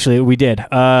did actually. We did.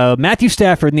 Matthew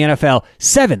Stafford in the NFL,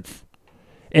 7th.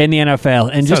 In the NFL.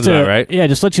 And sounds about right. Yeah,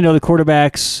 just let you know the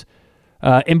quarterbacks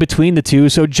in between the two.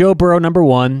 So Joe Burrow, number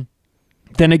 1.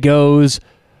 Then it goes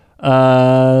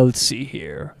Let's see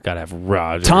here. Gotta have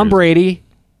Rodgers. Tom Brady,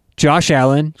 Josh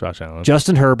Allen,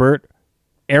 Justin Herbert,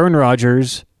 Aaron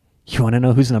Rodgers. You want to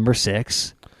know who's number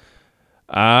 6?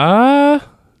 Go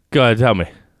ahead, tell me.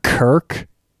 Kirk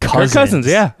Cousins. Kirk Cousins,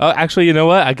 yeah. Oh, actually, you know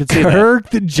what? I could see Kirk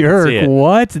the jerk.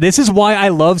 What? This is why I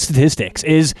love statistics.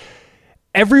 Is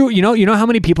you know how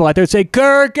many people out there say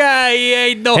Kirk, he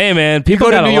ain't no. Hey man, people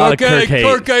got a lot of Kirk hate.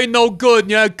 Kirk ain't no good.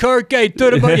 Yeah, Kirk ain't.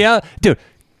 Yeah, dude.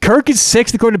 Kirk is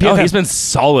 6th according to PFF. Oh, he's been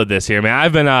solid this year, man.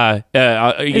 I've been, on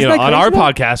our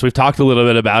podcast, we've talked a little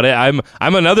bit about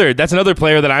it. That's another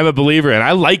player that I'm a believer in.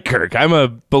 I like Kirk. I'm a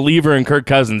believer in Kirk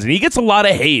Cousins, and he gets a lot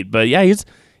of hate, but yeah,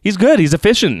 he's good. He's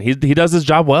efficient. He does his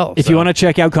job well. If you want to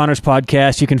check out Connor's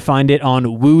podcast, you can find it on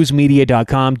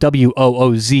woozmedia.com,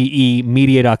 WOOZE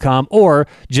media.com, or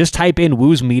just type in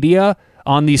Wooz Media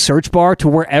on the search bar to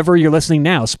wherever you're listening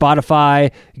now.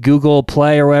 Spotify, Google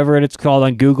Play, or whatever it's called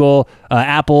on Google,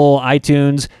 Apple,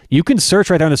 iTunes. You can search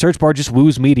right there in the search bar, just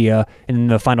Wooz Media,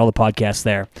 and find all the podcasts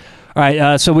there. All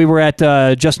right, so we were at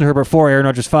Justin Herbert 4, Aaron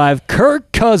Rodgers 5,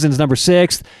 Kirk Cousins number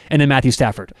 6, and then Matthew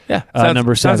Stafford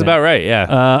number 7. Sounds about right, yeah.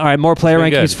 All right, more player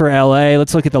rankings for LA.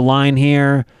 Let's look at the line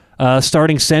here.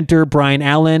 Starting center, Brian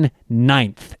Allen,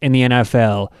 9th in the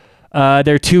NFL.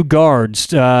 Their 2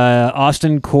 guards,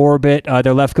 Austin Corbett,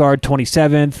 their left guard,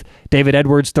 27th. David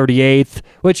Edwards, 38th.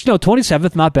 Which,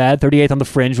 27th, not bad. 38th on the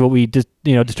fringe, what we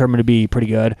determined to be pretty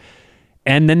good.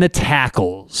 And then the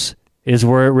tackles is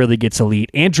where it really gets elite.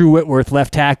 Andrew Whitworth,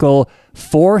 left tackle,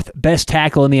 4th best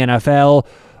tackle in the NFL.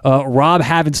 Rob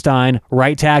Havenstein,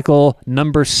 right tackle,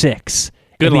 number 6.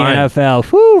 Good in line. The NFL.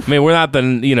 Whew. I mean, we're not the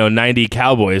 90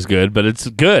 Cowboys good, but it's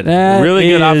good. Really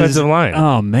good offensive line.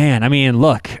 Oh man, I mean,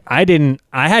 look, I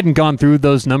hadn't gone through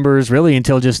those numbers really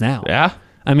until just now. Yeah.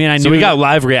 I mean, So we got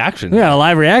live reaction. Yeah, a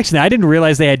live reaction. I didn't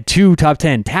realize they had 2 top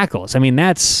 10 tackles. I mean,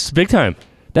 that's big time.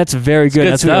 That's very good.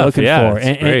 That's what we're looking for.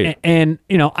 It's great. And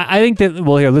I think that,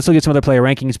 here, let's look at some other player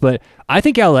rankings, but I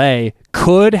think LA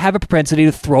could have a propensity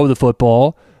to throw the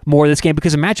football more this game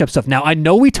because of matchup stuff. Now, I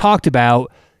know we talked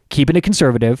about keeping it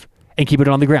conservative and keeping it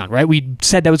on the ground, right? We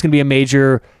said that was going to be a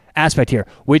major aspect here.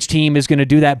 Which team is going to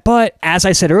do that? But as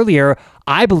I said earlier,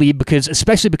 I believe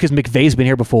especially because McVay's been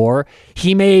here before,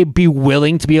 he may be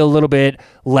willing to be a little bit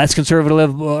less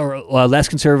conservative, or a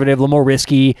little more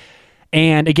risky.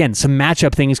 And again, some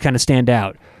matchup things kind of stand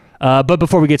out. But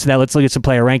before we get to that, let's look at some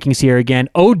player rankings here again.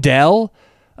 Odell,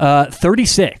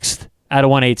 36th out of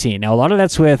 118. Now, a lot of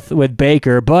that's with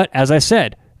Baker, but as I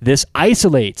said, this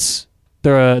isolates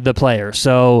the player.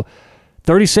 So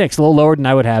 36, a little lower than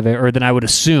I would have it, or than I would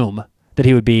assume that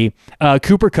he would be.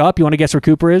 Cooper Kupp, you want to guess where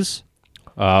Cooper is?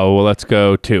 Well, let's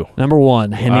go 2. Number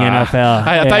 1 in the NFL.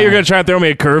 I thought you were going to try and throw me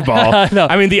a curveball. No.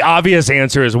 I mean, the obvious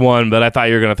answer is 1, but I thought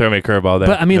you were going to throw me a curveball there.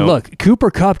 But I mean, look, Cooper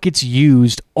Kupp gets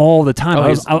used all the time.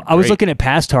 I was looking at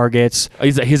pass targets.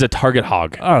 He's a target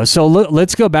hog. Oh, so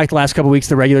let's go back the last couple weeks of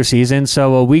the regular season.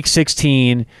 So week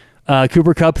 16,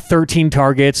 Cooper Kupp 13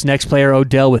 targets. Next player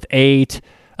Odell with 8.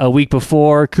 A week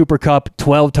before, Cooper Kupp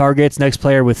 12 targets. Next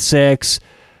player with 6.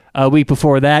 A week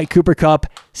before that, Cooper Kupp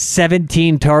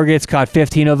 17 targets, caught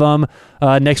 15 of them.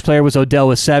 Next player was Odell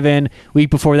with 7. Week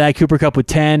before that, Cooper Kupp with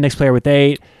 10. Next player with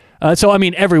 8. So, I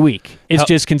mean, every week it's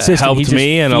just consistent. Helped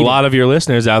me and a lot of your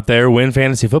listeners out there win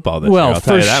fantasy football this year. Well,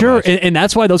 for sure. And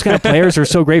that's why those kind of players are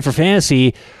so great for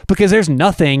fantasy, because there's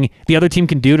nothing the other team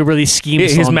can do to really scheme.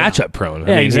 He's matchup prone.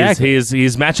 Yeah, exactly.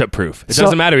 He's matchup proof. It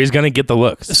doesn't matter. He's going to get the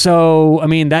looks. So, I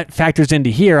mean, that factors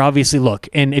into here, obviously. Look,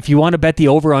 and if you want to bet the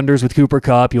over-unders with Cooper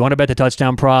Kupp, you want to bet the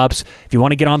touchdown props, if you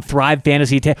want to get on Thrive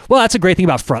Fantasy, well, that's a great thing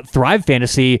about Thrive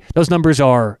Fantasy. Those numbers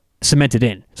are cemented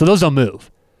in. So those don't move.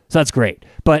 So that's great.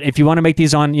 But if you want to make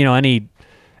these on, any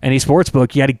sports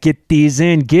book, you got to get these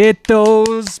in. Get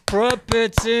those prop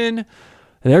bets in.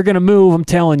 They're going to move, I'm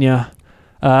telling you.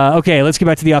 Okay, let's get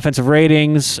back to the offensive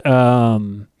ratings.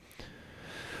 Robert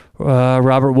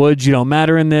Woods, you don't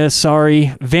matter in this.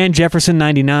 Sorry. Van Jefferson,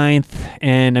 99th.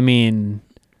 And, I mean,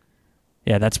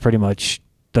 yeah, that's pretty much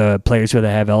the players who they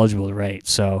have eligible to rate.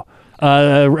 So,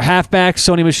 halfback,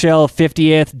 Sony Michel,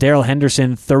 50th. Darrell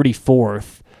Henderson,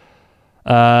 34th.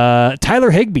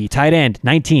 Tyler Higbee, tight end,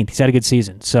 19th. He's had a good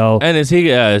season. So, and is he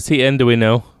in? Do we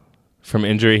know from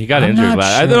injury? He got injured.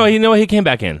 I don't know. He came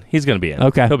back in. He's going to be in.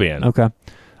 Okay, he'll be in. Okay.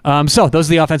 So those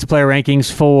are the offensive player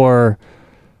rankings for.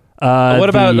 What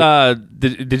about?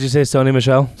 Did you say Sony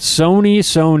Michel? Sony.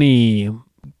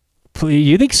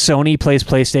 You think Sony plays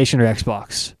PlayStation or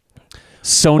Xbox?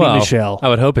 Sony Michel. I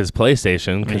would hope his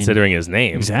PlayStation, considering his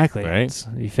name. Exactly. Right.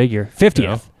 You figure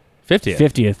 50th.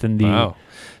 50th in the. Wow.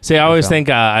 See, I always think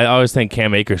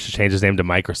Cam Akers should change his name to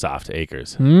Microsoft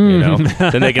Akers. You know,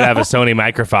 then they could have a Sony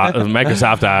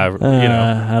Microsoft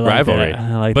I like rivalry. that.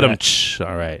 I like but that.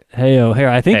 all right. Hey,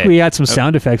 I think we had some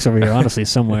sound effects over here, honestly,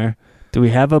 somewhere. Do we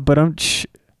have a I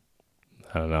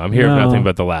don't know. I'm here for nothing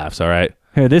but the laughs. All right.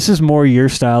 Here, this is more your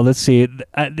style. Let's see.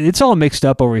 It's all mixed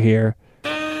up over here.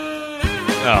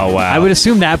 Oh, wow. I would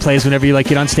assume that plays whenever you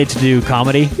get on stage to do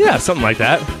comedy. Yeah, something like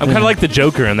that. I'm kind of like the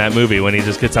Joker in that movie when he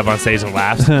just gets up on stage and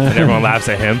laughs, and everyone laughs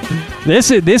at him. This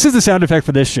is the sound effect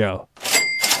for this show.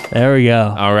 There we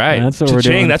go. All right. That's what we're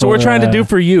doing. That's what we're trying to do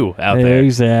for you out there.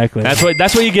 Exactly. That's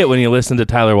what you get when you listen to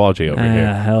Tyler Walgie over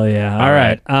here. Hell yeah. All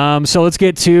right. So let's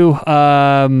get to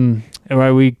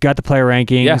we got the player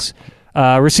rankings.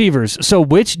 Yeah. Receivers. So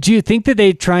which do you think that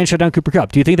they try and shut down Cooper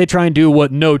Kupp? Do you think they try and do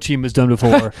what no team has done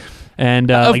before? And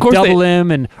double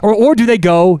him, or do they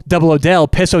go double Odell,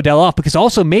 piss Odell off? Because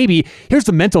also maybe, here's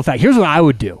the mental fact. Here's what I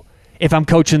would do if I'm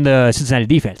coaching the Cincinnati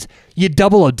defense. You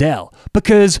double Odell.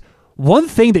 Because one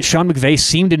thing that Sean McVay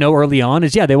seemed to know early on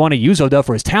is, they want to use Odell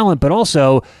for his talent, but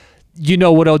also, you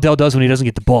know what Odell does when he doesn't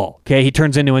get the ball. Okay, he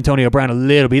turns into Antonio Brown a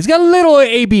little bit. He's got a little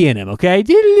AB in him. Okay, a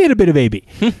little bit of AB.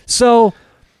 So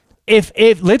if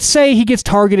let's say he gets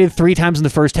targeted 3 times in the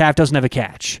first half, doesn't have a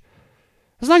catch,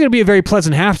 it's not going to be a very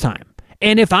pleasant halftime.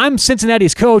 And if I'm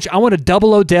Cincinnati's coach, I want to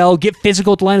double Odell, get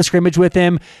physical at the line of scrimmage with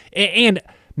him, and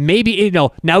maybe,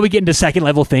 now we get into second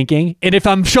level thinking. And if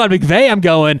I'm Sean McVay, I'm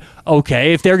going,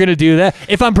 okay, if they're going to do that,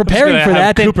 if I'm preparing for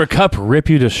that, then Cooper Kupp rip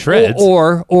you to shreds,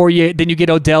 or then you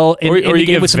get Odell in the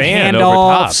game with some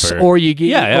handoffs, or you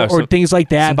get or things like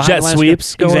that, some jet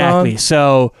sweeps going exactly. on.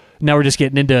 So now we're just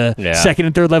getting into second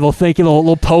and third level thinking, a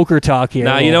little poker talk here.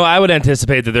 Now, I would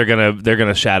anticipate that they're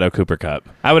gonna shadow Cooper Kupp.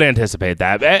 I would anticipate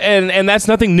that, and that's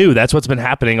nothing new. That's what's been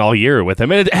happening all year with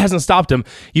him, and it hasn't stopped him.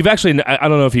 You've actually, I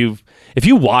don't know if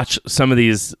you watch some of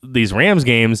these Rams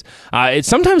games, it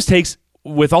sometimes takes,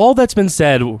 with all that's been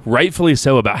said, rightfully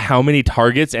so, about how many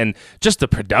targets and just the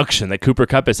production that Cooper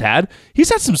Kupp has had,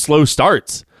 he's had some slow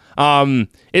starts.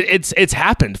 It's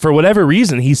happened for whatever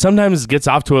reason. He sometimes gets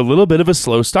off to a little bit of a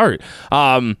slow start.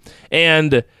 But I mean,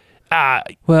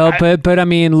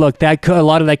 look, a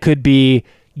lot of that could be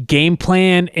game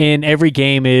plan in every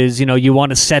game is, you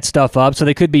want to set stuff up. So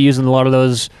they could be using a lot of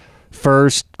those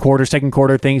first quarter, second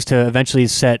quarter things to eventually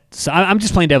set. So I'm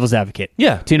just playing devil's advocate.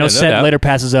 Yeah. To, set later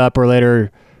passes up or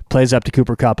later plays up to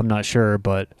Cooper Kupp. I'm not sure,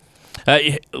 but.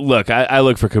 Look, I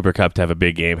look for Cooper Kupp to have a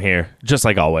big game here, just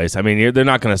like always. I mean, they're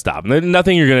not going to stop.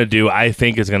 Nothing you're going to do, I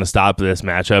think, is going to stop this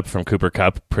matchup from Cooper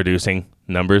Kupp producing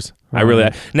numbers.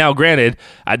 Now, granted,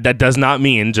 that does not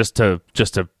mean just to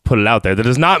put it out there. That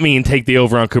does not mean take the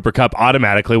over on Cooper Kupp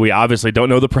automatically. We obviously don't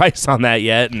know the price on that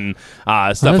yet, and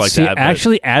stuff like that.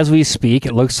 Actually, as we speak,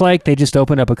 it looks like they just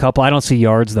opened up a couple. I don't see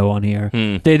yards though on here.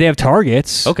 They have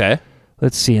targets. Okay.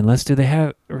 Let's see. Do they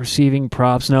have receiving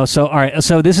props? No. So, all right.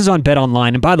 So this is on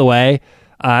BetOnline. And by the way,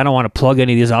 I don't want to plug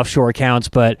any of these offshore accounts,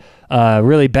 but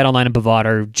really BetOnline and Bovada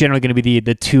are generally going to be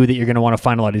the two that you're going to want to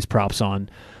find a lot of these props on.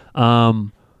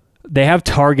 They have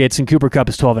targets, and Cooper Kupp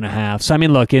is 12.5. So, I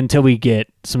mean, look, until we get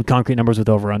some concrete numbers with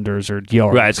over-unders or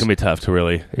yards. Right, it's going to be tough to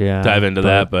really dive into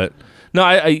that. But, no,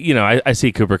 I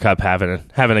see Cooper Kupp having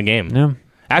a game. Yeah.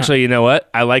 Actually, you know what?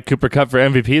 I like Cooper Kupp for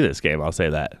MVP this game. I'll say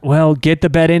that. Well, get the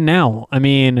bet in now. I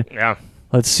mean,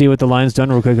 let's see what the line's done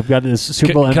real quick. I've got this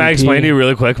Super Bowl MVP. Can I explain to you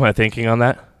really quick my thinking on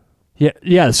that?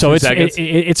 Yeah. So it's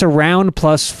around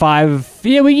 +5.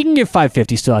 Yeah, you can get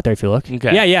 550 still out there if you look.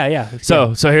 Okay. Yeah.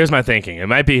 So here's my thinking. I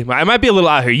might be a little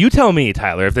out here. You tell me,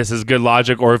 Tyler, if this is good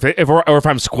logic or if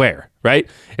I'm square. Right?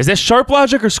 Is this sharp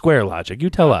logic or square logic? You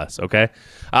tell us. Okay.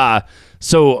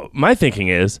 So my thinking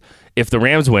is, if the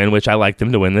Rams win, which I like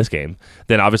them to win this game,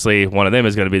 then obviously one of them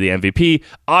is going to be the MVP.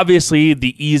 Obviously,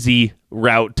 the easy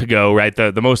route to go, right,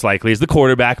 the most likely is the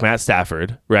quarterback, Matt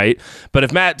Stafford, right? But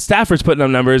if Matt Stafford's putting up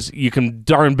numbers, you can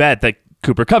darn bet that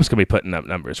Cooper Kupp's going to be putting up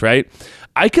numbers, right?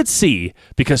 I could see,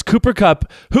 because Cooper Kupp,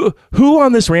 who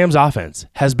on this Rams offense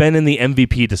has been in the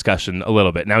MVP discussion a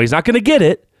little bit. Now, he's not going to get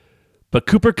it, but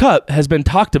Cooper Kupp has been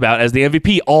talked about as the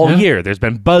MVP all year. There's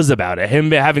been buzz about it, him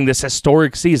having this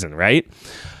historic season, right?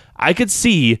 I could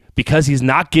see, because he's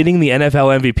not getting the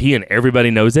NFL MVP and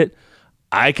everybody knows it,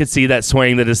 I could see that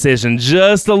swaying the decision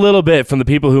just a little bit from the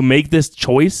people who make this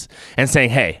choice and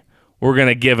saying, hey, we're going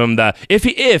to give him the, if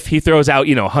he throws out,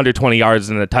 120 yards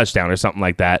and a touchdown or something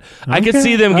like that, okay, I could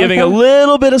see them giving a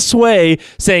little bit of sway,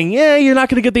 saying, yeah, you're not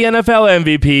going to get the NFL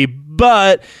MVP,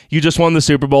 but you just won the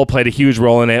Super Bowl, played a huge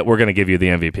role in it. We're going to give you the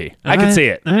MVP. I can see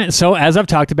it. All right. So as I've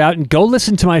talked about, and go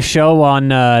listen to my show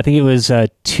on, I think it was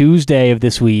Tuesday of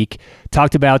this week,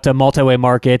 talked about multi-way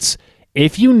markets.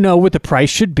 If you know what the price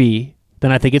should be,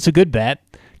 then I think it's a good bet.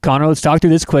 Connor, let's talk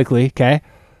through this quickly, okay?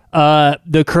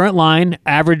 The current line,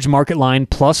 average market line,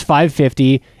 plus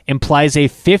 550, implies a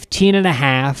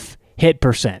 15.5 hit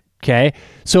percent, okay?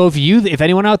 So if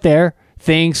anyone out there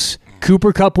thinks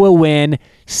Cooper Kupp will win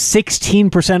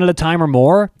 16% of the time or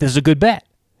more, this is a good bet.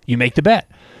 You make the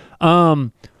bet.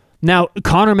 Now,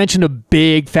 Connor mentioned a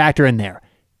big factor in there.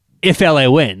 If LA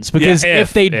wins, because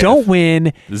if they don't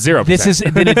win,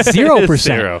 0%. Then it's 0%.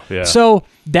 Zero, yeah. So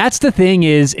that's the thing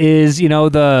is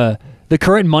the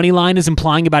current money line is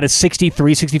implying about a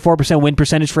 64% win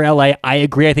percentage for LA. I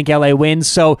agree. I think LA wins.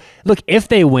 So look, if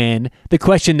they win, the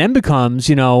question then becomes,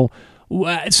 so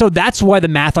that's why the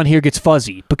math on here gets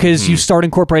fuzzy, because you start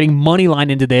incorporating money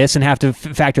line into this and have to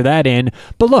factor that in.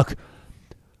 But look,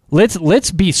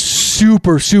 let's be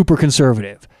super, super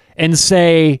conservative and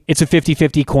say it's a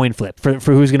 50-50 coin flip for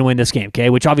who's going to win this game, okay?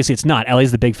 Which obviously it's not.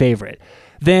 LA's the big favorite.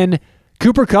 Then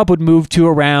Cooper Kupp would move to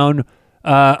around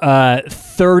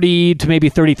 30 to maybe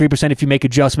 33% if you make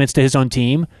adjustments to his own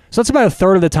team. So that's about a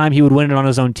third of the time he would win it on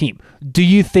his own team. Do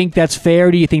you think that's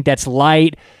fair? Do you think that's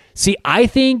light? See, I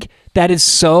think that is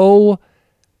so...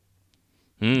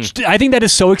 I think that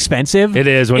is so expensive. It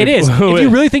is. It is. If you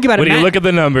really think about it, when you look at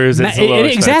the numbers, it's a little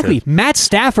exactly. Matt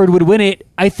Stafford would win it,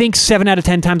 I think, 7 out of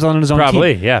 10 times on his own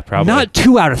probably, team. Yeah, probably. Not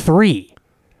 2 out of 3.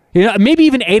 Maybe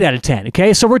even 8 out of 10.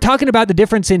 Okay, so we're talking about the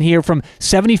difference in here from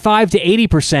 75 to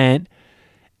 80%.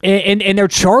 And they're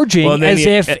charging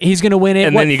if he's going to win it.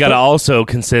 And then you got to also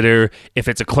consider if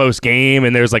it's a close game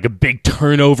and there's like a big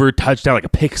turnover touchdown, like a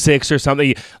pick six or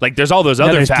something. Like there's all those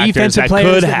other factors that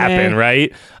could happen,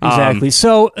 right? Exactly.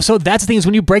 So that's the thing is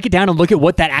when you break it down and look at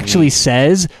what that actually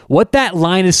says, what that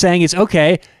line is saying is,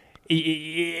 okay,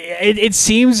 it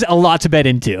seems a lot to bet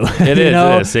into. It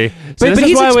is. See, so this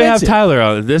is why we have Tyler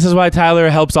on. This is why Tyler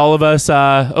helps all of us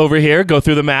over here go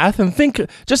through the math and think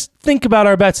about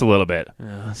our bets a little bit.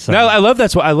 Now, I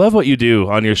love what you do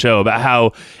on your show about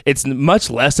how it's much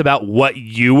less about what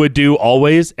you would do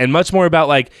always and much more about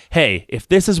like, hey, if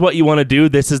this is what you want to do,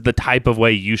 this is the type of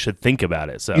way you should think about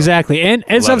it. So exactly. And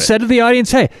as I've said to the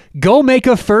audience, hey, go make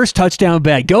a first touchdown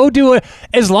bet. Go do it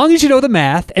as long as you know the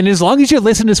math and as long as you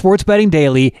listen to Sports Betting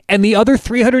Daily, and the other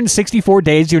 364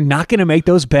 days you're not going to make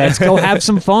those bets. Go have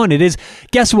some fun. It is.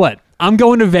 Guess what? I'm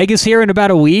going to Vegas here in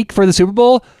about a week for the Super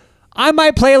Bowl. I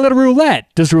might play a little roulette.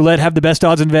 Does roulette have the best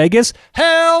odds in Vegas?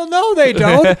 Hell no, they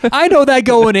don't. I know that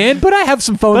going in, but I have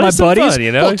some fun with my buddies.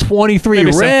 Fun, Well, 23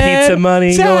 maybe red. Some pizza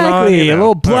money going on. A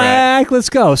little black. Right. Let's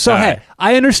go. So, hey,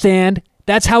 I understand.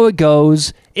 That's how it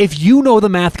goes. If you know the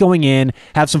math going in,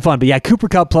 have some fun. But yeah, Cooper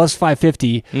Kupp plus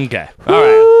 550. Okay. All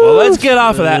right. Well, let's get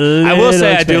off of that. I will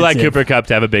say I do like Cooper Kupp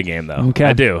to have a big game, though. Okay.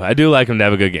 I do. I do like him to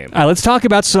have a good game. All right, let's talk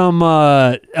about some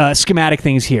schematic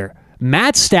things here.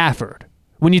 Matt Stafford.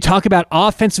 When you talk about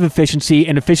offensive efficiency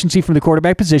and efficiency from the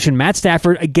quarterback position, Matt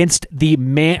Stafford against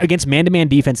man-to-man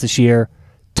defense this year,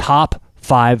 top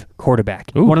 5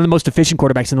 quarterback. Ooh. One of the most efficient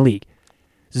quarterbacks in the league.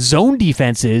 Zone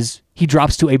defenses, he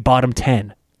drops to a bottom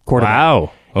 10 quarterback.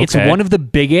 Wow. Okay. It's one of the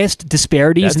biggest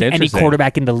disparities in any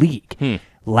quarterback in the league.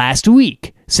 Last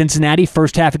week, Cincinnati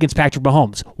first half against Patrick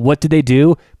Mahomes. What did they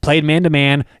do? Played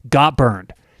man-to-man, got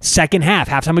burned. Second half,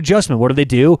 halftime adjustment. What do they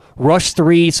do? Rush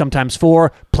 3, sometimes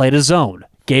 4, played a zone.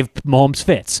 Gave Mahomes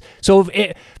fits. So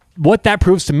what that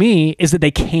proves to me is that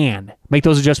they can make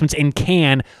those adjustments and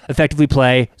can effectively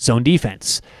play zone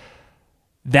defense.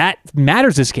 That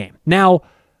matters this game. Now,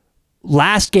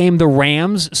 last game, the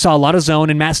Rams saw a lot of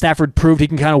zone, and Matt Stafford proved he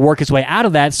can kind of work his way out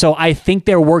of that. So I think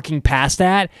they're working past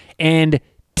that, and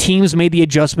teams made the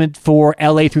adjustment for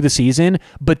LA through the season,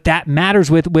 but that matters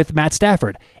with Matt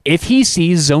Stafford. If he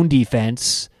sees zone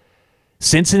defense,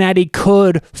 Cincinnati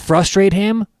could frustrate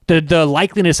him. The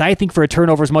likeliness, I think, for a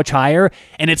turnover is much higher,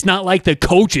 and it's not like the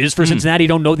coaches for Cincinnati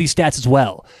don't know these stats as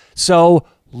well. So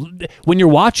when you're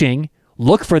watching,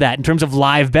 look for that in terms of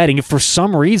live betting. If for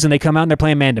some reason they come out and they're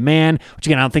playing man-to-man, which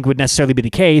again I don't think would necessarily be the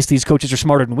case, these coaches are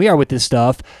smarter than we are with this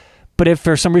stuff, but if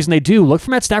for some reason they do, look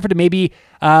for Matt Stafford to maybe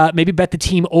bet the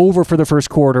team over for the first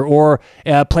quarter, or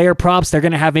player props, they're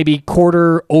going to have maybe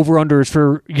quarter over-unders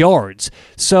for yards.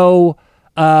 So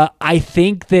I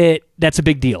think that's a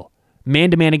big deal.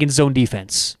 Man-to-man against zone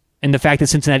defense. And the fact that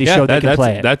Cincinnati showed they can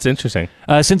play it. That's interesting.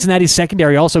 Cincinnati's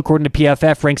secondary also, according to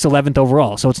PFF, ranks 11th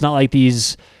overall. So it's not like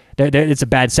it's a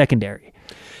bad secondary.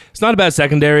 It's not a bad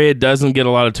secondary. It doesn't get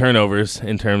a lot of turnovers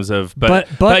in terms of, but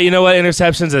you know what?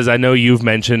 Interceptions, as I know you've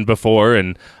mentioned before,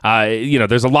 and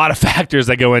there's a lot of factors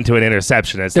that go into an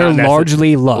interception. They're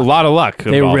largely luck. A lot of luck.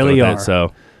 They really are.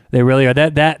 So they really are.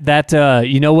 That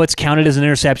you know what's counted as an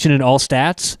interception in all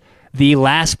stats? The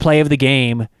last play of the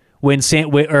game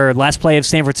or last play of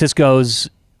San Francisco's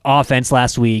offense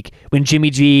last week, when Jimmy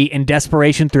G in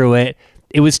desperation threw it,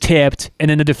 it was tipped, and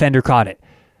then the defender caught it.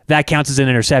 That counts as an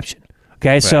interception.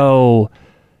 Okay, right. So,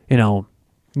 you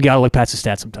got to look past the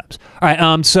stats sometimes. All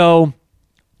right, so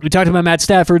we talked about Matt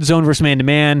Stafford, zone versus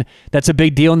man-to-man. That's a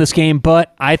big deal in this game,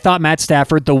 but I thought Matt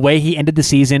Stafford, the way he ended the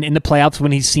season in the playoffs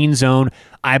when he's seen zone,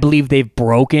 I believe they've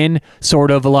broken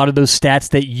sort of a lot of those stats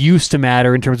that used to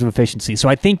matter in terms of efficiency. So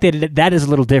I think that is a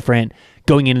little different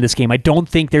going into this game. I don't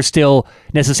think they're still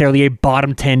necessarily a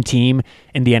bottom 10 team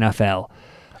in the NFL.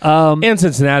 And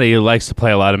Cincinnati likes to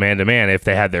play a lot of man-to-man if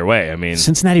they had their way. I mean,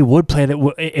 Cincinnati would play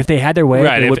that if they had their way.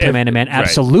 Right, they would play man-to-man.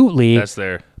 Absolutely. Right. That's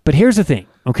their. But here's the thing,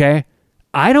 okay?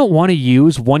 I don't want to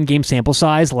use one game sample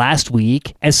size last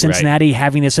week as Cincinnati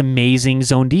having this amazing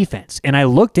zone defense. And I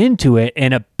looked into it,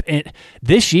 and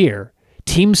this year,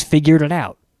 teams figured it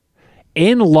out.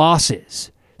 In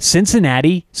losses,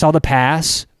 Cincinnati saw the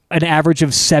pass an average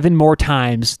of 7 more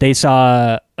times they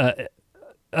saw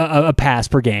a pass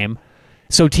per game.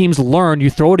 So teams learn, you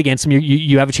throw it against them,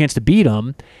 you have a chance to beat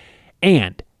them.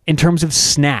 And in terms of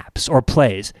snaps or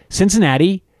plays,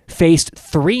 Cincinnati faced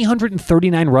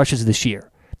 339 rushes this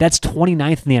year. That's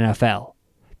 29th in the NFL.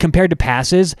 Compared to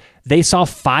passes, they saw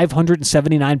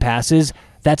 579 passes.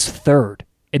 That's 3rd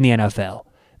in the NFL.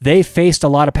 They faced a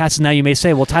lot of passes. Now you may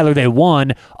say, well, Tyler, they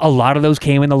won. A lot of those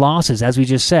came in the losses, as we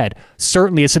just said.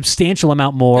 Certainly a substantial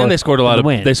amount more. And they scored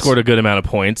wins. They scored a good amount of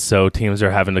points, so teams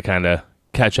are having to kind of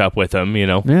catch up with them,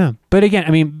 Yeah. But again,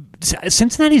 I mean,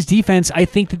 Cincinnati's defense, I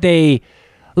think that they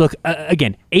look,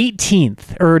 again,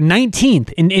 18th or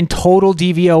 19th in total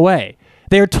DVOA.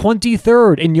 They're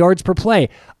 23rd in yards per play.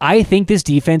 I think this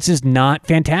defense is not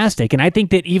fantastic. And I think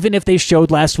that even if they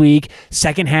showed last week,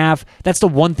 second half, that's the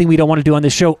one thing we don't want to do on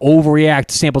this show, overreact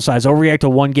to sample size, overreact to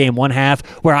one game, one half,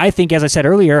 where I think, as I said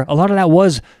earlier, a lot of that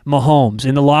was Mahomes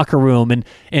in the locker room and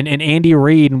Andy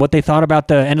Reid and what they thought about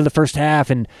the end of the first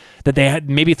half and that they had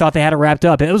maybe thought they had it wrapped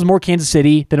up. It was more Kansas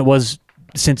City than it was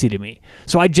Cincy to me.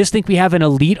 So I just think we have an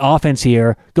elite offense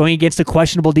here going against a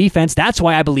questionable defense. That's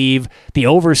why I believe the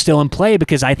over is still in play,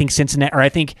 because I think I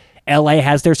think LA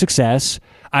has their success.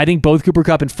 I think both Cooper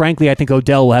Kupp and frankly, I think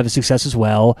Odell will have a success as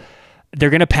well. They're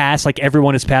going to pass like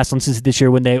everyone has passed on Cincy this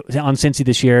year when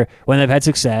they've had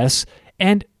success,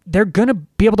 and they're going to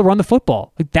be able to run the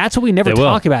football. Like, that's what we never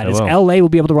talk about. Is LA will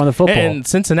be able to run the football. And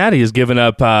Cincinnati has given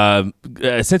up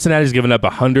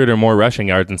 100 or more rushing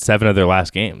yards in 7 of their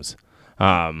last games.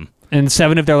 And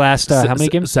 7 of their last, how many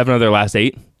games? 7 of their last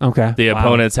 8. Okay. The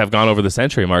opponents have gone over the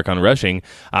century mark on rushing.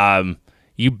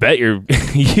 You bet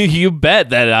you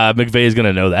bet that McVay is going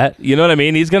to know that. You know what I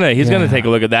mean? He's gonna take a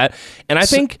look at that. And I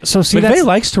think McVay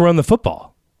likes to run the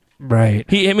football. Right.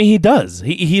 He does.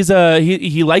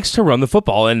 He likes to run the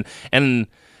football. And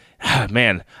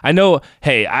man, I know.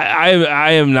 Hey,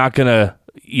 I am not gonna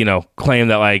claim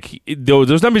that like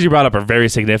those numbers you brought up are very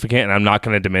significant, and I'm not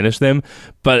going to diminish them,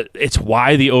 but it's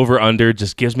why the over-under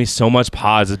just gives me so much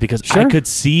pause, is because I could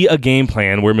see a game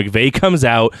plan where McVay comes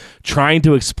out trying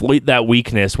to exploit that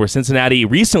weakness where Cincinnati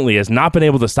recently has not been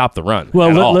able to stop the run.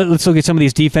 Well, let's look at some of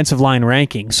these defensive line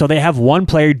rankings. So they have one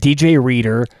player, DJ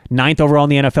Reader, 9th overall in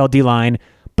the NFL D-line.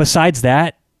 Besides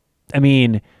that, I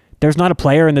mean, there's not a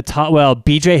player in the top. Well,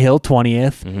 BJ Hill,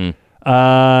 20th.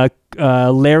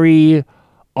 Mm-hmm. Larry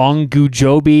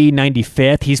Ongujobi,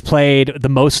 95th. He's played the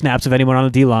most snaps of anyone on the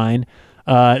D-line.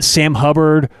 Sam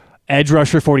Hubbard, edge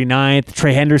rusher, 49th.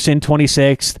 Trey Henderson,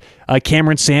 26th.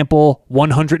 Cameron Sample,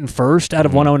 101st out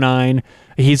of 109.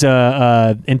 He's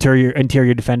a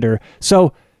interior defender.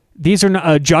 So these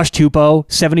are Josh Tupou,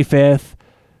 75th.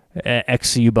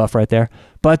 XCU buff right there.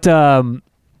 But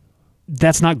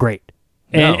that's not great.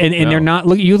 And they're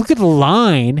not. You look at the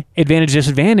line, advantage,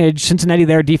 disadvantage. Cincinnati,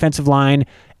 their defensive line.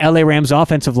 LA Rams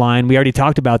offensive line. We already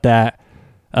talked about that.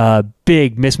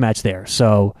 Big mismatch there.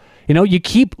 So you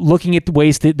keep looking at the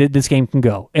ways that this game can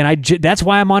go, and that's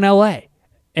why I'm on LA.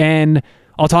 And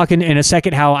I'll talk in a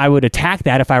second how I would attack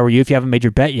that if I were you. If you haven't made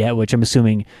your bet yet, which I'm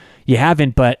assuming you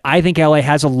haven't, but I think LA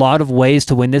has a lot of ways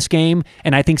to win this game,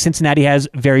 and I think Cincinnati has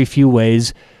very few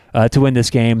ways to win this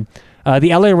game.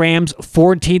 The LA Rams,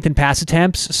 14th in pass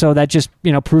attempts, so that just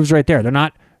proves right there. They're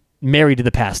not married to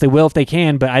the pass. They will if they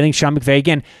can, but I think Sean McVay,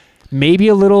 again, maybe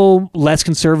a little less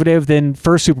conservative than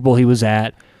first Super Bowl he was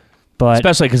at. But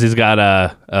especially because he's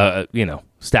got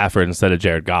Stafford instead of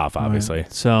Jared Goff, obviously.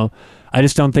 Right. So I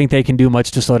just don't think they can do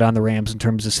much to slow down the Rams in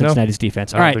terms of Cincinnati's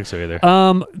defense. I don't think so either.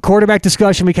 Quarterback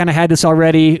discussion, we kind of had this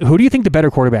already. Who do you think the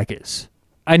better quarterback is?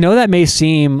 I know that may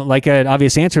seem like an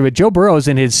obvious answer, but Joe Burrow's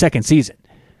in his second season.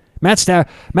 Matt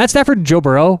Stafford and Joe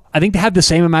Burrow, I think they have the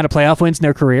same amount of playoff wins in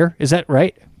their career. Is that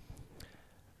right?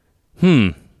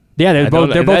 They Yeah, they're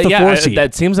both the 4 seed.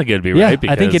 That seems like it'd be Yeah, right.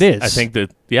 Because I think it is. I think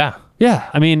that, yeah. Yeah,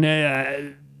 I mean,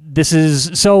 this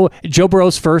is... So, Joe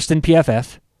Burrow's first in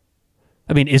PFF.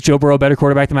 I mean, is Joe Burrow a better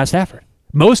quarterback than Matt Stafford?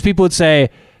 Most people would say,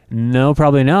 no,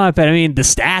 probably not. But, I mean, the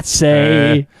stats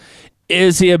say...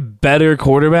 Is he a better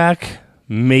quarterback?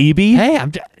 Maybe. Hey,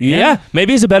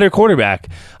 maybe he's a better quarterback.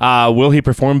 Will he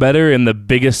perform better in the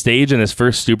biggest stage in his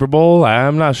first Super Bowl?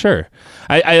 I'm not sure.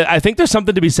 I think there's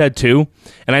something to be said too,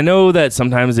 and I know that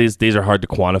sometimes these are hard to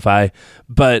quantify,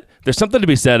 but there's something to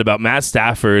be said about Matt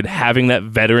Stafford having that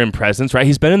veteran presence, right?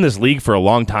 He's been in this league for a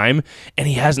long time, and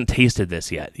he hasn't tasted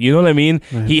this yet. You know what I mean?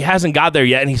 Right. He hasn't got there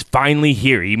yet, and he's finally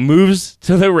here. He moves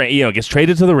to gets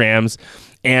traded to the Rams,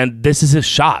 and this is his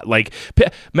shot. Like,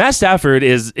 Matt Stafford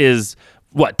is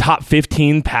what, top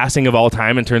 15 passing of all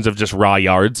time in terms of just raw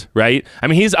yards, right? I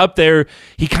mean, he's up there.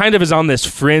 He kind of is on this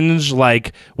fringe,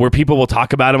 like, where people will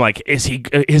talk about him, like, is he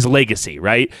his legacy,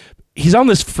 right? He's on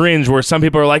this fringe where some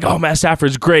people are like, oh, Matt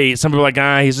Stafford's great. Some people are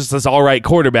like, he's just this all right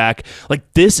quarterback.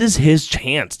 Like, this is his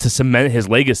chance to cement his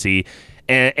legacy.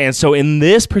 And so in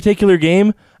this particular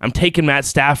game, I'm taking Matt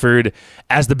Stafford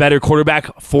as the better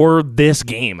quarterback for this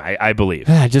game, I believe.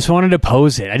 I just wanted to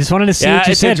pose it. I just wanted to see what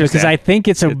you said, because I think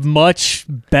it's a much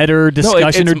better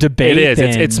discussion or debate. It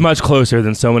is. It's much closer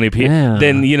than so many people. Yeah.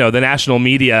 Than, the national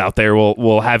media out there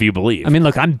will have you believe. I mean,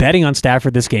 look, I'm betting on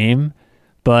Stafford this game,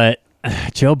 but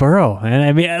Joe Burrow. And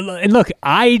I mean, and look,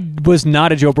 I was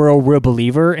not a Joe Burrow real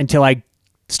believer until I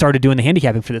started doing the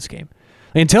handicapping for this game.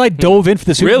 Until I dove in for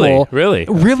the Super Bowl. Really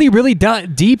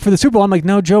Deep for the Super Bowl. I'm like,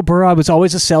 no, Joe Burrow, I was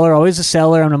always a seller.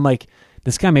 And I'm like,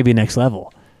 this guy may be next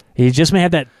level. He just may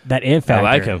have that it factor.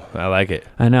 I like him. I like it.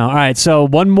 I know. All right, so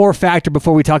one more factor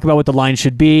before we talk about what the line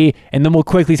should be, and then we'll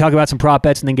quickly talk about some prop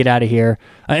bets and then get out of here.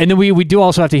 And then we do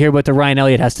also have to hear what the Ryan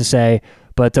Elliott has to say,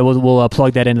 but we'll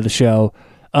plug that into the show.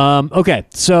 Okay,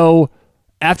 so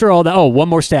after all that, one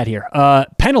more stat here.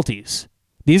 Penalties.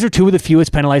 These are two of the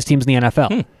fewest penalized teams in the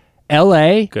NFL.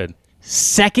 LA, good.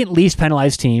 Second least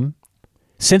penalized team.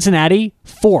 Cincinnati,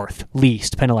 fourth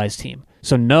least penalized team.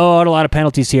 So not a lot of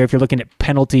penalties here if you're looking at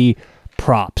penalty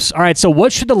props. All right, so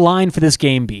what should the line for this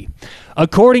game be?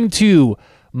 According to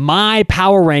my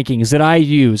power rankings that I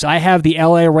use, I have the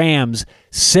LA Rams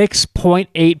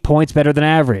 6.8 points better than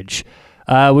average,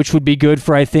 which would be good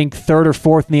for, I think, third or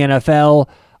fourth in the NFL.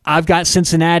 I've got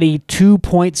Cincinnati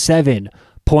 2.7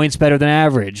 points better than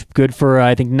average, good for,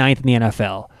 I think, ninth in the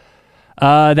NFL.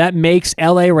 That makes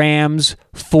LA Rams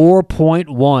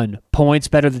 4.1 points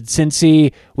better than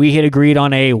Cincy. We had agreed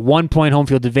on a 1-point home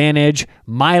field advantage.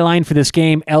 My line for this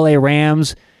game, LA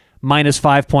Rams minus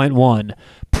 5.1.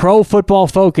 Pro Football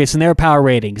Focus in their power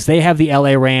ratings, they have the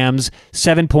LA Rams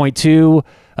 7.2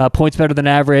 points better than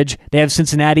average. They have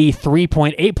Cincinnati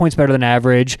 3.8 points better than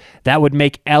average. That would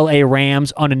make LA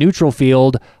Rams on a neutral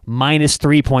field minus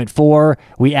 3.4.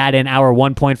 We add in our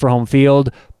 1 point for home field.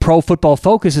 Pro Football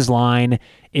Focus's line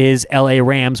is LA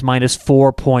Rams minus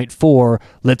 4.4.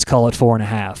 Let's call it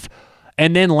 4.5.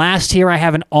 And then last here, I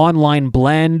have an online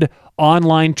blend,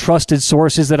 online trusted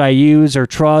sources that I use or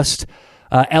trust.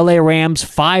 LA Rams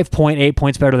 5.8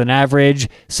 points better than average.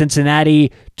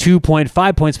 Cincinnati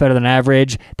 2.5 points better than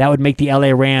average. That would make the LA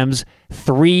Rams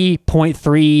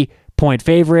 3.3 point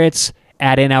favorites.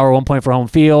 Add in our 1 point for home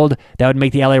field. That would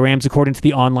make the LA Rams, according to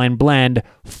the online blend,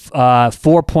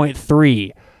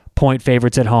 4.3 point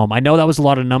favorites at home. I know that was a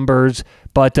lot of numbers,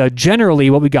 but generally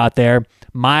what we got there,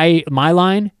 my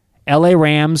line, LA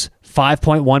Rams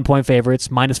 5.1 point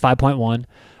favorites, minus 5.1.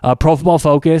 Pro Football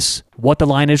Focus, what the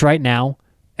line is right now,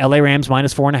 LA Rams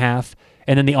minus 4.5.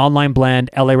 And then the online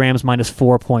blend, LA Rams minus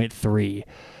 4.3.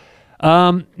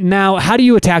 Now, how do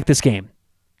you attack this game?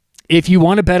 If you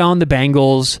want to bet on the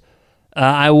Bengals,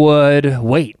 I would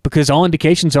wait, because all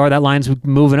indications are that line's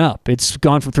moving up. It's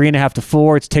gone from 3.5 to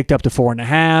 4. It's ticked up to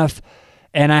 4.5.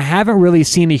 And I haven't really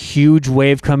seen a huge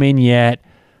wave come in yet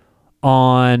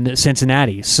on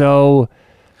Cincinnati. So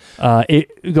go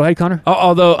ahead, Connor.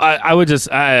 Although I would just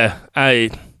I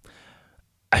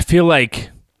feel like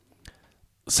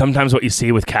sometimes what you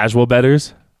see with casual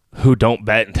bettors who don't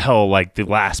bet until like the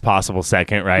last possible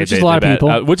second, right? Which is a lot of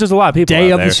people. Which is a lot of people.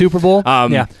 Day of the Super Bowl.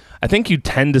 Yeah. I think you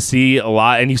tend to see a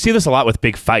lot, and you see this a lot with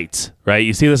big fights, right?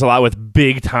 You see this a lot with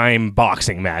big-time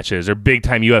boxing matches or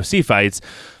big-time UFC fights.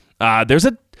 There's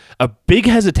a big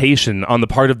hesitation on the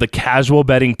part of the casual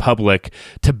betting public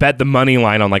to bet the money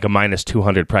line on like a minus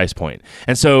 200 price point.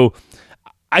 And so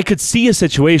I could see a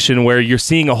situation where you're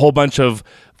seeing a whole bunch of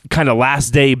kind of last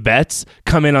day bets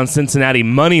come in on Cincinnati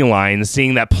money line,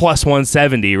 seeing that plus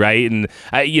 170, right? And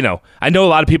I know a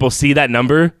lot of people see that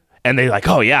number and they like,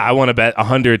 oh yeah, I want to bet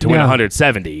 100 to win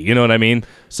 170. You know what I mean?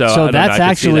 So that's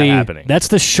actually that's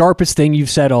the sharpest thing you've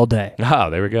said all day. Oh,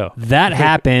 there we go. That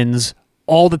happens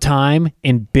all the time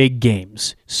in big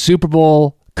games, Super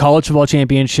Bowl, college football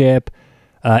championship.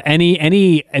 The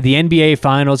NBA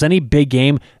finals, any big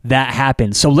game, that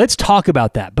happens. So let's talk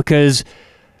about that, because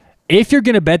if you're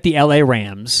going to bet the LA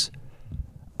Rams,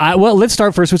 let's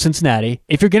start first with Cincinnati.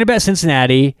 If you're going to bet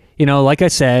Cincinnati, like I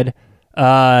said,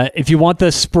 if you want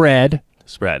the spread,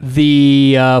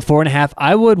 the 4.5,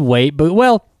 I would wait.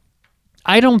 But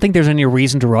I don't think there's any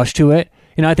reason to rush to it.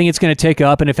 I think it's going to tick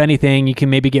up, and if anything, you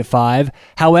can maybe get 5.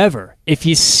 However, if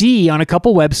you see on a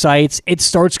couple websites, it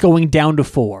starts going down to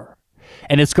 4.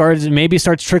 And it maybe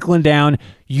starts trickling down,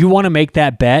 you want to make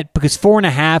that bet, because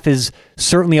 4.5 is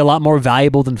certainly a lot more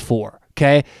valuable than 4,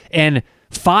 okay? And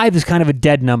 5 is kind of a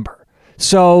dead number.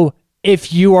 So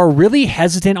if you are really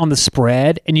hesitant on the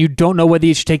spread and you don't know whether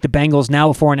you should take the Bengals now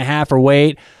at 4.5 or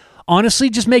wait, honestly,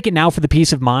 just make it now for the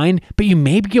peace of mind, but you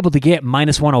may be able to get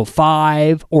minus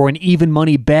 105 or an even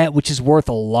money bet, which is worth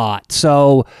a lot.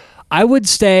 So I would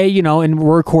stay, and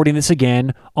we're recording this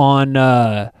again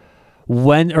on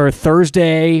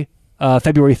Thursday,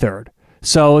 February 3rd.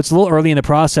 So it's a little early in the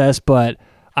process, but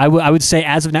I would say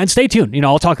as of now, and stay tuned.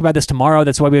 I'll talk about this tomorrow.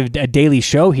 That's why we have a daily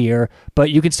show here,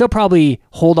 but you can still probably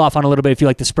hold off on a little bit if you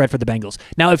like the spread for the Bengals.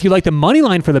 Now, if you like the money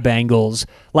line for the Bengals,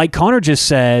 like Connor just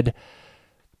said,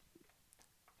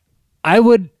 I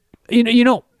would,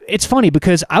 it's funny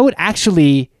because I would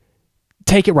actually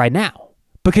take it right now,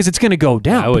 because it's going to go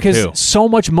down, because so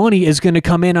much money is going to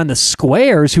come in on the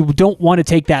squares who don't want to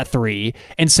take that 3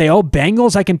 and say, oh,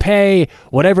 Bengals, I can pay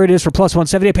whatever it is for plus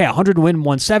 170. I pay 100 to win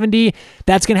 170.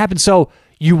 That's going to happen. So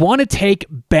you want to take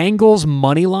Bengals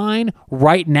money line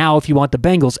right now if you want the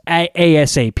Bengals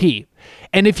ASAP.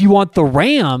 And if you want the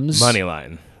Rams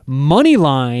money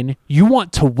line, you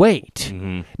want to wait.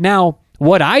 Mm-hmm. Now,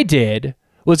 what I did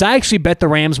was I actually bet the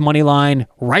Rams money line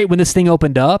right when this thing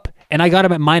opened up, and I got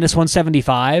them at minus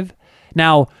 175.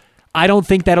 Now, I don't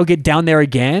think that'll get down there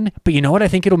again, but you know what I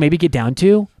think it'll maybe get down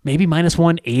to? Maybe minus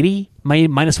 180,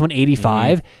 minus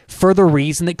 185, for the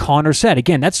reason that Connor said.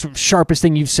 Again, that's the sharpest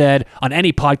thing you've said on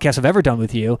any podcast I've ever done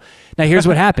with you. Now, here's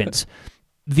what happens.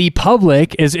 The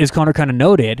public, as Connor kind of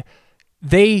noted,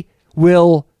 they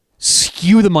will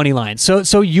skew the money line.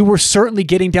 So you were certainly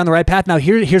getting down the right path. Now,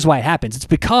 here's why it happens. It's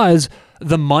because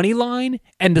the money line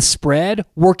and the spread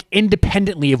work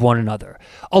independently of one another.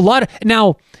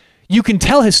 Now, you can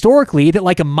tell historically that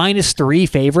like a -3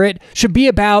 favorite should be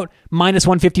about minus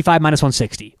 155, minus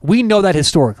 160. We know that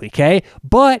historically, okay?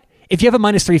 But if you have a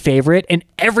 -3 favorite and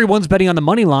everyone's betting on the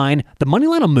money line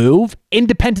will move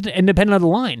independent of the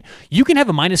line. You can have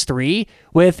a -3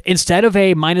 with, instead of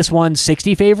a minus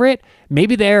 160 favorite,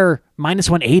 maybe they're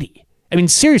minus 180. I mean,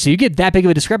 seriously, you get that big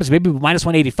of a discrepancy, maybe minus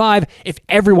 185 if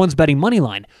everyone's betting money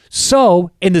line.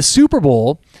 So in the Super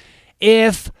Bowl,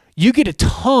 if you get a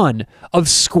ton of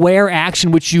square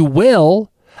action, which you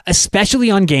will, especially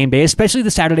on game day, especially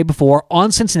the Saturday before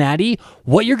on Cincinnati,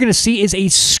 what you're going to see is a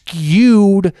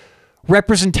skewed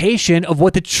representation of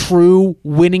what the true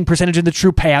winning percentage and the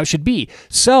true payout should be.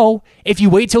 So if you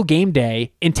wait till game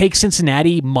day and take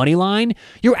Cincinnati money line,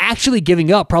 you're actually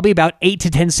giving up probably about 8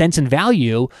 to 10 cents in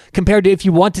value, compared to if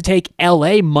you want to take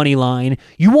LA money line,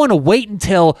 you want to wait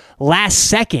until last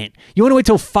second. You want to wait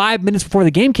till 5 minutes before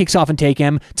the game kicks off and take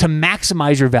him to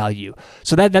maximize your value.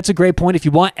 So that's a great point. If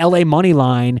you want LA money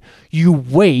line, you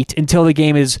wait until the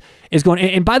game is going.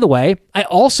 And by the way, I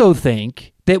also think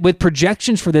that with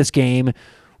projections for this game,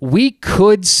 we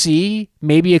could see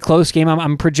maybe a close game.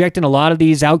 I'm projecting a lot of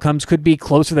these outcomes could be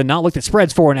closer than not. Look, the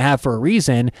spread's 4.5 for a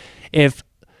reason. If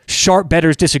sharp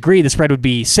bettors disagree, the spread would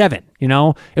be 7.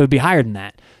 It would be higher than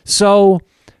that. So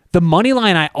the money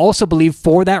line, I also believe,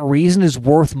 for that reason, is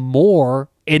worth more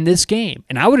in this game.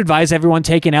 And I would advise everyone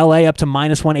taking LA up to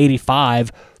minus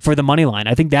 185 for the money line.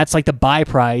 I think that's like the buy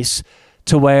price,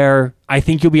 to where I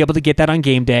think you'll be able to get that on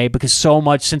game day, because so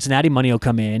much Cincinnati money will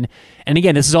come in. And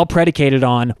again, this is all predicated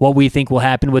on what we think will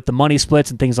happen with the money splits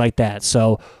and things like that.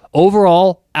 So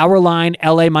overall, our line,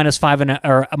 LA minus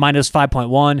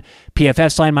 5.1,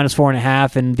 PFF's line minus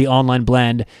 4.5, and the online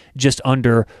blend just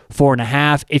under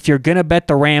 4.5. If you're going to bet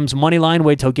the Rams money line,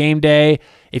 wait till game day.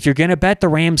 If you're going to bet the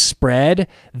Rams spread,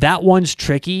 that one's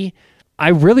tricky. I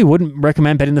really wouldn't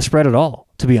recommend betting the spread at all,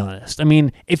 to be honest. I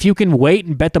mean, if you can wait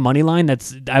and bet the money line,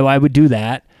 I would do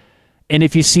that. And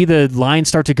if you see the line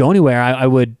start to go anywhere, I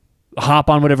would hop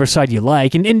on whatever side you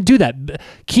like and do that.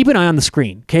 Keep an eye on the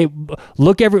screen. Okay,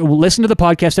 listen to the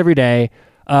podcast every day.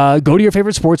 Go to your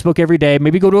favorite sports book every day.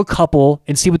 Maybe go to a couple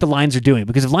and see what the lines are doing.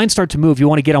 Because if lines start to move, you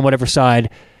want to get on whatever side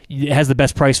has the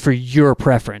best price for your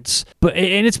preference.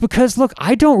 And it's because, look,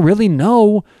 I don't really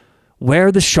know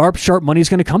where the sharp money is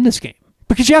going to come this game.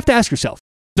 Because you have to ask yourself,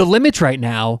 the limits right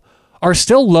now are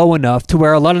still low enough to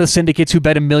where a lot of the syndicates who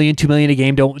bet $1 million, $2 million a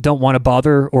game don't want to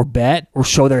bother or bet or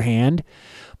show their hand.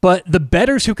 But the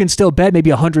bettors who can still bet maybe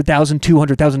 $100,000,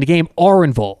 $200,000 a game are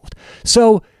involved.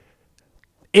 So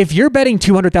if you're betting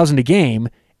 $200,000 a game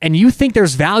and you think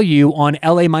there's value on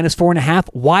LA minus 4.5,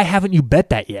 why haven't you bet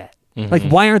that yet? Mm-hmm. Like,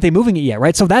 why aren't they moving it yet,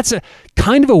 right? So that's a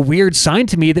kind of a weird sign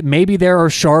to me that maybe there are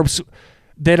sharps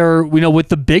that are, with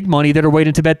the big money that are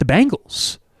waiting to bet the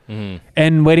Bengals. Mm-hmm.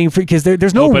 And waiting for, because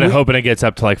there's no hoping it gets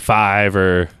up to like 5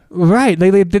 or right.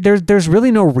 There's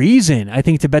really no reason, I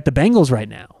think, to bet the Bengals right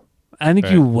now. I think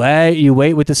right. you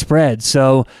wait with the spread.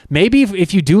 So maybe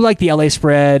if you do like the LA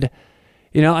spread,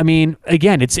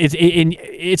 again,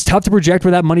 it's tough to project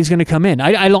where that money's going to come in.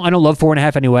 I don't love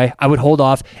 4.5 anyway. I would hold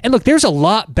off. And look, there's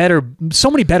so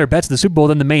many better bets in the Super Bowl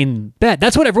than the main bet.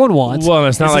 That's what everyone wants. Well,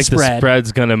 it's not like the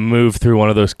spread's going to move through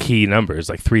one of those key numbers,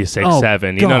 like 3, 6,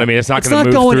 7. You know what I mean? It's not going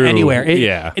to move through anywhere.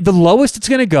 The lowest it's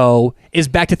going to go is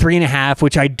back to 3.5,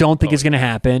 which I don't think is going to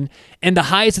happen. And the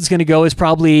highest it's going to go is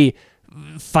probably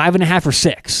 5.5 or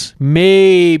 6,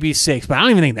 maybe 6. But I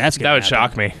don't even think that's going to happen. That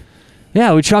would shock me.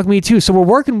 Yeah, it would shock me too. So we're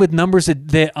working with numbers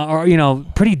that are,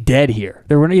 pretty dead here.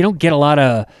 You don't get a lot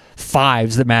of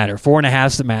 5s that matter,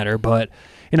 4.5s that matter. But,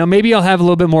 maybe I'll have a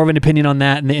little bit more of an opinion on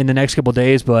that in the next couple of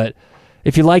days. But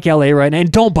if you like LA right now,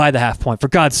 and don't buy the half point, for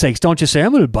God's sakes, don't just say,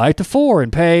 I'm going to buy it to 4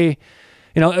 and pay.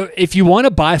 If you want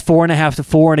to buy 4.5 to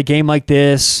 4 in a game like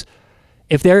this,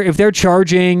 if they're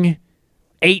charging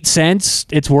 8 cents,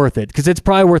 it's worth it, because it's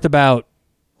probably worth about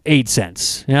 8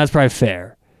 cents. That's probably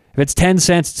fair. If it's 10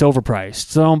 cents, it's overpriced.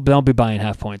 So don't be buying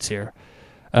half points here.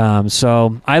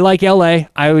 So I like LA.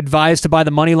 I would advise to buy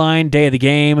the money line day of the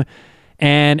game,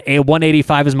 and a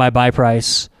 185 is my buy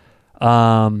price.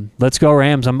 Let's go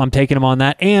Rams. I'm taking them on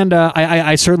that, and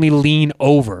I certainly lean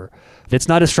over. It's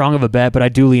not as strong of a bet, but I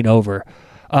do lean over.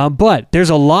 But there's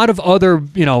a lot of other,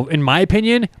 in my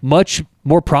opinion, much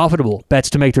more profitable bets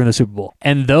to make during the Super Bowl,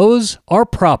 and those are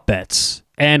prop bets.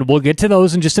 And we'll get to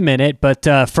those in just a minute. But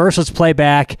first, let's play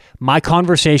back my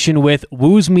conversation with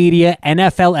Woo's Media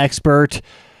NFL expert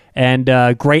and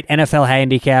great NFL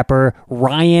handicapper,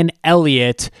 Ryan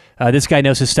Elliott. This guy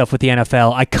knows his stuff with the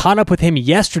NFL. I caught up with him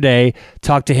yesterday,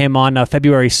 talked to him on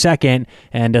February 2nd,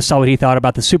 and saw what he thought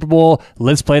about the Super Bowl.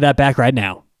 Let's play that back right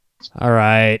now. All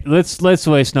right, let's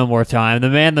waste no more time. The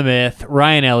man, the myth,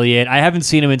 Ryan Elliott. I haven't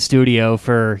seen him in studio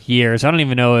for years. I don't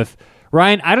even know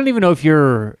if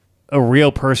you're a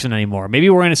real person anymore. Maybe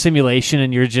we're in a simulation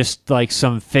and you're just like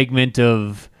some figment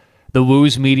of the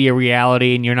Woo's Media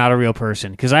reality and you're not a real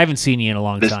person, because I haven't seen you in a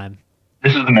long time.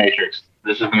 This is the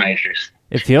Matrix.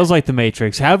 It feels like the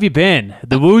Matrix. How have you been?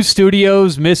 The Woo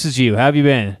Studios misses you. How have you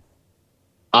been?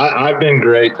 I've been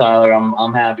great, Tyler.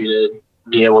 I'm happy to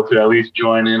be able to at least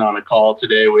join in on a call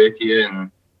today with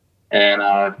you and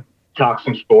talk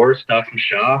some sports, talk some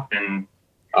shop, and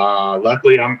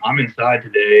luckily I'm inside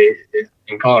today.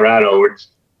 In Colorado, it's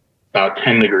about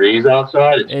 10 degrees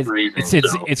outside. It's freezing.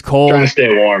 It's cold. Trying to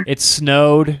stay warm. It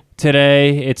snowed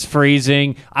today. It's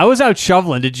freezing. I was out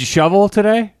shoveling. Did you shovel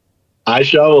today? I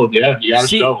shoveled, yeah. You got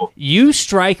to shovel. You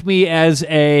strike me as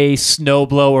a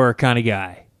snowblower kind of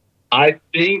guy. I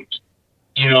think,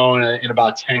 in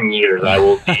about 10 years, I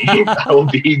will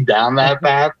be down that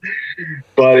path.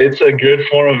 But it's a good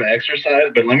form of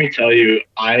exercise. But let me tell you,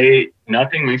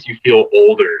 nothing makes you feel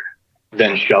older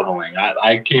than shoveling.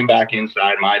 I came back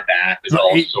inside. My back is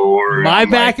all sore. My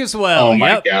back as well. Oh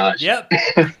my gosh. Yep.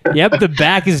 Yep. The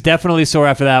back is definitely sore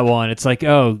after that one. It's like,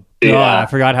 oh God, yeah. I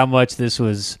forgot how much this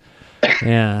was.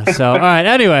 Yeah. So, all right.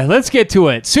 Anyway, let's get to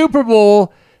it. Super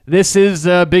Bowl. This is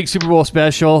a big Super Bowl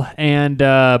special. And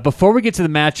before we get to the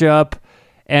matchup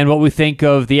and what we think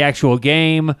of the actual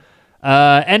game,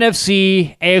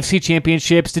 NFC, AFC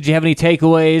championships, did you have any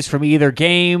takeaways from either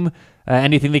game?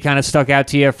 Anything that kind of stuck out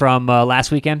to you from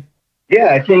last weekend? Yeah,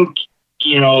 I think,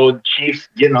 Chiefs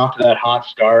getting off to that hot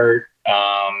start.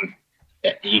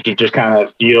 You could just kind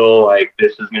of feel like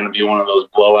this is going to be one of those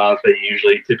blowouts that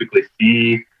you typically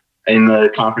see in the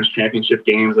conference championship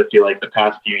games. I feel like the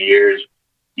past few years,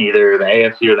 either the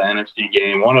AFC or the NFC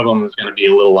game, one of them is going to be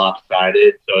a little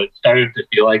lopsided. So it started to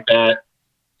feel like that.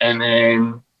 And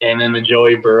then the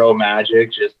Joey Burrow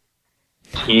magic just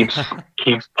keeps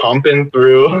pumping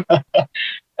through.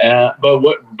 But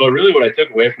really what I took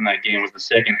away from that game was the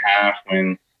second half,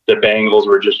 when the Bengals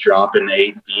were just dropping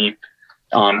 8 deep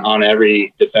on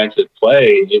every defensive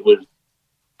play. It was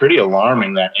pretty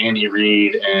alarming that Andy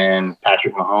Reid and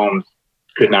Patrick Mahomes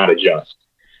could not adjust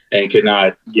and could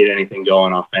not get anything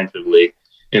going offensively.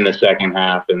 in the second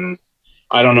half. And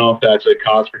I don't know if that's a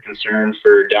cause for concern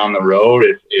for down the road.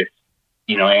 If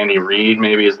Andy Reid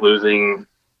maybe is losing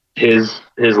his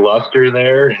luster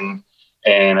there,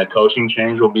 and a coaching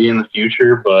change will be in the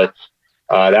future. But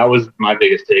that was my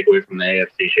biggest takeaway from the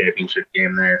AFC Championship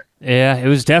game there. Yeah, it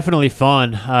was definitely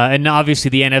fun. And obviously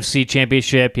the NFC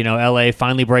Championship, LA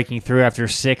finally breaking through after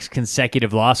 6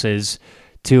 consecutive losses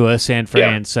to San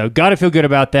Fran. Yeah. So got to feel good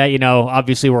about that.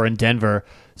 Obviously we're in Denver,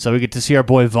 so we get to see our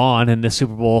boy Vaughn in the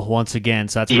Super Bowl once again.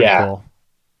 So that's pretty cool.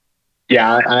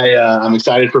 Yeah, I'm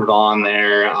excited for Vaughn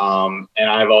there. And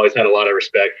I've always had a lot of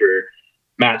respect for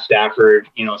Matt Stafford,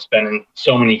 spending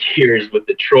so many years with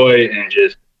Detroit and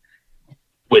just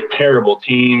with terrible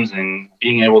teams and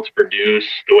being able to produce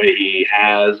the way he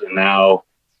has, and now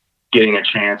getting a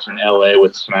chance in LA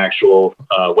with some actual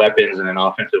weapons and an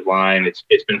offensive line.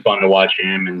 It's been fun to watch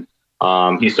him, and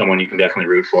he's someone you can definitely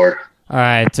root for. All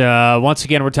right. Once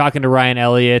again, we're talking to Ryan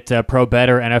Elliott, Pro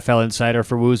Better NFL Insider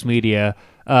for Woo's Media.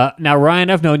 Now, Ryan,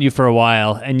 I've known you for a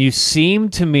while, and you seem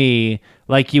to me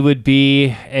like you would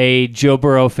be a Joe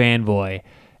Burrow fanboy.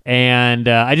 And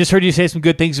I just heard you say some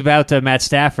good things about Matt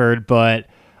Stafford, but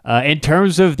in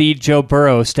terms of the Joe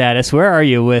Burrow status, where are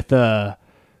you with Joe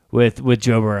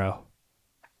Burrow?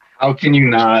 How can you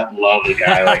not love a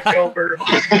guy like Joe Burrow?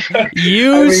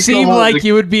 You seem like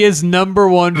you would be his number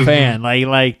one fan.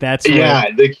 Like that's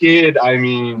the kid. I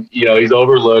mean, he's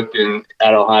overlooked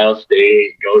at Ohio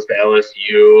State, goes to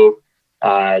LSU,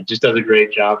 just does a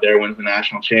great job there. Wins the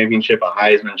national championship, a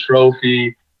Heisman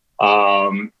Trophy,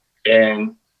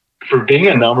 and for being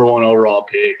a number one overall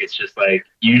pick, it's just like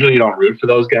usually you don't root for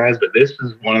those guys, but this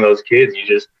is one of those kids.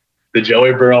 The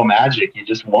Joey Burrow magic, you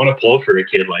just want to pull for a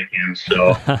kid like him.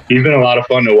 So he's been a lot of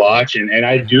fun to watch. And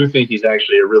I do think he's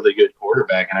actually a really good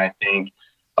quarterback. And I think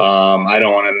I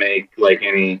don't want to make like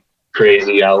any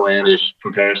crazy outlandish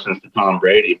comparisons to Tom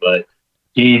Brady, but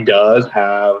he does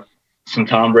have some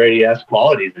Tom Brady-esque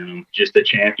qualities in him. Just a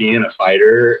champion, a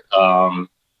fighter,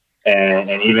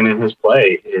 and even in his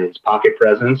play, his pocket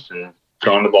presence and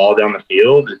throwing the ball down the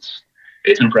field, it's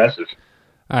impressive.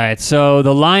 All right, so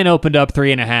the line opened up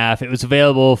 3.5. It was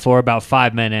available for about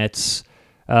 5 minutes.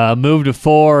 Moved to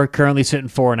 4, currently sitting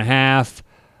 4.5.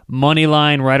 Money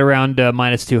line right around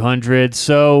minus 200.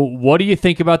 So what do you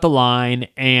think about the line,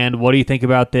 and what do you think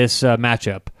about this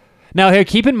matchup? Now, here,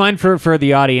 keep in mind for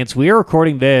the audience, we are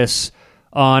recording this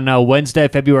on Wednesday,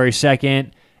 February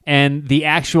 2nd, and the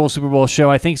actual Super Bowl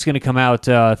show, I think, is going to come out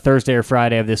Thursday or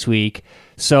Friday of this week.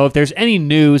 So if there's any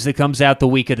news that comes out the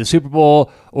week of the Super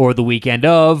Bowl or the weekend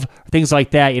of, things like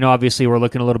that, obviously we're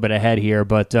looking a little bit ahead here.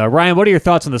 But Ryan, what are your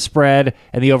thoughts on the spread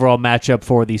and the overall matchup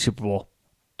for the Super Bowl?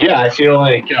 Yeah, I feel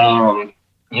like, the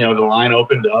line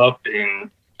opened up, and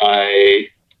I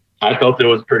felt it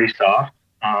was pretty soft.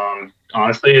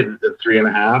 Honestly, at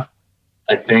 3.5,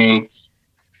 I think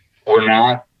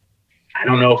I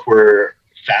don't know if we're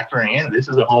factoring in, this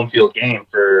is a home field game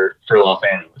for Los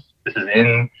Angeles. This is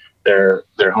in their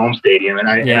home stadium, and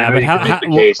I know you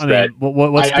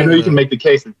can make the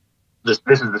case that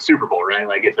this is the Super Bowl, right?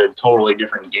 Like it's a totally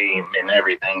different game and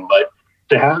everything. But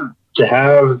to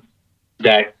have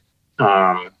that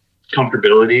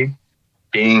comfortability,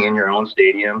 being in your own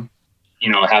stadium,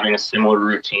 having a similar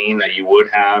routine that you would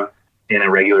have in a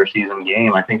regular season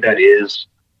game, I think that is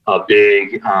a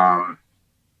big help,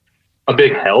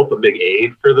 a big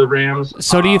aid for the Rams.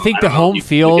 So do you think the home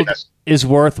field is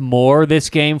worth more this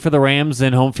game for the Rams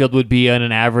than home field would be on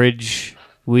an average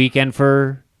weekend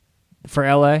for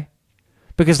LA?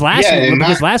 Because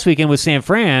last weekend with San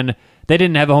Fran, they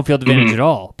didn't have a home field advantage at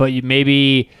all. But you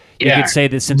could say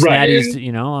that Cincinnati's,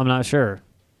 I'm not sure.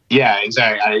 Yeah,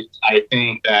 exactly. I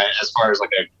think that as far as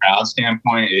like a crowd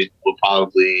standpoint, it will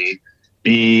probably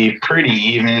be pretty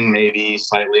even, maybe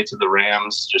slightly to the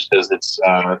Rams, just because it's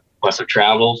less of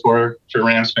travel for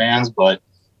Rams fans. But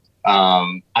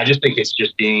I just think it's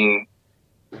just being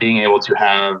able to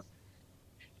have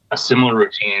a similar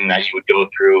routine that you would go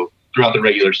throughout the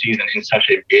regular season in such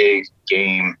a big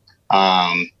game.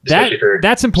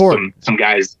 That's important. Some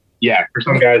guys, for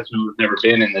some guys who've never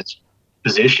been in this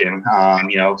position,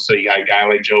 so you got a guy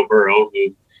like Joe Burrow,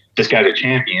 who this guy's a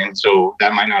champion, so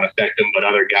that might not affect him, but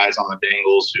other guys on the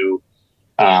Bengals who,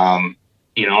 aren't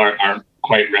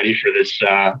quite ready for this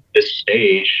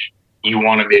stage, you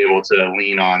want to be able to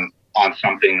lean on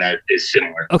something that is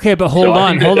similar. Okay, but hold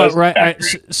on. Right.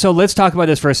 So let's talk about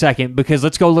this for a second, because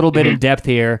let's go a little bit in depth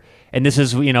here, and this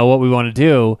is, what we want to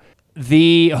do.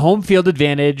 The home field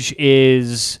advantage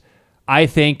is, I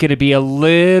think, going to be a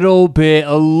little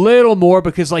more,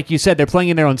 because like you said, they're playing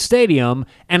in their own stadium,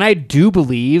 and I do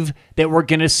believe that we're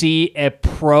going to see a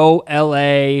pro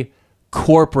LA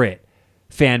corporate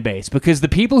fan base, because the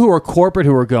people who are corporate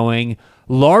who are going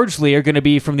largely are going to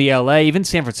be from the LA, even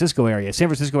San Francisco area. San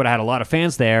Francisco would have had a lot of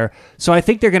fans there. So I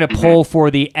think they're going to pull for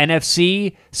the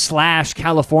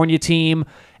NFC/California team.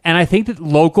 And I think that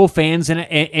local fans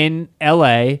in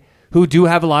LA who do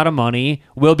have a lot of money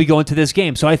will be going to this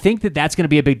game. So I think that that's going to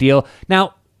be a big deal.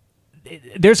 Now,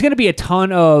 there's going to be a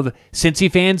ton of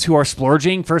Cincy fans who are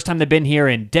splurging. First time they've been here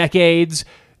in decades.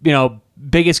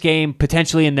 Biggest game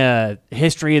potentially in the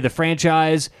history of the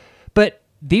franchise. But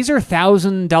these are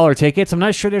 $1,000 tickets. I'm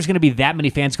not sure there's going to be that many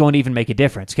fans going to even make a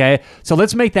difference, okay? So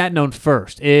let's make that known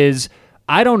first.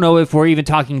 I don't know if we're even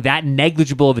talking that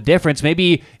negligible of a difference.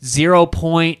 Maybe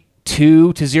 0.2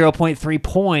 to 0.3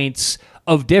 points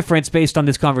of difference based on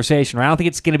this conversation. Right? I don't think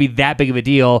it's going to be that big of a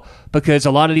deal because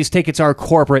a lot of these tickets are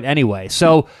corporate anyway.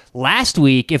 So last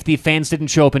week, if the fans didn't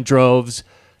show up in droves,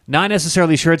 not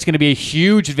necessarily sure it's going to be a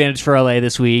huge advantage for LA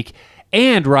this week.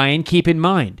 And Ryan, keep in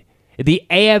mind, the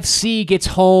AFC gets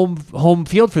home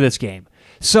field for this game.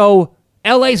 So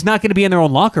LA's not going to be in their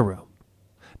own locker room.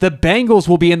 The Bengals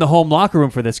will be in the home locker room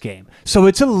for this game. So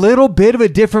it's a little bit of a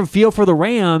different feel for the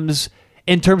Rams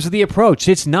in terms of the approach.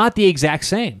 It's not the exact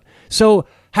same. So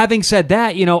having said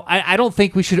that, I don't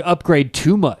think we should upgrade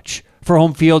too much for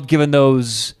home field given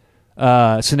those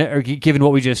given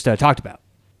what we just talked about.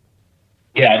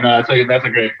 Yeah, no, that's a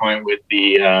great point with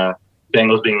the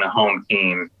Bengals being the home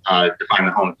team, define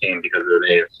the home team because of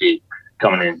the AFC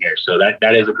coming in here. So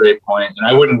that is a great point. And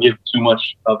I wouldn't give too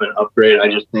much of an upgrade. I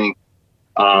just think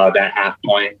that half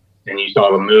point, and you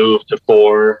saw the move to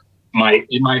 4, might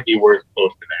be worth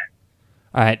close to that.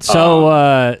 All right,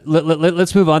 so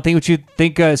let's move on. See what you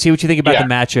think about the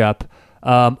matchup.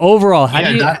 Overall, how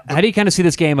do you kind of see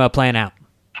this game playing out?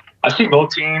 I see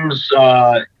both teams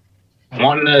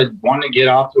wanting to get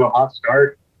off to a hot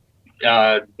start.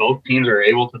 Both teams are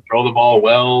able to throw the ball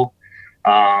well.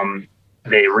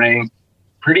 They rank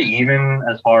pretty even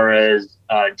as far as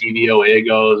DVOA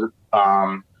goes,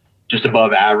 just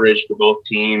above average for both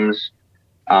teams.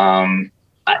 I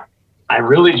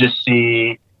really just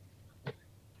see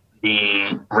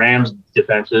the Rams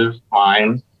defensive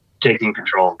line taking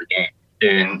control of the game.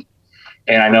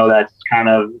 And I know that's kind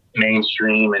of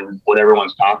mainstream and what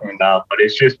everyone's talking about, but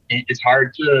it's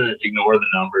hard to ignore the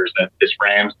numbers that this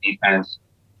Rams defense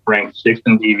ranked 6th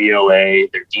in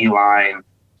DVOA. Their D-line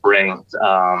ranked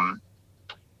 8th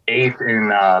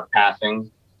in passing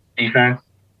defense,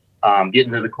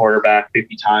 getting to the quarterback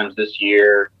 50 times this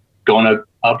year, going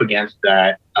up against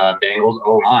that Bengals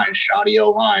O-line, shoddy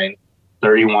O-line,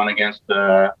 31 against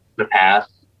the pass,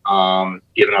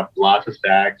 giving up lots of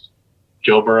sacks.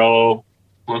 Joe Burrow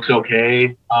looks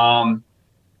okay,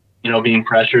 being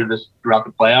pressured throughout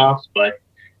the playoffs, but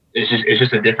it's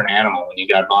just a different animal when you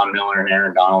got Von Miller and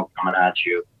Aaron Donald coming at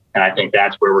you. And I think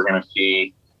that's where we're going to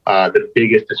see the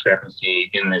biggest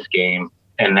discrepancy in this game,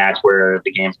 and that's where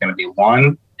the game's going to be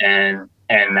won. And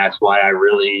that's why I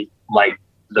really like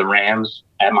the Rams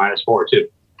at -4 too.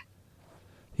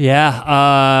 Yeah,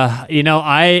 I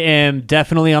am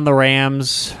definitely on the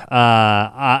Rams.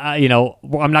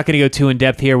 I'm not going to go too in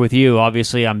depth here with you.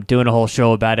 Obviously, I'm doing a whole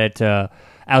show about it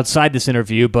outside this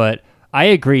interview, but I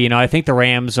agree. I think the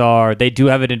Rams they do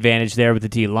have an advantage there with the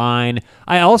D-line.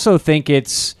 I also think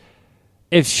if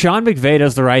Sean McVay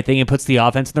does the right thing and puts the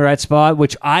offense in the right spot,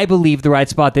 which I believe the right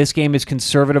spot this game is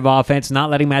conservative offense, not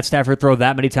letting Matt Stafford throw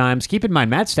that many times. Keep in mind,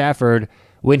 Matt Stafford,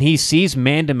 when he sees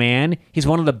man-to-man, he's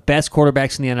one of the best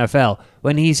quarterbacks in the NFL.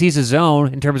 When he sees a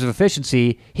zone in terms of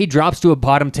efficiency, he drops to a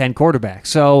bottom 10 quarterback.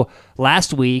 So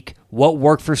last week, what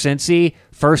worked for Cincy?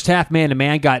 First half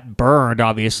man-to-man got burned,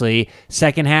 obviously.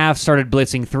 Second half started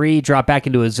blitzing 3, dropped back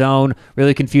into a zone,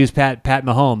 really confused Pat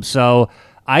Mahomes. So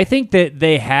I think that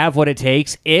they have what it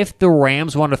takes if the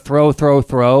Rams want to throw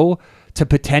to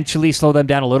potentially slow them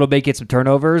down a little bit, get some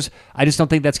turnovers. I just don't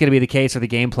think that's going to be the case or the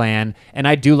game plan, and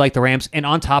I do like the Rams. And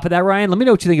on top of that, Ryan, let me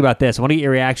know what you think about this. I want to get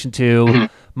your reaction to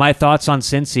my thoughts on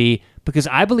Cincy, because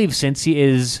I believe Cincy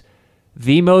is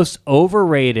the most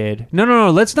overrated.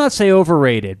 No, let's not say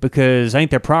overrated, because I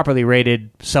think they're properly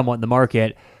rated somewhat in the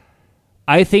market.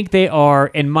 I think they are,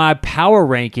 in my power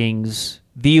rankings,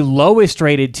 the lowest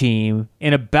rated team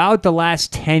in about the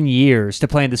last 10 years to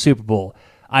play in the Super Bowl.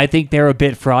 I think they're a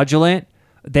bit fraudulent.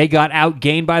 They got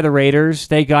outgained by the Raiders.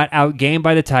 They got outgained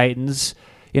by the Titans.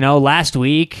 Last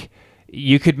week,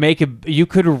 you could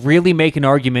really make an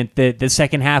argument that the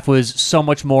second half was so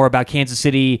much more about Kansas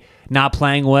City not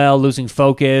playing well, losing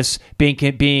focus,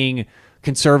 being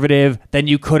conservative than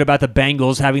you could about the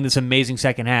Bengals having this amazing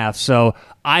second half. So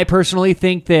I personally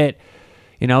think that,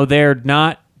 they're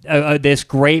not this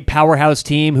great powerhouse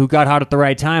team who got hot at the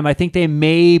right time. I think they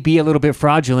may be a little bit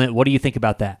fraudulent. What do you think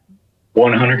about that?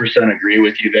 100% agree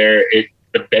with you there.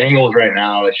 The Bengals right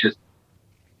now,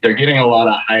 they're getting a lot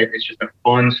of hype. It's just a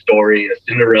fun story, a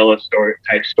Cinderella story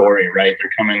type story, right?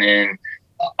 They're coming in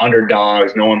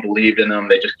underdogs. No one believed in them.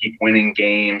 They just keep winning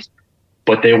games,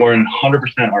 but they weren't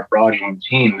 100% our fraudulent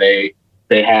team. They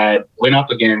went up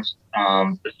against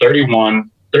the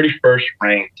 31st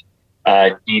ranked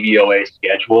DVOA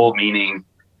schedule, meaning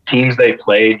teams they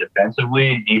played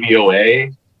defensively,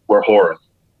 DVOA, were horrible.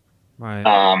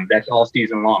 Right. That's all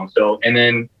season long. So, and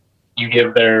then you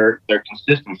give their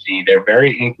consistency. They're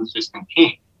very inconsistent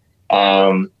team.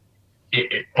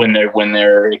 When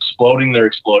they're exploding, they're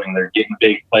exploding. They're getting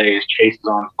big plays. Chase is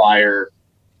on fire.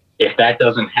 If that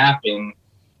doesn't happen,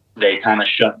 they kind of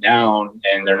shut down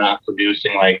and they're not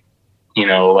producing like we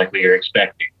were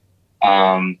expecting.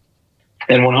 And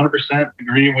 100%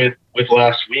 agree with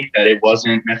last week that it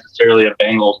wasn't necessarily a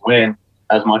Bengals win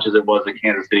as much as it was a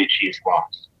Kansas City Chiefs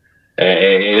loss.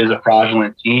 It is a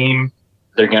fraudulent team.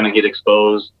 They're going to get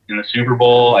exposed in the Super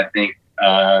Bowl. I think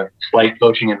slight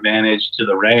coaching advantage to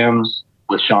the Rams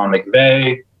with Sean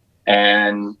McVay.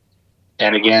 And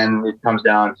again, it comes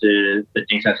down to the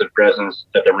defensive presence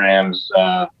that the Rams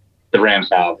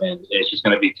have. And it's just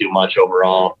going to be too much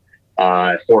overall.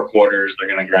 4 quarters, they're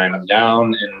going to grind them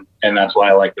down. And that's why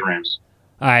I like the Rams.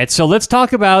 All right, so let's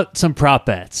talk about some prop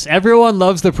bets. Everyone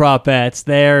loves the prop bets.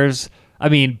 By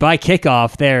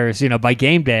kickoff, by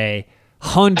game day,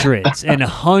 hundreds and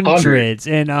hundreds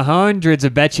and hundreds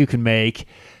of bets you can make.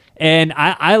 And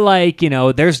I like,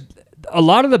 there's a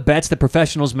lot of the bets that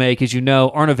professionals make, as you know,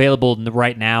 aren't available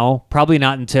right now. Probably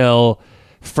not until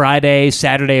Friday,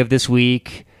 Saturday of this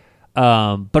week.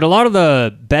 But a lot of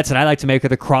the bets that I like to make are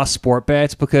the cross-sport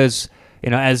bets because,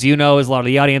 as you know, as a lot of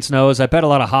the audience knows, I bet a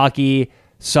lot of hockey,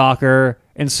 soccer,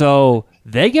 and so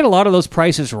they get a lot of those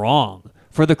prices wrong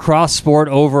for the cross-sport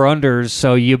over-unders,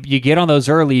 so you get on those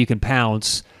early, you can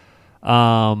pounce.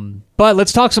 But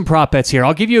let's talk some prop bets here.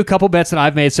 I'll give you a couple bets that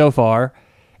I've made so far,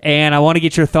 and I want to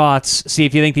get your thoughts, see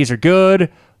if you think these are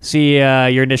good, see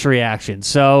your initial reaction.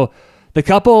 So the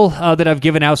couple that I've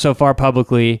given out so far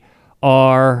publicly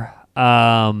are,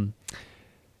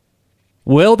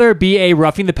 will there be a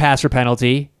roughing the passer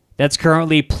penalty? That's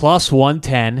currently plus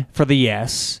 110 for the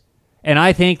yes. And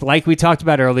I think, like we talked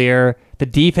about earlier, the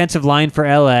defensive line for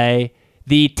LA,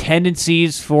 the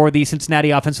tendencies for the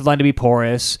Cincinnati offensive line to be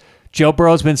porous. Joe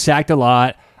Burrow's been sacked a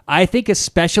lot. I think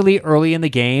especially early in the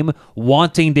game,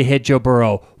 wanting to hit Joe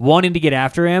Burrow, wanting to get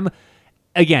after him.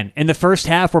 Again, in the first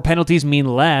half where penalties mean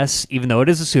less, even though it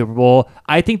is a Super Bowl,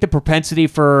 I think the propensity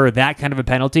for that kind of a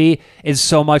penalty is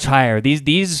so much higher.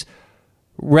 These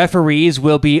referees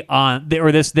will be on,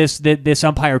 or this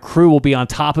umpire crew will be on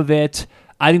top of it.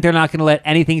 I think they're not going to let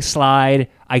anything slide.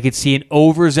 I could see an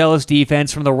overzealous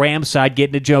defense from the Rams side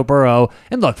getting to Joe Burrow.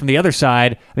 And look, from the other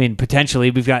side,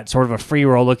 potentially we've got sort of a free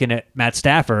roll looking at Matt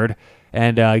Stafford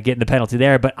and getting the penalty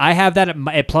there. But I have that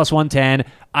at plus 110.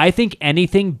 I think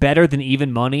anything better than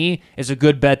even money is a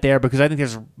good bet there because I think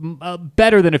there's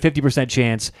better than a 50%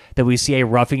 chance that we see a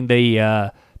roughing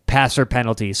the passer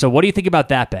penalty. So what do you think about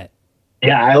that bet?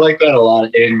 Yeah, I like that a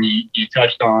lot. And you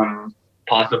touched on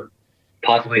possibly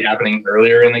happening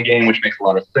earlier in the game, which makes a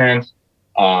lot of sense.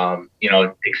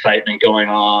 Excitement going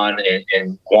on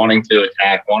and wanting to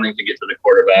attack, wanting to get to the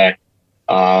quarterback,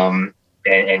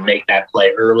 and make that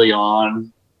play early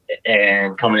on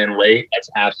and coming in late. That's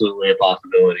absolutely a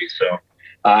possibility. So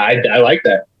I like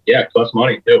that. Yeah, plus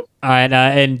money too. All right,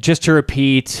 and just to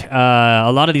repeat,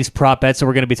 a lot of these prop bets that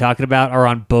we're going to be talking about are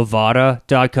on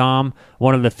Bovada.com,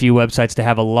 one of the few websites to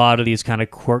have a lot of these kind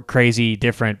of crazy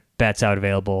different bets out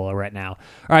available right now.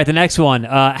 All right, the next one.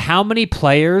 How many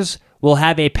players will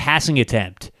have a passing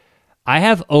attempt? I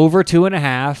have over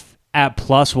 2.5 at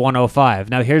plus 105.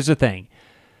 Now, here's the thing.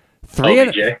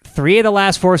 Three of the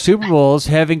last 4 Super Bowls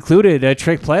have included a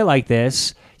trick play like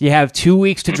this. You have 2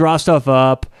 weeks to draw stuff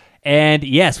up. And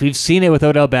yes, we've seen it with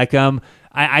Odell Beckham.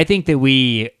 I think that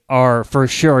we are for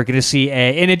sure going to see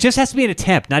and it just has to be an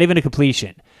attempt, not even a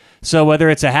completion. So whether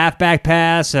it's a halfback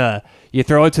pass, you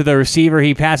throw it to the receiver,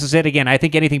 he passes it. Again, I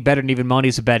think anything better than even money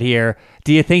is a bet here.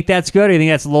 Do you think that's good or do you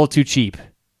think that's a little too cheap?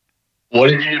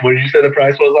 What did you say the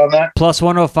price was on that? Plus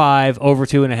 105, over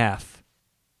 2.5.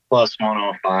 Plus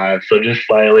 105, so just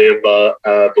slightly above,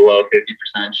 below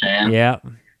 50% chance. Yeah.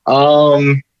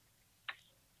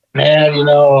 Man,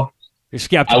 you're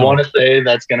skeptical. I want to say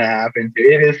that's going to happen too.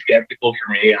 It is skeptical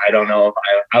for me. I don't know if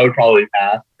I would probably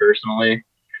pass personally.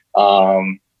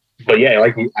 But yeah,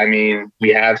 we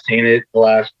have seen it the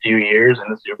last few years in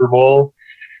the Super Bowl,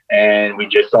 and we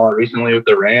just saw it recently with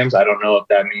the Rams. I don't know if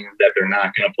that means that they're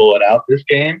not going to pull it out this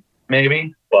game,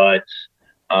 maybe, but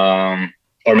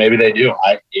or maybe they do.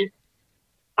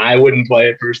 I wouldn't play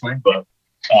it personally, but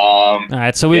All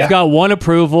right, so we've got one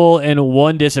approval and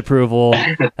one disapproval.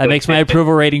 That makes my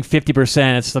approval rating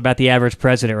 50%. It's about the average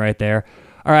president right there.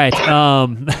 All right.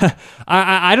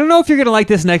 I don't know if you're going to like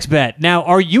this next bet. Now,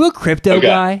 are you a crypto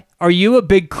guy? Are you a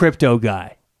big crypto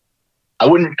guy? I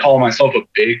wouldn't call myself a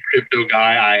big crypto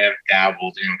guy. I have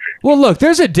dabbled in crypto. Well, look,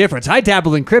 there's a difference. I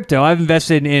dabble in crypto. I've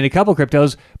invested in a couple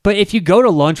cryptos. But if you go to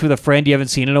lunch with a friend you haven't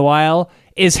seen in a while,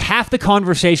 is half the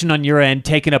conversation on your end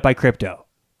taken up by crypto?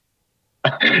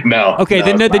 No. Okay,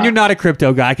 then you're not a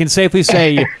crypto guy. I can safely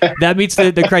say that meets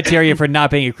the criteria for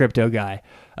not being a crypto guy.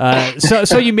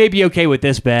 So you may be okay with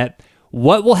this bet.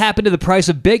 What will happen to the price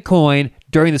of Bitcoin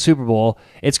during the Super Bowl?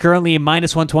 It's currently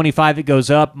minus 125. It goes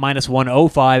up. Minus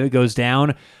 105. It goes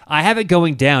down. I have it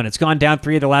going down. It's gone down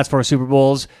 3 of the last 4 Super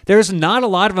Bowls. There's not a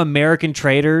lot of American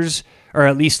traders, or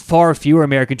at least far fewer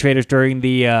American traders during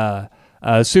the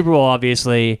Super Bowl,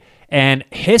 obviously. And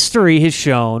history has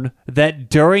shown that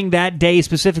during that day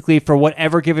specifically, for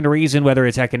whatever given reason, whether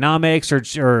it's economics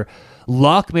or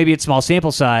luck, maybe it's small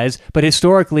sample size, but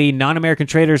historically, non-American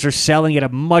traders are selling at a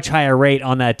much higher rate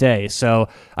on that day. So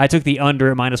I took the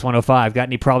under at minus 105. Got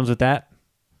any problems with that?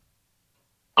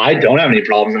 I don't have any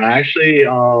problems. And actually,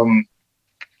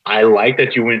 I like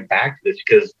that you went back to this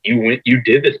because you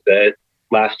did this bet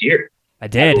last year. I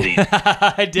did.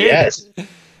 I did. Yes.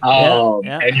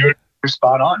 Yeah. And you're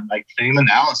spot on. Like, same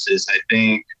analysis. I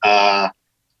think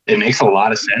it makes a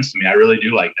lot of sense to me. I really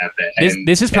do like that bet.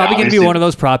 This is probably going to be one of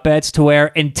those prop bets to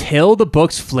where until the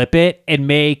books flip it and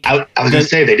make... I was going to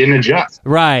say, they didn't adjust.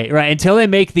 Right. Until they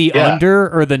make the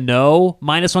under or the no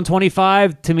minus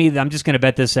 125, to me, I'm just going to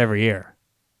bet this every year.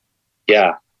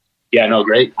 Yeah. Yeah, no,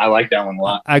 great. I like that one a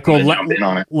lot. All right, cool. Jump in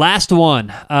on it. Last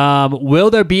one. Will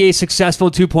there be a successful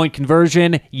 2-point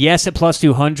conversion? Yes, at plus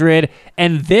 200.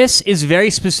 And this is very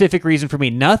specific reason for me.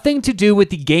 Nothing to do with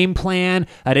the game plan.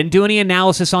 I didn't do any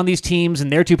analysis on these teams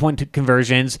and their 2-point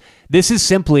conversions. This is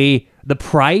simply the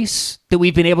price that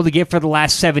we've been able to get for the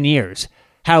last 7 years.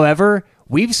 However,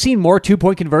 we've seen more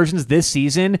 2-point conversions this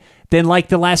season than like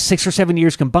the last 6 or 7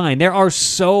 years combined. There are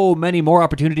so many more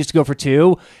opportunities to go for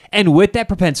 2. And with that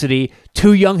propensity,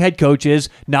 2 young head coaches,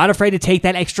 not afraid to take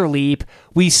that extra leap.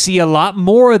 We see a lot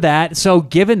more of that. So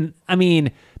given,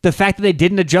 the fact that they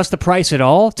didn't adjust the price at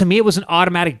all, to me, it was an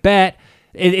automatic bet.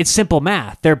 It's simple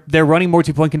math. They're running more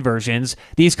 2-point conversions.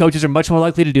 These coaches are much more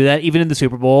likely to do that, even in the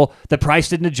Super Bowl. The price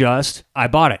didn't adjust. I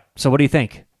bought it. So what do you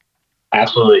think?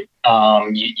 Absolutely.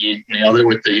 You nailed it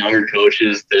with the younger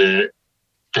coaches.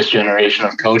 This generation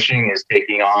of coaching is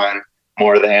taking on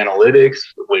more of the analytics,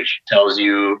 which tells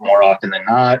you more often than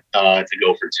not to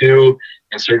go for 2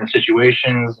 in certain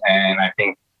situations. And I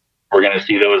think we're going to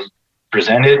see those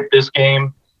presented this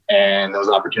game, and those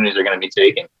opportunities are going to be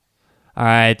taken. All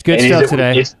right, good stuff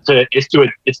today. It's to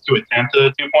attempt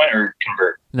a 2-point or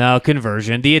convert. No,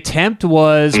 conversion. The attempt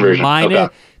was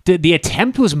the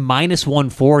attempt was minus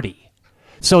 140.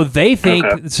 So they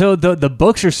think so. The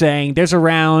books are saying there's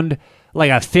around like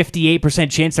a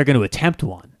 58% chance they're going to attempt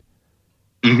one.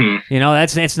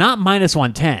 Mm-hmm. It's not minus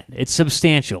 110. It's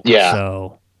substantial. Yeah.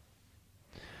 So.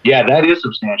 Yeah, that is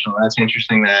substantial. That's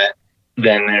interesting that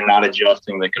then they're not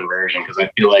adjusting the conversion, because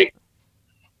I feel like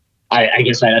I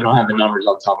guess I don't have the numbers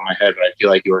off the top of my head, but I feel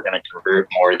like you were going to convert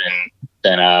more than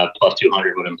plus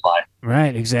 200 would imply.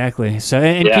 Right, exactly. So,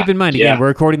 and keep in mind, again, we're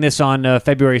recording this on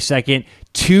February 2nd,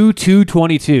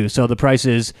 2/2/22. So the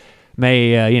prices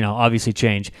may, obviously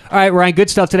change. All right, Ryan, good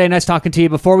stuff today. Nice talking to you.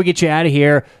 Before we get you out of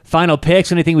here, final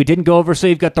picks, anything we didn't go over? So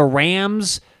you've got the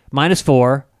Rams minus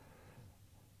 4.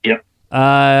 Yep.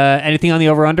 Anything on the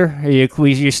over-under?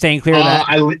 You're staying clear of that?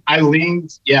 I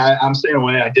leaned, I'm staying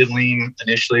away. I did lean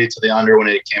initially to the under when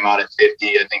it came out at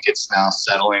 50. I think it's now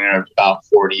settling at about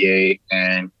 48.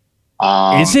 And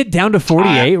is it down to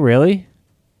 48, really?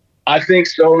 I think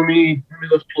so.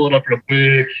 Let's pull it up real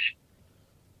quick.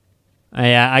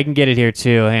 Yeah, I can get it here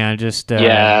too. Hang on, just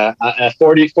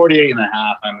 48 and a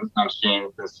half. I'm seeing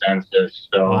consensus.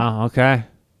 So wow, okay.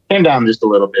 Came down just a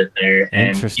little bit there. And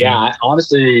interesting.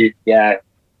 Honestly,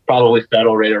 probably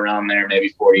settle right around there, maybe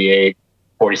 48,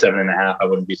 47 and a half. I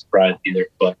wouldn't be surprised either.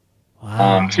 But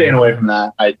staying away from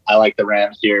that. I like the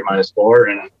Rams here minus 4,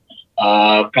 and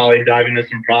probably dive into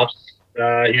some props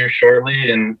here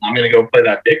shortly, and I'm going to go play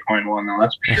that Bitcoin one, though,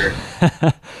 that's for sure.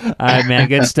 All right, man,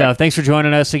 good stuff. Thanks for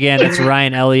joining us again. That's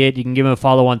Ryan Elliott. You can give him a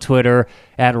follow on Twitter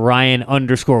at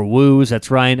Ryan_Wooze. That's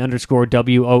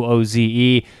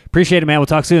Ryan_WOOZE. Appreciate it, man. We'll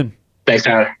talk soon. Thanks,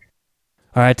 Tyler.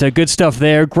 All right, good stuff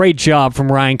there. Great job from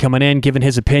Ryan coming in, giving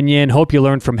his opinion. Hope you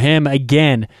learned from him.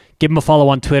 Again, give him a follow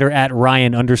on Twitter at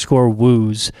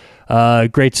Ryan_Wooze.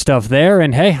 Great stuff there.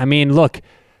 And hey, look,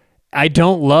 I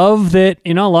don't love that,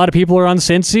 a lot of people are on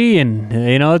Cincy and,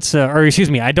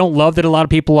 I don't love that a lot of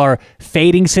people are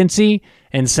fading Cincy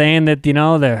and saying that,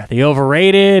 they're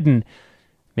overrated and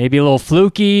maybe a little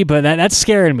fluky, but that's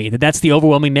scaring me. That's the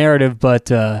overwhelming narrative,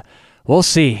 but we'll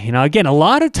see. Again, a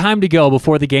lot of time to go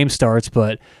before the game starts,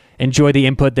 but enjoy the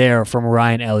input there from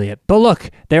Ryan Elliott. But look,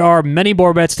 there are many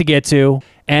more bets to get to,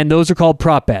 and those are called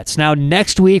prop bets. Now,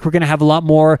 next week, we're going to have a lot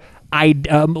more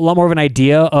of an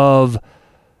idea of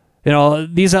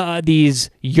these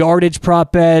yardage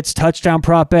prop bets, touchdown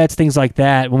prop bets, things like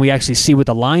that when we actually see what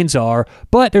the lines are.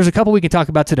 But there's a couple we can talk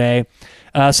about today.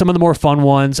 Some of the more fun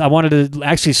ones. I wanted to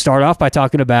actually start off by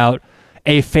talking about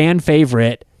a fan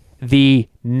favorite, the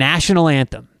national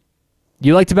anthem.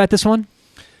 You like to bet this one?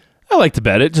 I like to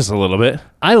bet it just a little bit.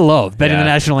 I love betting the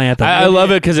national anthem. I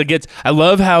love it because I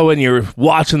love how when you're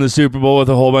watching the Super Bowl with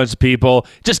a whole bunch of people,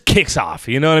 it just kicks off.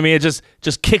 You know what I mean? It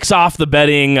just kicks off the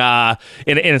betting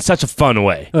in such a fun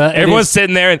way. Everyone's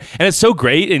sitting there, and it's so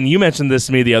great. And you mentioned this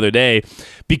to me the other day.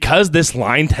 Because this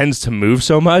line tends to move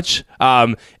so much,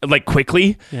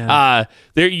 quickly, there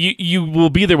you will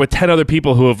be there with 10 other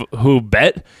people who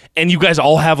bet, and you guys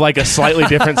all have like a slightly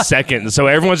different second. So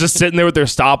everyone's just sitting there with their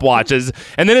stopwatches,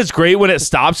 and then it's great when it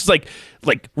stops. It's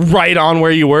like right on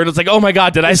where you were. It's like, oh my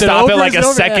god, did I stop at like a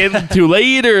second too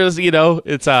late, or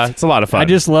it's a lot of fun. I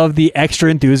just love the extra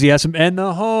enthusiasm and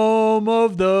the home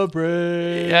of the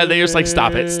brave. Yeah, they just like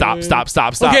stop it, stop.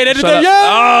 Okay, oh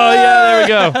yeah, there we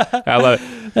go. I love it.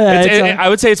 I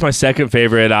would say it's my second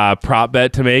favorite prop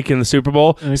bet to make in the Super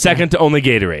Bowl. Okay. Second to only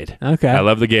Gatorade. Okay. I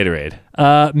love the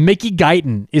Gatorade. Mickey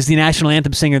Guyton is the national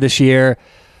anthem singer this year.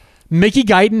 Mickey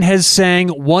Guyton has sang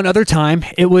one other time.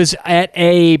 It was at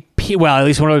at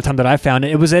least one other time that I found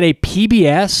it. It was at a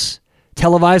PBS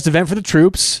televised event for the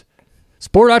troops,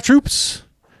 Sport Our Troops,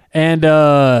 and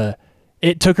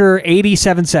it took her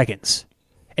 87 seconds.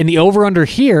 And the over-under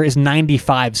here is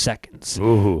 95 seconds.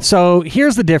 Ooh. So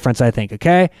here's the difference, I think,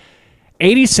 okay?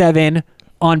 87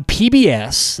 on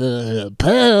PBS.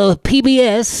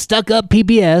 PBS, stuck-up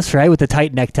PBS, right, with the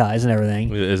tight neckties and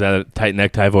everything. Is that a tight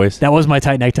necktie voice? That was my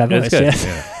tight necktie voice, yes.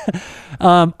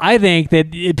 Yeah. I think that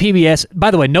PBS,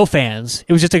 by the way, no fans.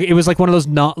 It was just it was like one of those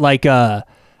not like no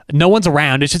one's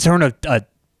around. It's just her and a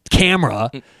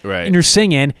camera, right? And you're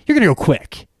singing. You're gonna go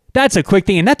quick. That's a quick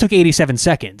thing, and that took 87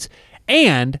 seconds.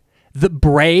 And the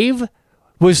Brave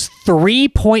was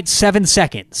 3.7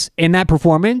 seconds in that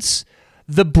performance.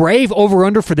 The Brave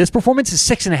over-under for this performance is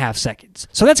 6.5 seconds.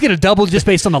 So that's going to double just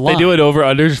based on the line. They do it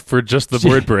over-under for just the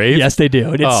word Brave? Yes, they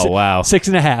do. It's wow.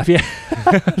 6.5,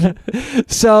 yeah.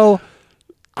 So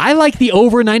I like the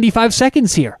over 95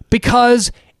 seconds here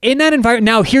because in that environment,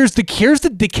 now here's the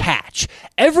catch.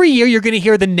 Every year you're going to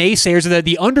hear the naysayers or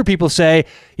the under people say,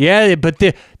 yeah, but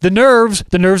the nerves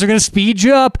are going to speed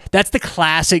you up. That's the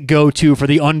classic go-to for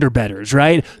the under bettors,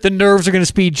 right? The nerves are going to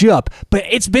speed you up. But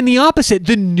it's been the opposite.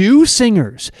 The new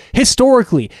singers,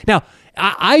 historically. Now,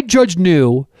 I judge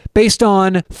new based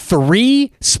on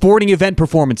 3 sporting event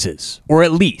performances, or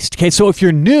at least. Okay, so if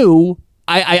you're new,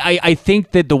 I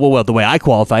think that the way I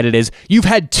qualified it is you've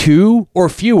had 2 or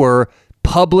fewer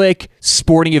public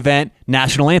sporting event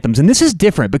national anthems. And this is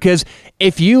different because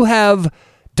if you have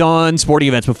done sporting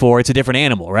events before, it's a different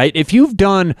animal, right? If you've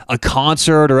done a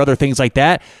concert or other things like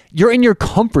that, you're in your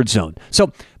comfort zone.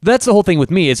 So that's the whole thing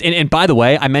with me is, and by the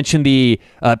way, I mentioned the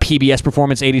PBS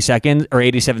performance 80 seconds or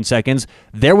 87 seconds.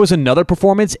 There was another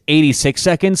performance, 86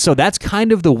 seconds. So that's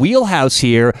kind of the wheelhouse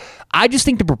here. I just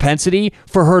think the propensity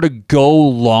for her to go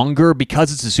longer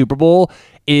because it's a Super Bowl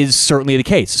is certainly the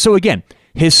case. So again,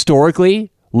 historically,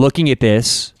 looking at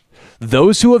this,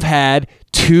 those who have had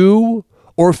 2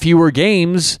 or fewer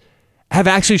games have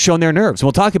actually shown their nerves.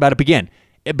 We'll talk about it again.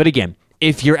 But again,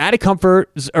 if you're at a comfort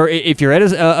or if you're at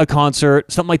a concert,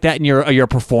 something like that, and you're a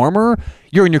performer,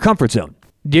 you're in your comfort zone.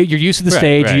 You're used to the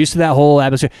stage. Right. You're used to that whole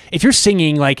atmosphere. If you're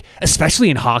singing, like,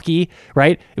 especially in hockey,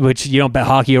 right, which you don't bet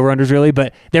hockey over-unders really,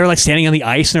 but they're like standing on the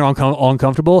ice and they're all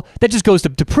uncomfortable, that just goes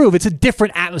to prove it's a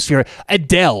different atmosphere.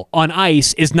 Adele on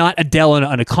ice is not Adele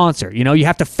on a concert. You know, you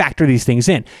have to factor these things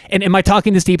in. And am I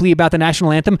talking this deeply about the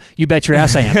national anthem? You bet your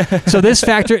ass I am. So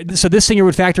this singer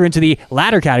would factor into the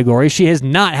latter category. She has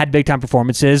not had big-time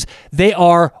performances. They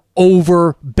are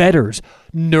over bettors.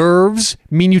 Nerves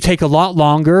mean you take a lot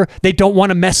longer. They don't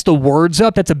want to mess the words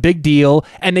up. That's a big deal.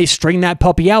 And they string that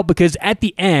puppy out because at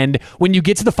the end, when you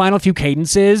get to the final few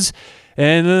cadences,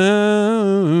 and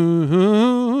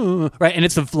right, and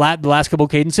it's the last couple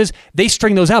of cadences, they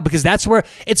string those out because that's where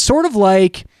it's sort of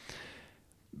like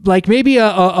maybe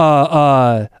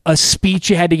a speech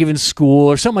you had to give in school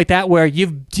or something like that, where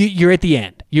you're at the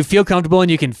end You feel comfortable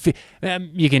and you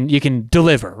can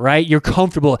deliver, right? You're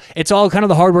comfortable. It's all kind of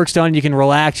the hard work's done. You can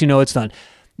relax. You know it's done.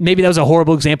 Maybe that was a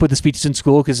horrible example with the speeches in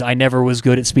school because I never was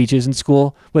good at speeches in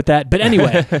school with that. But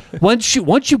anyway, once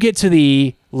you get to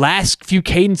the last few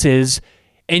cadences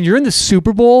and you're in the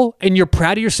Super Bowl and you're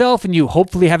proud of yourself and you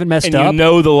hopefully haven't messed up. And you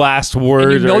know the last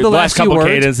word and you know or the last few couple words,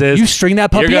 cadences. you string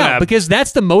that puppy out because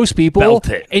that's the most people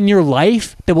in your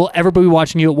life that will ever be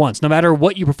watching you at once, no matter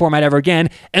what you perform at ever again,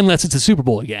 unless it's a Super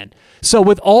Bowl again. So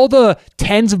with all the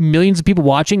tens of millions of people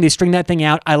watching, they string that thing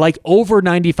out. I like over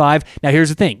 95. Now here's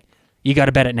the thing. You got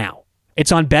to bet it now.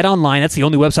 It's on Bet Online. That's the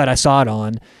only website I saw it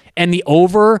on. And the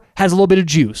over has a little bit of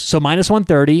juice. So minus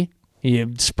 130.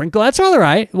 You sprinkle. That's all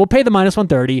right. We'll pay the minus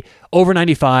 130. Over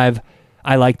 95.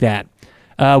 I like that.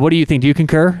 What do you think? Do you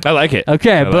concur? I like it.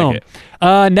 Okay, boom.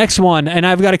 Next one. And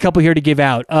I've got a couple here to give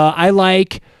out. I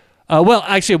like... well,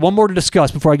 actually, one more to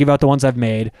discuss before I give out the ones I've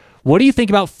made. What do you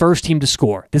think about first team to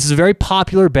score? This is a very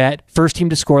popular bet. First team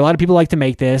to score. A lot of people like to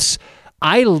make this.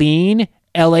 I lean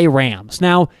LA Rams.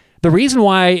 Now... the reason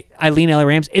why I lean LA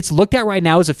Rams, it's looked at right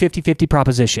now as a 50-50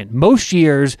 proposition. Most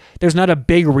years, there's not a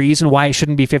big reason why it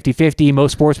shouldn't be 50-50.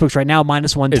 Most sportsbooks right now,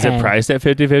 minus 110. Is it priced at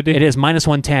 50-50? It is minus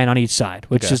 110 on each side,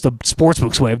 which is the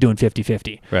sportsbook's way of doing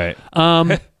 50-50.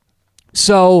 Right.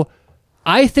 So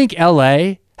I think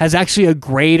LA has actually a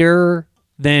greater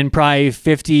than probably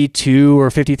 52 or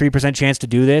 53% chance to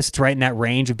do this. It's right in that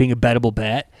range of being a bettable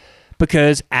bet.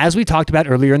 Because as we talked about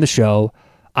earlier in the show,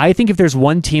 I think if there's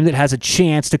one team that has a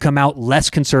chance to come out less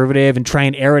conservative and try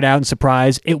and air it out and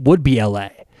surprise, it would be LA.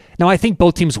 Now, I think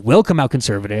both teams will come out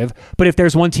conservative, but if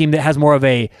there's one team that has more of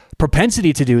a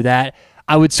propensity to do that,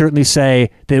 I would certainly say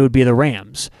that it would be the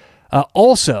Rams.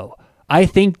 Also, I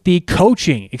think the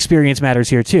coaching experience matters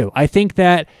here too. I think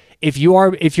that if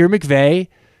you're McVay,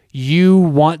 you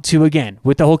want to, again,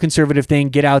 with the whole conservative thing,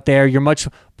 get out there. You're much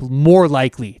more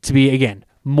likely to be, again,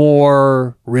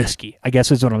 more risky, I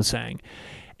guess is what I'm saying.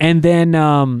 And then,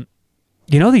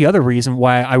 the other reason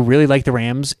why I really like the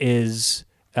Rams is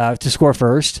to score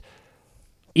first.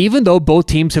 Even though both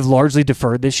teams have largely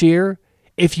deferred this year,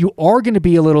 if you are going to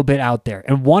be a little bit out there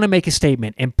and want to make a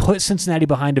statement and put Cincinnati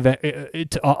behind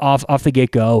off the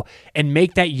get-go and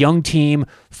make that young team,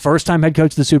 first-time head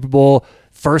coach of the Super Bowl,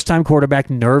 first-time quarterback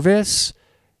nervous,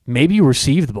 maybe you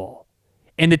receive the ball.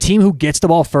 And the team who gets the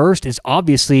ball first is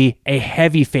obviously a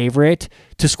heavy favorite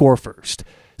to score first.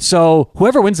 So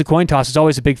whoever wins the coin toss is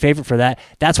always a big favorite for that.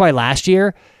 That's why last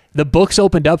year, the books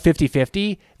opened up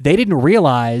 50-50. They didn't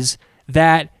realize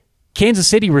that Kansas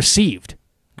City received.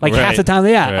 Half the time,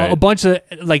 a bunch of,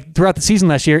 throughout the season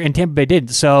last year, and Tampa Bay didn't.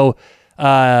 So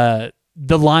the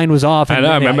line was off. I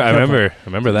know, I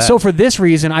remember that. So for this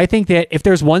reason, I think that if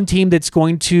there's one team that's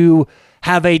going to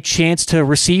have a chance to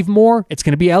receive more, it's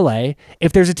going to be LA.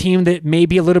 If there's a team that may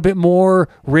be a little bit more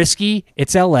risky,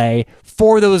 it's LA.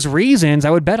 For those reasons, I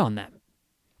would bet on them.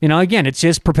 Again, it's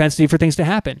just propensity for things to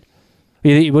happen.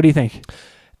 What do you think?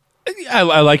 I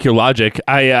like your logic.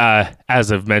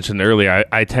 As I've mentioned earlier,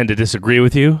 I tend to disagree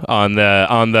with you on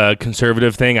the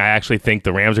conservative thing. I actually think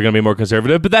the Rams are going to be more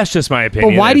conservative, but that's just my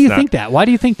opinion. But why do you think that? Why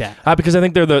do you think that? Because I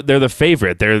think they're the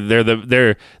favorite.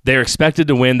 They're expected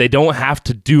to win. They don't have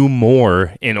to do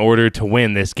more in order to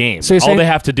win this game. So all they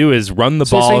have to do is run the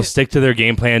ball, stick to their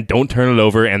game plan, don't turn it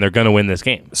over, and they're going to win this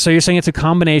game. So you're saying it's a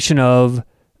combination of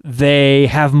they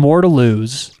have more to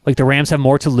lose, like the Rams have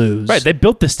more to lose. Right. They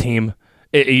built this team.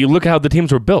 You look how the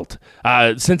teams were built.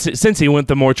 Since he went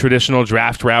the more traditional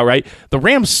draft route, right? The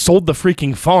Rams sold the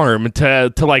freaking farm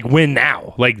to win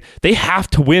now. They have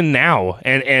to win now,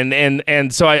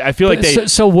 and so I feel like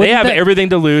they have everything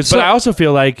to lose. But I also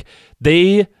feel like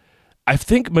I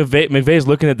think McVay is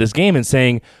looking at this game and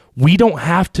saying we don't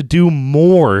have to do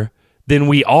more than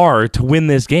we are to win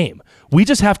this game. We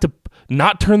just have to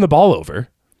not turn the ball over.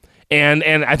 And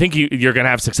I think you're going to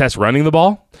have success running the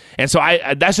ball. And so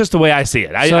that's just the way I see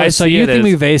it. So you think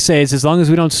McVay says, as long as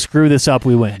we don't screw this up,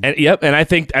 we win. And I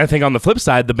think on the flip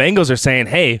side, the Bengals are saying,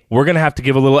 hey, we're going to have to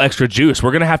give a little extra juice.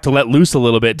 We're going to have to let loose a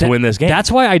little bit to win this game.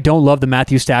 That's why I don't love the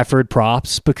Matthew Stafford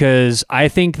props, because I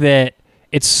think that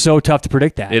it's so tough to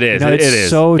predict that. It is. It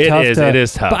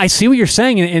is tough. But I see what you're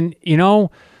saying, and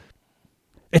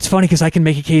it's funny because I can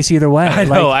make a case either way. I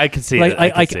know, I can see it.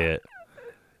 I can see it.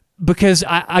 Because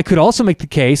I could also make the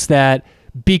case that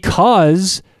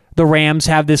because the Rams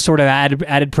have this sort of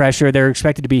added pressure, they're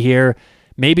expected to be here,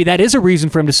 maybe that is a reason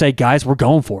for him to say, guys, we're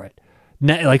going for it.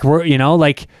 We're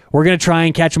going to try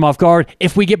and catch them off guard.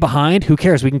 If we get behind, who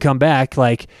cares? We can come back.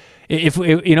 But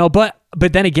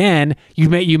then again,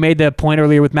 you made the point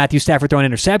earlier with Matthew Stafford throwing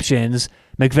interceptions.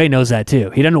 McVay knows that too.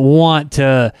 He doesn't want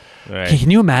to. Right. Can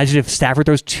you imagine if Stafford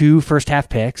throws 2 first half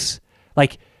picks?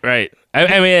 Like, Right.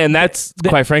 I mean, and that's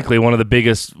quite frankly one of the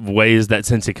biggest ways that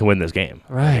Cincy can win this game.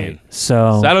 right. I mean,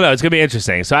 So I don't know. It's going to be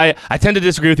interesting. So I tend to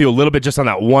disagree with you a little bit just on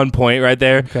that one point right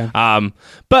there. Okay.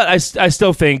 But I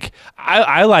still think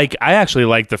I actually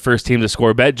like the first team to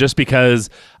score bet just because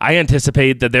I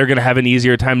anticipate that they're going to have an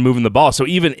easier time moving the ball. So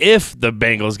even if the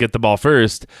Bengals get the ball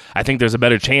first, I think there's a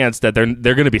better chance that they're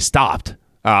going to be stopped.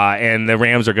 And the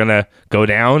Rams are going to go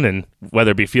down, and whether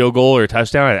it be field goal or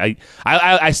touchdown,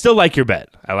 I still like your bet.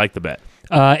 I like the bet.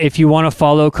 if you want to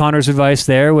follow Connor's advice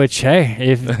there, which, hey,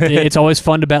 it's always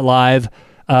fun to bet live,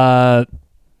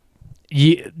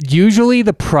 usually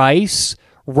the price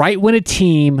right when a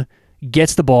team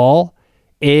gets the ball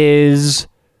is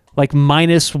like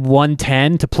minus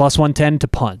 110 to plus 110 to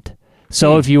punt.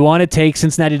 So if you want to take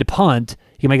Cincinnati to punt,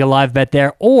 you can make a live bet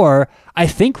there. Or I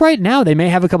think right now they may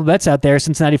have a couple bets out there,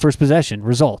 Cincinnati first possession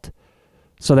result.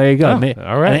 So there you go.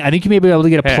 All right. I think you may be able to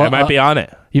get a plus. I might be on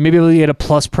it. You may be able to get a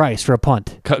plus price for a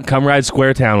punt. Come ride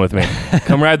Square Town with me.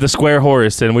 Come ride the Square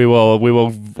Horse, and we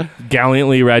will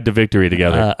gallantly ride to victory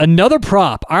together. Another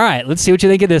prop. All right, let's see what you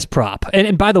think of this prop.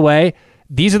 And by the way,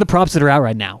 these are the props that are out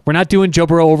right now. We're not doing Joe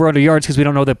Burrow over under yards because we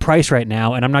don't know the price right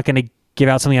now, and I'm not going to give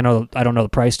out something I don't know the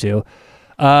price to.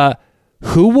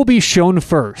 Who will be shown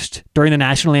first during the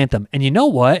national anthem? And you know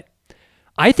what?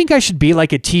 I think I should be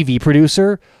like a TV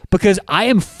producer because I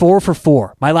am 4 for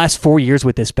 4 my last 4 years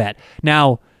with this bet.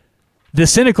 Now, the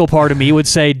cynical part of me would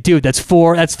say, dude, that's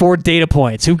four data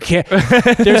points. Who cares?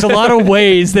 There's a lot of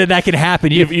ways that can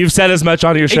happen. You've said as much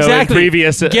on your show in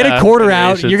previous Get a quarter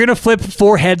out. You're going to flip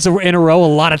 4 heads in a row a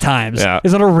lot of times. Yeah.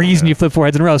 There's not a reason you flip 4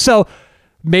 heads in a row. So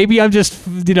maybe I'm just,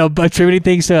 attributing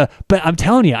things to, but I'm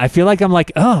telling you, I feel like I'm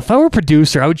like, if I were a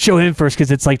producer, I would show him first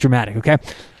because it's like dramatic, okay?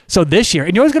 So this year,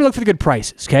 and you're always going to look for the good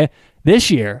prices, okay? This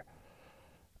year,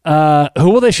 who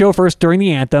will they show first during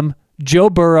the anthem? Joe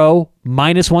Burrow,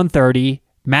 minus 130.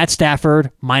 Matt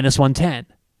Stafford, minus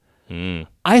 110.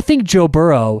 I think Joe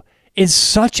Burrow is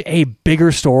such a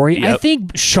bigger story. Yep. I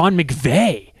think Sean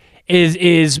McVay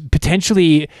is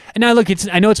potentially, and now look,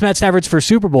 I know it's Matt Stafford's first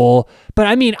Super Bowl, but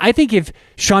I mean, I think if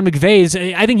Sean McVay's,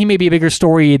 I think he may be a bigger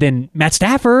story than Matt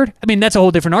Stafford. I mean, that's a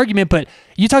whole different argument, but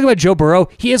you talk about Joe Burrow,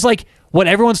 he is like what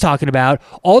everyone's talking about.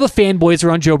 All the fanboys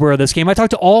are on Joe Burrow this game. I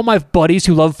talked to all my buddies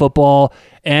who love football,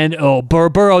 and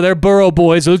Burrow, they're Burrow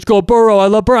boys. Let's go Burrow. I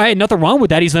love Burrow. I had nothing wrong with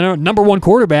that. He's the number 1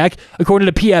 quarterback according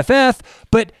to PFF,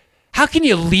 but how can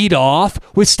you lead off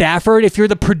with Stafford if you're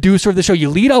the producer of the show? You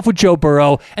lead off with Joe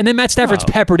Burrow, and then Matt Stafford's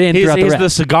peppered in throughout the rest. He's the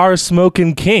cigar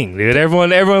smoking king, dude.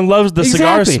 Everyone loves the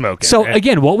cigar smoking. So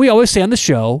again, what we always say on the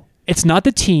show, it's not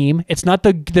the team, it's not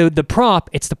the prop,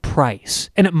 it's the price.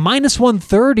 And at minus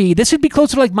 130, this would be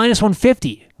closer to like minus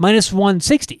 150, minus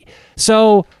 160.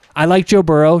 So I like Joe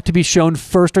Burrow to be shown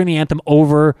first during the anthem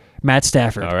over Matt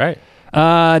Stafford. All right.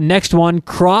 Next one,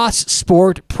 cross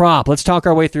sport prop. Let's talk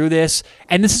our way through this.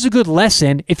 And this is a good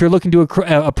lesson if you're looking to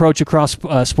approach a cross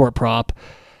sport prop.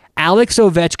 Alex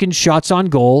Ovechkin shots on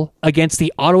goal against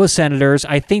the Ottawa Senators.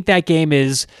 I think that game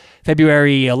is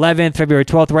February 11th, February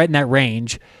 12th, right in that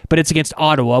range. But it's against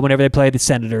Ottawa whenever they play the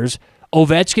Senators.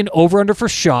 Ovechkin over under for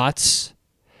shots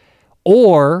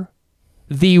or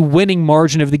the winning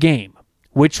margin of the game,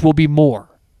 which will be more.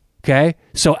 Okay,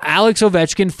 so Alex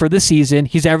Ovechkin for the season,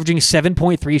 he's averaging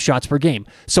 7.3 shots per game.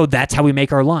 So that's how we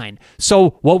make our line.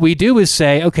 So what we do is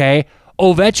say, okay,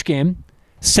 Ovechkin,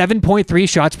 7.3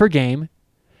 shots per game,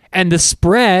 and the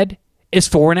spread is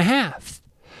 4.5.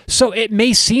 So it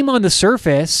may seem on the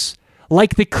surface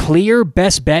like the clear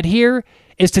best bet here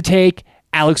is to take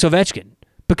Alex Ovechkin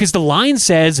because the line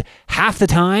says half the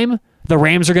time the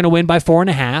Rams are going to win by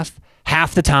 4.5,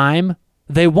 half the time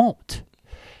they won't.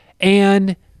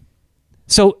 And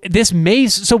so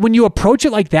when you approach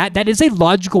it like that, that is a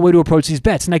logical way to approach these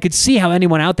bets. And I could see how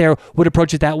anyone out there would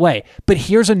approach it that way. But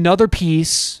here's another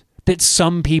piece that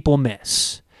some people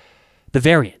miss. The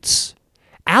variance.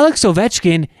 Alex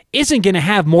Ovechkin isn't going to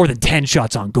have more than 10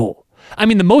 shots on goal. I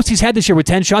mean, the most he's had this year with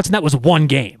 10 shots, and that was one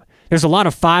game. There's a lot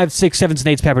of 5, 6, 7s,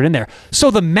 and 8s peppered in there. So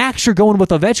the max you're going with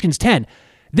Ovechkin's 10.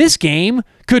 This game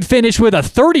could finish with a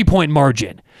 30-point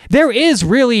margin. There is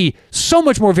really so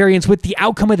much more variance with the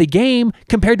outcome of the game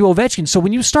compared to Ovechkin. So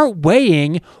when you start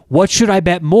weighing what should I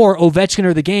bet more, Ovechkin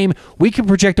or the game, we can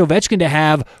project Ovechkin to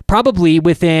have probably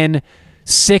within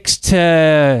 6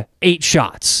 to 8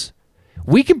 shots.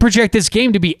 We can project this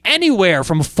game to be anywhere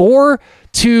from 4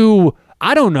 to,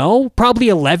 I don't know, probably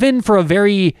 11 for a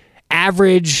very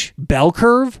average bell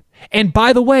curve. And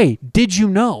by the way, did you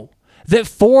know that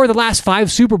for the last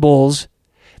 5 Super Bowls,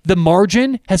 the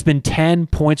margin has been 10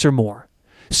 points or more?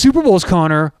 Super Bowls,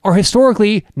 Connor, are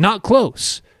historically not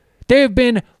close. There have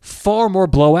been far more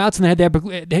blowouts and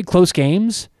they had close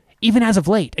games, even as of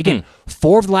late. Again,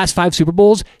 4 of the last 5 Super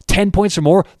Bowls, 10 points or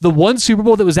more. The one Super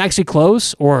Bowl that was actually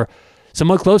close, or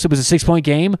somewhat close, it was a 6-point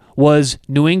game, was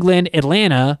New England,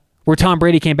 Atlanta, where Tom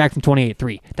Brady came back from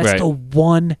 28-3. That's the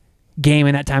one game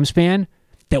in that time span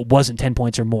that wasn't 10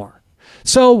 points or more.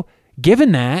 So,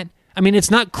 given that, I mean,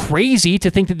 it's not crazy to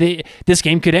think that this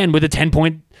game could end with a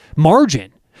 10-point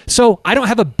margin. So I don't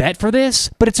have a bet for this,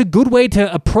 but it's a good way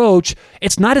to approach.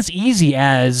 It's not as easy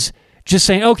as just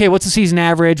saying, okay, what's the season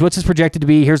average? What's this projected to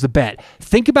be? Here's the bet.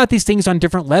 Think about these things on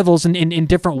different levels and in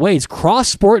different ways.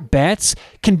 Cross-sport bets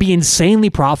can be insanely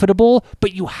profitable,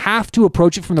 but you have to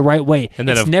approach it from the right way. And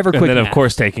then, of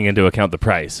course, taking into account the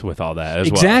price with all that as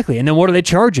well. Exactly. And then what are they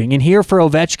charging? And here for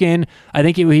Ovechkin, I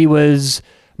think he was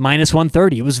minus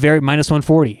 130. It was very minus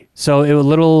 140. So it was a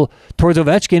little towards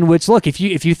Ovechkin, which, look, if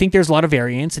you think there's a lot of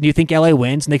variance and you think LA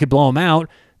wins and they could blow them out,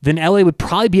 then LA would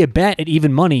probably be a bet at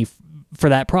even money for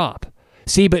that prop.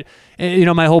 See, but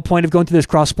my whole point of going through this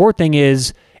cross-sport thing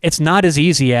is it's not as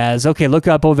easy as, okay, look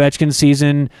up Ovechkin's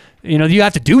season. You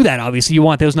have to do that, obviously. You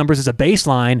want those numbers as a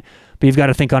baseline, but you've got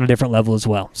to think on a different level as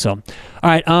well. So, all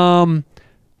right.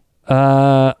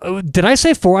 Did I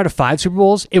say 4 out of 5 Super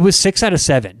Bowls? It was 6 out of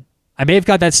 7. I may have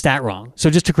got that stat wrong. So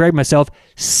just to correct myself,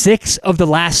 6 of the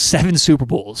last 7 Super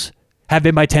Bowls have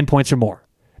been by 10 points or more.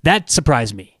 That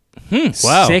surprised me.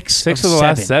 Wow. 6 of the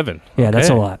last 7. Yeah, okay. That's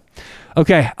a lot.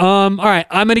 Okay. All right.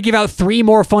 I'm going to give out 3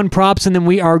 more fun props, and then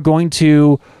we are going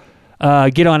to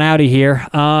get on out of here.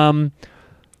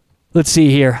 Let's see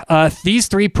here. These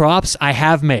 3 props I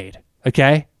have made.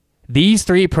 Okay? These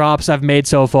 3 props I've made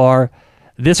so far.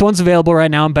 This one's available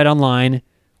right now on BetOnline.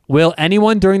 Will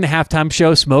anyone during the halftime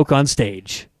show smoke on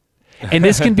stage? And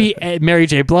this can be Mary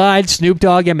J. Blige, Snoop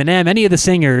Dogg, Eminem, any of the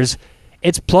singers.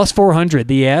 It's plus 400,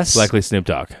 the yes. Likely Snoop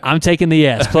Dogg. I'm taking the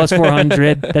yes, plus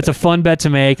 400. That's a fun bet to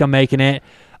make. I'm making it.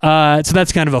 So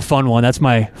that's kind of a fun one. That's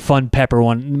my fun pepper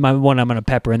one, my one I'm going to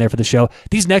pepper in there for the show.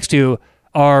 These next 2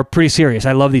 are pretty serious.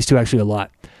 I love these 2 actually a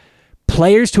lot.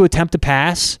 Players to attempt to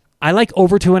pass, I like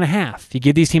over 2.5. You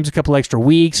give these teams a couple extra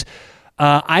weeks.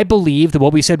 I believe that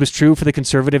what we said was true for the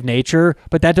conservative nature,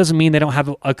 but that doesn't mean they don't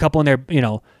have a couple in their,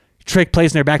 trick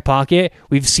plays in their back pocket.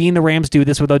 We've seen the Rams do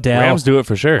this with Odell. Rams do it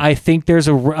for sure. I think there's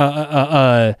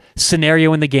a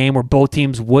scenario in the game where both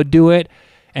teams would do it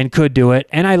and could do it,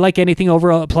 and I like anything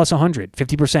over plus 100,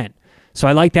 50%. So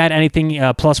I like that, anything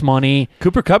plus money.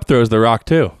 Cooper Kupp throws the rock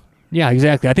too. Yeah,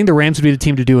 exactly. I think the Rams would be the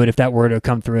team to do it if that were to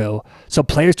come through. So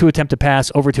players to attempt to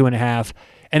pass over 2.5.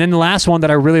 And then the last one that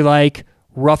I really like,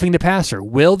 roughing the passer.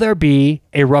 Will there be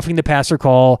a roughing the passer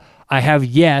call? I have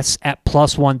yes at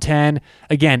plus 110.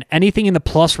 Again, anything in the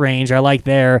plus range I like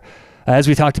there. As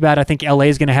we talked about, I think LA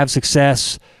is going to have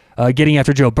success getting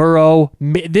after Joe Burrow.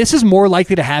 This is more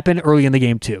likely to happen early in the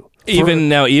game too. Even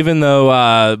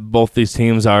though both these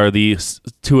teams are the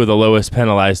 2 of the lowest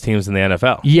penalized teams in the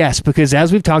NFL. Yes, because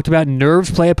as we've talked about,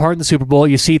 nerves play a part in the Super Bowl.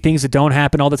 You see things that don't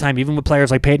happen all the time, even with players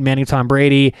like Peyton Manning, Tom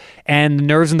Brady, and the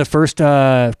nerves in the first.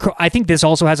 I think this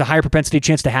also has a higher propensity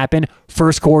chance to happen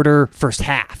first quarter, first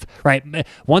half. Right,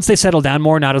 once they settle down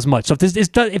more, not as much. So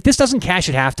if this doesn't cash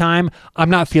at halftime, I'm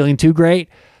not feeling too great.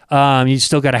 You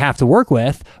still got to have to work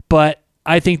with, but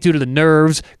I think due to the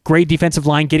nerves, great defensive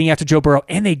line getting after Joe Burrow,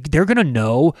 and they're going to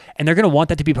know, and they're going to want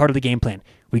that to be part of the game plan.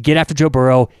 We get after Joe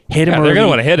Burrow, hit him early. They're going to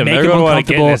want to hit him. They're going to want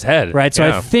to get in his head. Right, so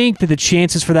I think that the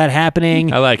chances for that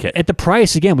happening, I like it. At the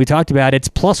price, again, we talked about, it's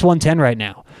plus 110 right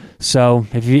now. So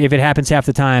if it happens half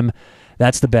the time,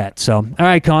 that's the bet. So, all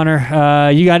right, Connor,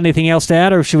 you got anything else to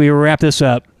add, or should we wrap this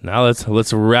up? Now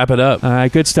let's wrap it up. All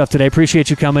right, good stuff today.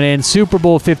 Appreciate you coming in. Super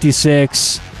Bowl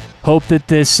 56. Hope that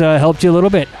this helped you a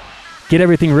little bit. Get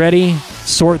everything ready,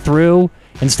 sort through,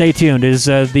 and stay tuned. As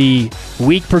the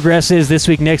week progresses, this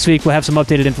week, next week, we'll have some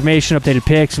updated information, updated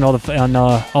picks, and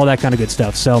all that kind of good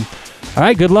stuff. So, all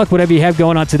right, good luck, whatever you have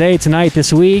going on today, tonight,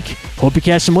 this week. Hope you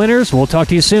catch some winners. We'll talk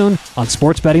to you soon on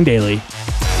Sports Betting Daily.